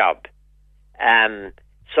within the job.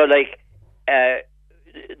 So, like,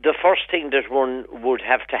 the first thing that one would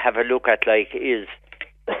have to have a look at, like, is,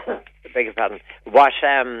 beg your pardon, what,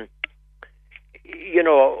 you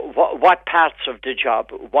know, what parts of the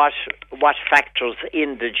job, what factors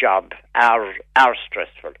in the job are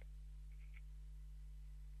stressful.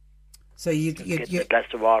 So you a glass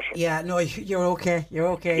of water. Yeah, no, you're okay. You're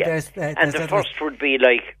okay. Yeah. There's and the first would be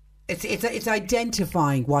like it's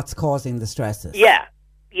identifying what's causing the stresses. Yeah,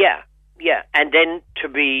 and then to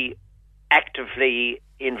be actively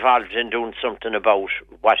involved in doing something about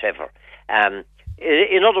whatever.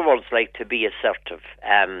 In other words, like, to be assertive,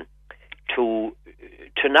 to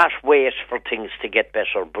not wait for things to get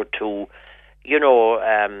better, but to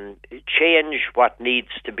change what needs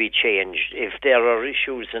to be changed. If there are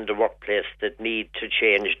issues in the workplace that need to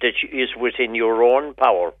change, that is within your own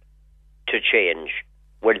power to change,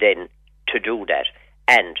 well then, to do that.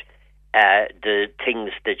 And the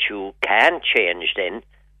things that you can change then,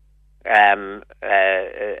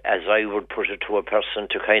 as I would put it to a person,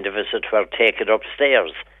 to kind of, as it were, take it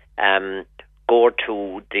upstairs, go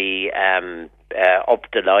to the up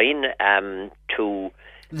the line to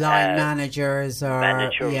line managers or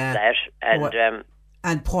that,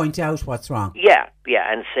 and point out what's wrong. Yeah,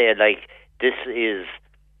 and say like, this is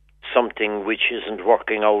something which isn't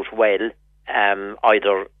working out well,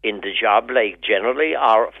 either in the job, like generally,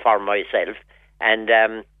 or for myself, and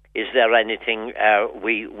is there anything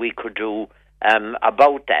we could do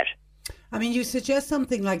about that? I mean, you suggest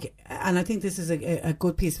something like, and I think this is a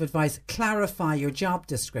good piece of advice, clarify your job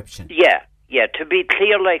description. Yeah, to be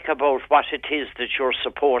clear, like, about what it is that you're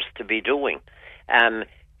supposed to be doing.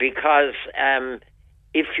 Because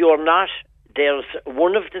if you're not, there's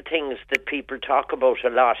one of the things that people talk about a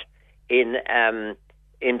lot in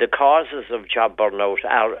the causes of job burnout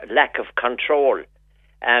are lack of control.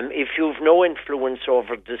 If you've no influence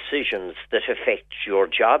over decisions that affect your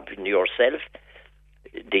job and yourself,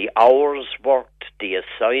 the hours worked, the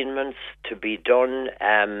assignments to be done,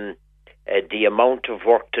 the amount of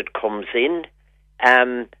work that comes in,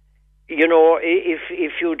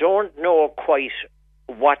 if you don't know quite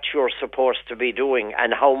what you're supposed to be doing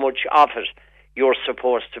and how much of it you're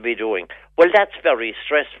supposed to be doing, well, that's very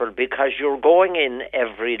stressful, because you're going in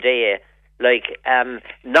every day like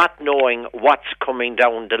not knowing what's coming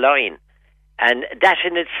down the line. And that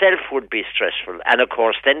in itself would be stressful. And of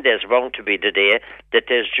course, then there's bound to be the day that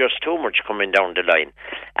there's just too much coming down the line.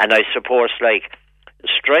 And I suppose, like,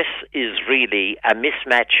 stress is really a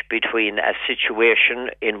mismatch between a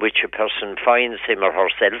situation in which a person finds him or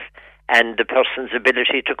herself and the person's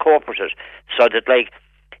ability to cope with it. So that, like,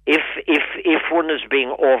 if one is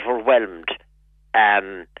being overwhelmed,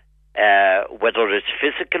 whether it's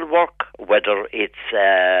physical work, whether it's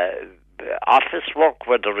office work,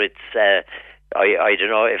 whether it's I don't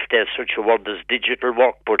know if there's such a word as digital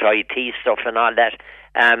work, but IT stuff and all that,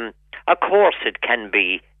 of course it can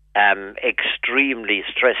be extremely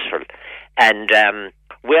stressful. And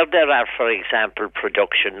where there are, for example,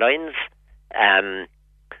 production lines,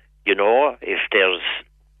 if there's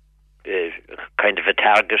kind of a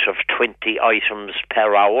target of 20 items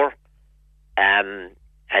per hour, and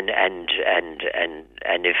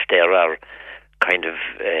if there are kind of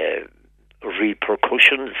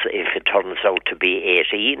repercussions if it turns out to be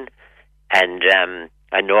 18, and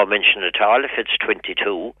no mention at all if it's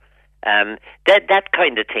 22, that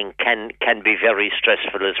kind of thing can be very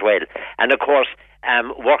stressful as well. And of course,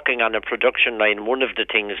 working on a production line, one of the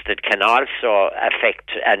things that can also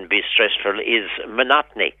affect and be stressful is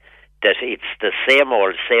monotony. That it's the same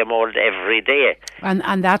old every day.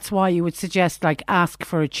 And that's why you would suggest, like, ask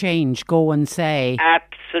for a change, go and say.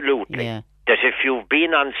 Absolutely. Yeah. That if you've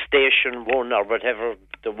been on station one, or whatever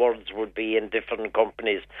the words would be in different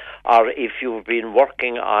companies, or if you've been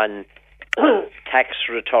working on tax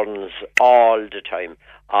returns all the time,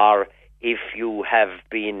 or if you have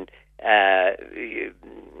been,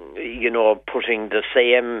 putting the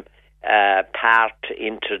same part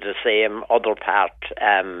into the same other part,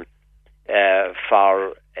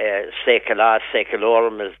 for secula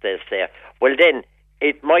seculorum, as they say, well then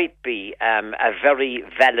it might be a very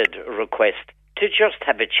valid request to just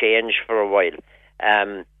have a change for a while,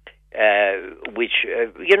 and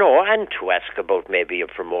to ask about maybe a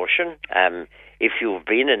promotion. If you've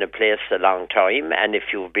been in a place a long time, and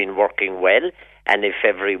if you've been working well, and if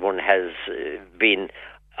everyone has been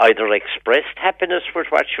either expressed happiness with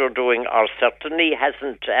what you're doing, or certainly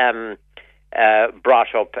hasn't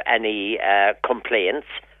brought up any complaints,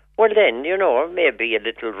 well then, maybe a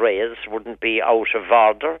little raise wouldn't be out of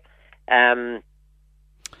order.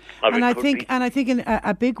 And I think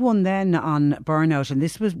a big one then on burnout, and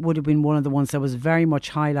this would have been one of the ones that was very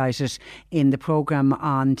much highlighted in the programme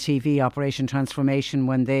on TV, Operation Transformation,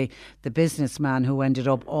 when the businessman who ended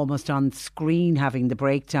up almost on screen having the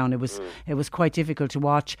breakdown, it was quite difficult to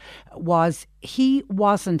watch, was he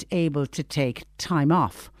wasn't able to take time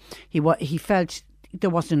off. He felt there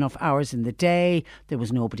wasn't enough hours in the day. There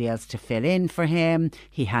was nobody else to fill in for him.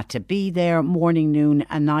 He had to be there morning, noon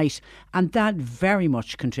and night. And that very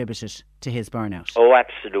much contributed to his burnout. Oh,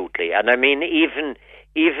 absolutely. And I mean,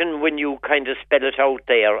 even when you kind of spell it out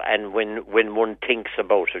there, and when one thinks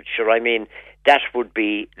about it, sure, I mean, that would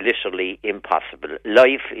be literally impossible.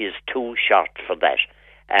 Life is too short for that.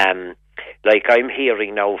 Like I'm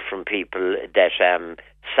hearing now from people that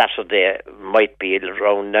Saturday might be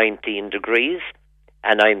around 19 degrees,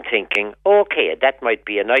 and I'm thinking, okay, that might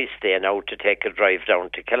be a nice day now to take a drive down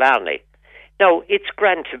to Killarney. Now, it's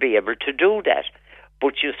grand to be able to do that,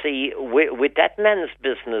 but you see, with that man's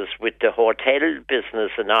business, with the hotel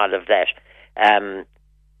business and all of that, and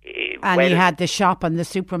he had the shop and the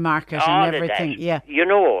supermarket and everything, yeah. You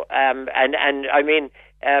know, and I mean,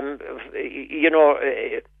 you know,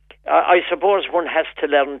 I suppose one has to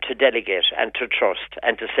learn to delegate and to trust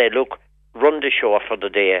and to say, look, run the show for the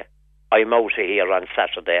day. I'm out of here on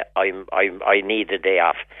Saturday. I need a day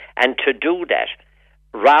off, and to do that,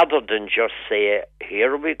 rather than just say,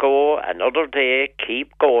 here we go, another day,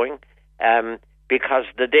 keep going, because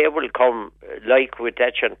the day will come, like with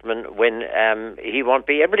that gentleman, when he won't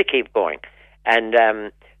be able to keep going. And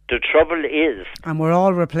the trouble is... And we're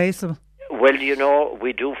all replaceable. Well, you know,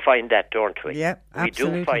 we do find that, don't we? Yeah,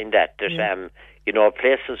 absolutely. We do find that, you know,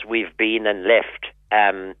 places we've been and left,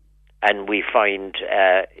 and we find,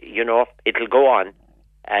 you know, it'll go on,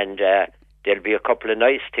 and there'll be a couple of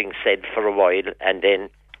nice things said for a while, and then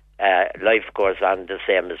life goes on the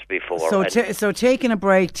same as before. So taking a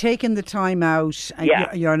break, taking the time out, and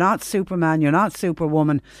you're not Superman, you're not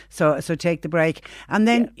Superwoman, so take the break, and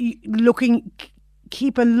then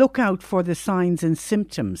keep a lookout for the signs and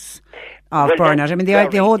symptoms of burnout. I mean,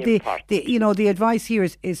 the advice here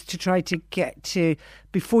is to try to get to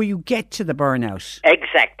before you get to the burnout.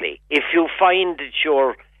 Exactly. If you find that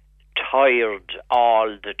you're tired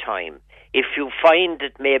all the time, if you find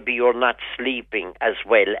that maybe you're not sleeping as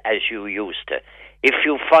well as you used to, if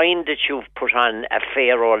you find that you've put on a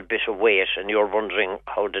fair old bit of weight and you're wondering,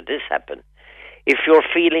 how did this happen? If you're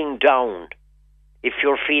feeling down, if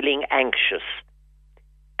you're feeling anxious,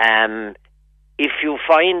 if you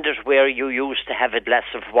find it where you used to have a glass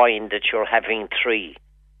of wine that you're having 3,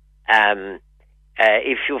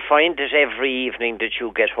 if you find that every evening that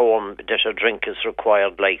you get home that a drink is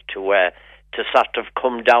required, like to sort of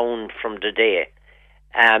come down from the day,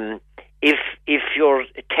 if you're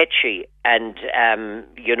tetchy and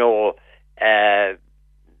you know,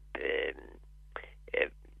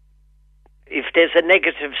 if there's a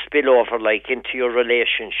negative spillover, like into your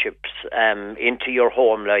relationships, into your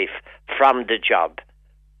home life from the job,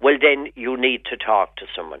 well, then you need to talk to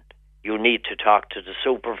someone. You need to talk to the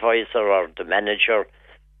supervisor or the manager.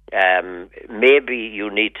 Maybe you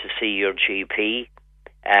need to see your GP.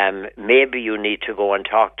 Maybe you need to go and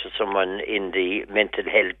talk to someone in the mental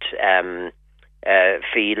health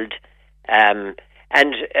field.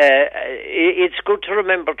 And it's good to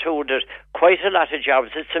remember too that quite a lot of jobs,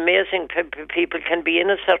 it's amazing, people can be in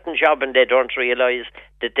a certain job and they don't realise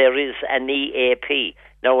that there is an EAP.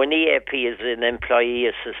 Now, an EAP is an employee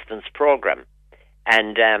assistance program,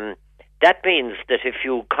 and that means that if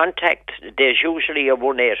you contact, there's usually a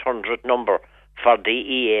 1-800 number for the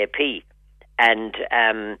EAP, and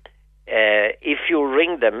if you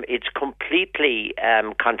ring them, it's completely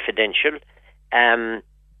confidential,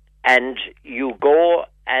 and you go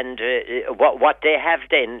and what they have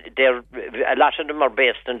then, a lot of them are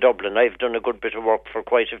based in Dublin. I've done a good bit of work for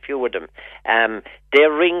quite a few of them. They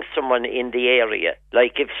ring someone in the area,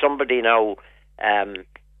 like if somebody now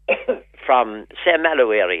from, say,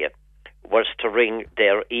 Mallow area was to ring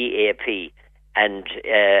their EAP, and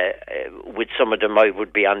with some of them I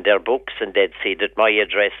would be on their books and they'd see that my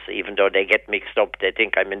address, even though they get mixed up, they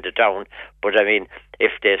think I'm in the town, but I mean,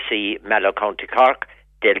 if they see Mallow, County Cork,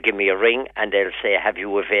 they'll give me a ring and they'll say, have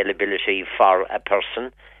you availability for a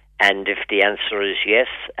person? And if the answer is yes,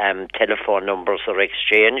 telephone numbers are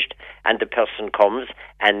exchanged and the person comes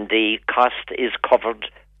and the cost is covered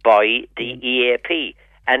by the EAP.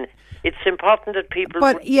 And it's important that people...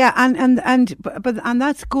 But yeah, and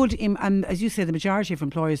that's good, and as you say, the majority of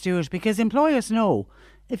employers do it, because employers know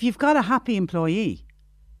if you've got a happy employee,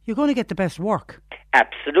 you're going to get the best work.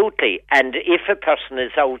 Absolutely. And if a person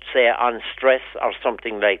is out, say, on stress or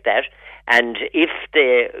something like that, and if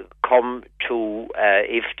they come to,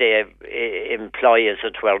 if they employ, as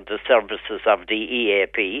it were, the services of the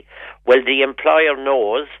EAP, well, the employer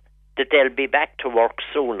knows that they'll be back to work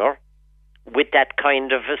sooner with that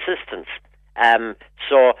kind of assistance.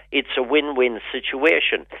 So it's a win-win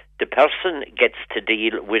situation. The person gets to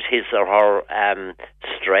deal with his or her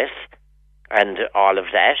stress and all of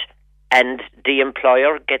that, and the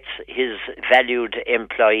employer gets his valued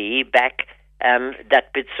employee back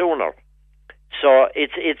that bit sooner. So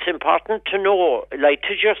it's important to know, like,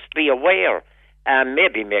 to just be aware,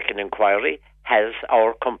 maybe make an inquiry. Has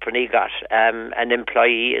our company got an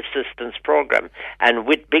employee assistance program? And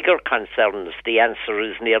with bigger concerns, the answer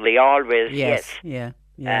is nearly always yes. Yeah.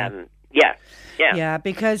 Yeah,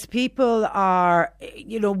 because people are,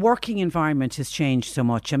 working environment has changed so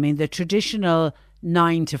much. I mean, the traditional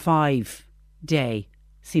 9 to 5 day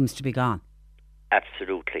seems to be gone.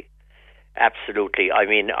 Absolutely. I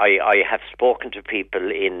mean, I have spoken to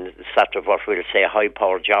people in sort of what we'll say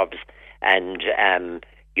high-power jobs, and,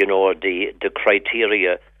 the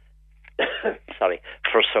criteria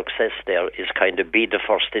for success there is kind of be the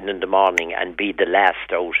first in the morning and be the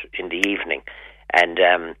last out in the evening. And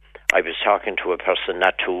I was talking to a person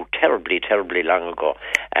not too terribly long ago,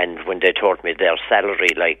 and when they told me their salary,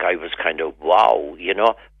 I was kind of, wow,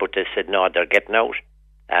 but they said, no, they're getting out.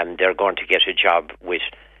 They're going to get a job with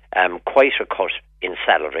quite a cut in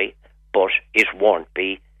salary, but it won't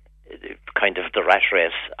be kind of the rat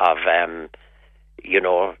race of,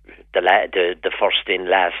 the first in,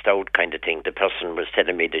 last out kind of thing. The person was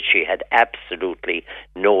telling me that she had absolutely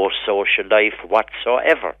no social life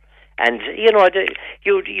whatsoever. And,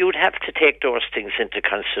 you'd have to take those things into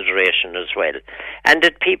consideration as well. And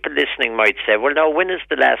that people listening might say, well, now, when is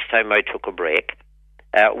the last time I took a break?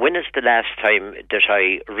 When is the last time that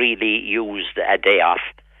I really used a day off?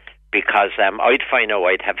 Because I'd find out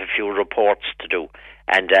I'd have a few reports to do,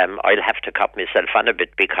 and I'd have to cop myself on a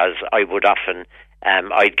bit, because I would often,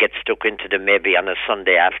 I'd get stuck into them maybe on a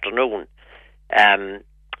Sunday afternoon. But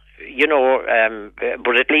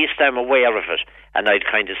at least I'm aware of it, and I'd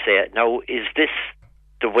kind of say, now, is this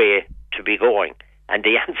the way to be going? And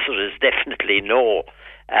the answer is definitely no.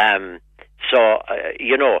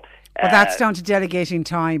 But that's down to delegating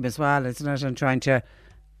time as well, isn't it? And trying to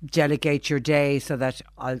delegate your day so that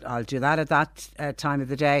I'll do that at that time of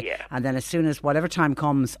the day, and then as soon as whatever time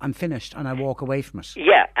comes, I'm finished and I walk away from it.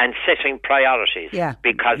 Yeah, and setting priorities. Yeah,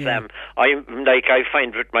 because I'm like, I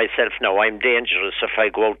find with myself now, I'm dangerous if I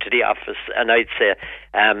go out to the office and I'd say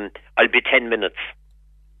I'll be 10 minutes,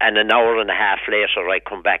 and an hour and a half later I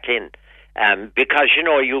come back in, because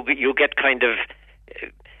you get kind of.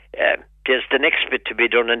 There's the next bit to be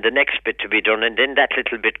done and the next bit to be done, and then that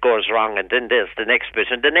little bit goes wrong, and then there's the next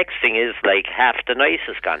bit, and the next thing is like half the night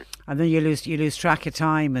is gone. And then you lose track of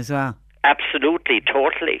time as well. Absolutely,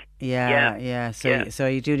 totally. Yeah. So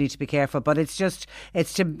you do need to be careful, but it's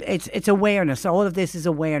awareness. All of this is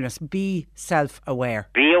awareness. Be self-aware.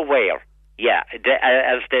 Be aware. Yeah,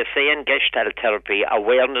 as they say in Gestalt therapy,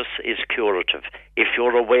 awareness is curative. If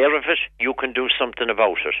you're aware of it, you can do something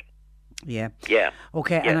about it. Yeah.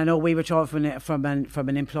 Okay, and I know we were talking from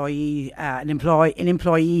an employee, an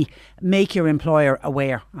employee. Make your employer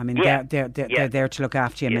aware. I mean, they're there to look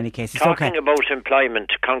after you in many cases. Talking about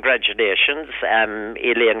employment, congratulations.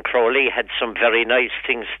 Elaine Crowley had some very nice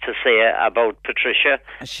things to say about Patricia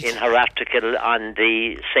in her article on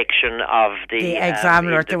the section of the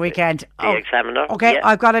Examiner at the weekend. The Examiner. Okay,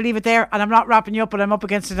 I've got to leave it there, and I'm not wrapping you up, but I'm up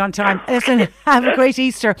against it on time. Listen, have a great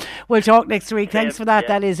Easter. We'll talk next week. Thanks for that.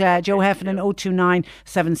 That is Joe Heffernan, 029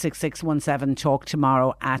 76617. Talk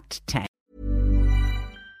tomorrow at 10.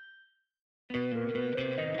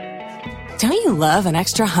 Don't you love an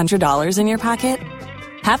extra $100 in your pocket?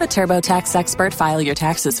 Have a TurboTax expert file your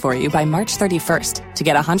taxes for you by March 31st to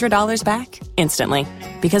get $100 back instantly.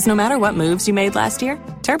 Because no matter what moves you made last year,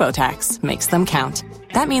 TurboTax makes them count.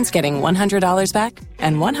 That means getting $100 back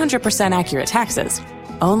and 100% accurate taxes,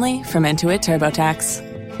 only from Intuit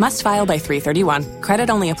TurboTax. Must file by 3/31. Credit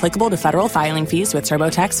only applicable to federal filing fees with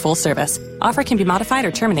TurboTax full service. Offer can be modified or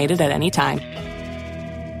terminated at any time.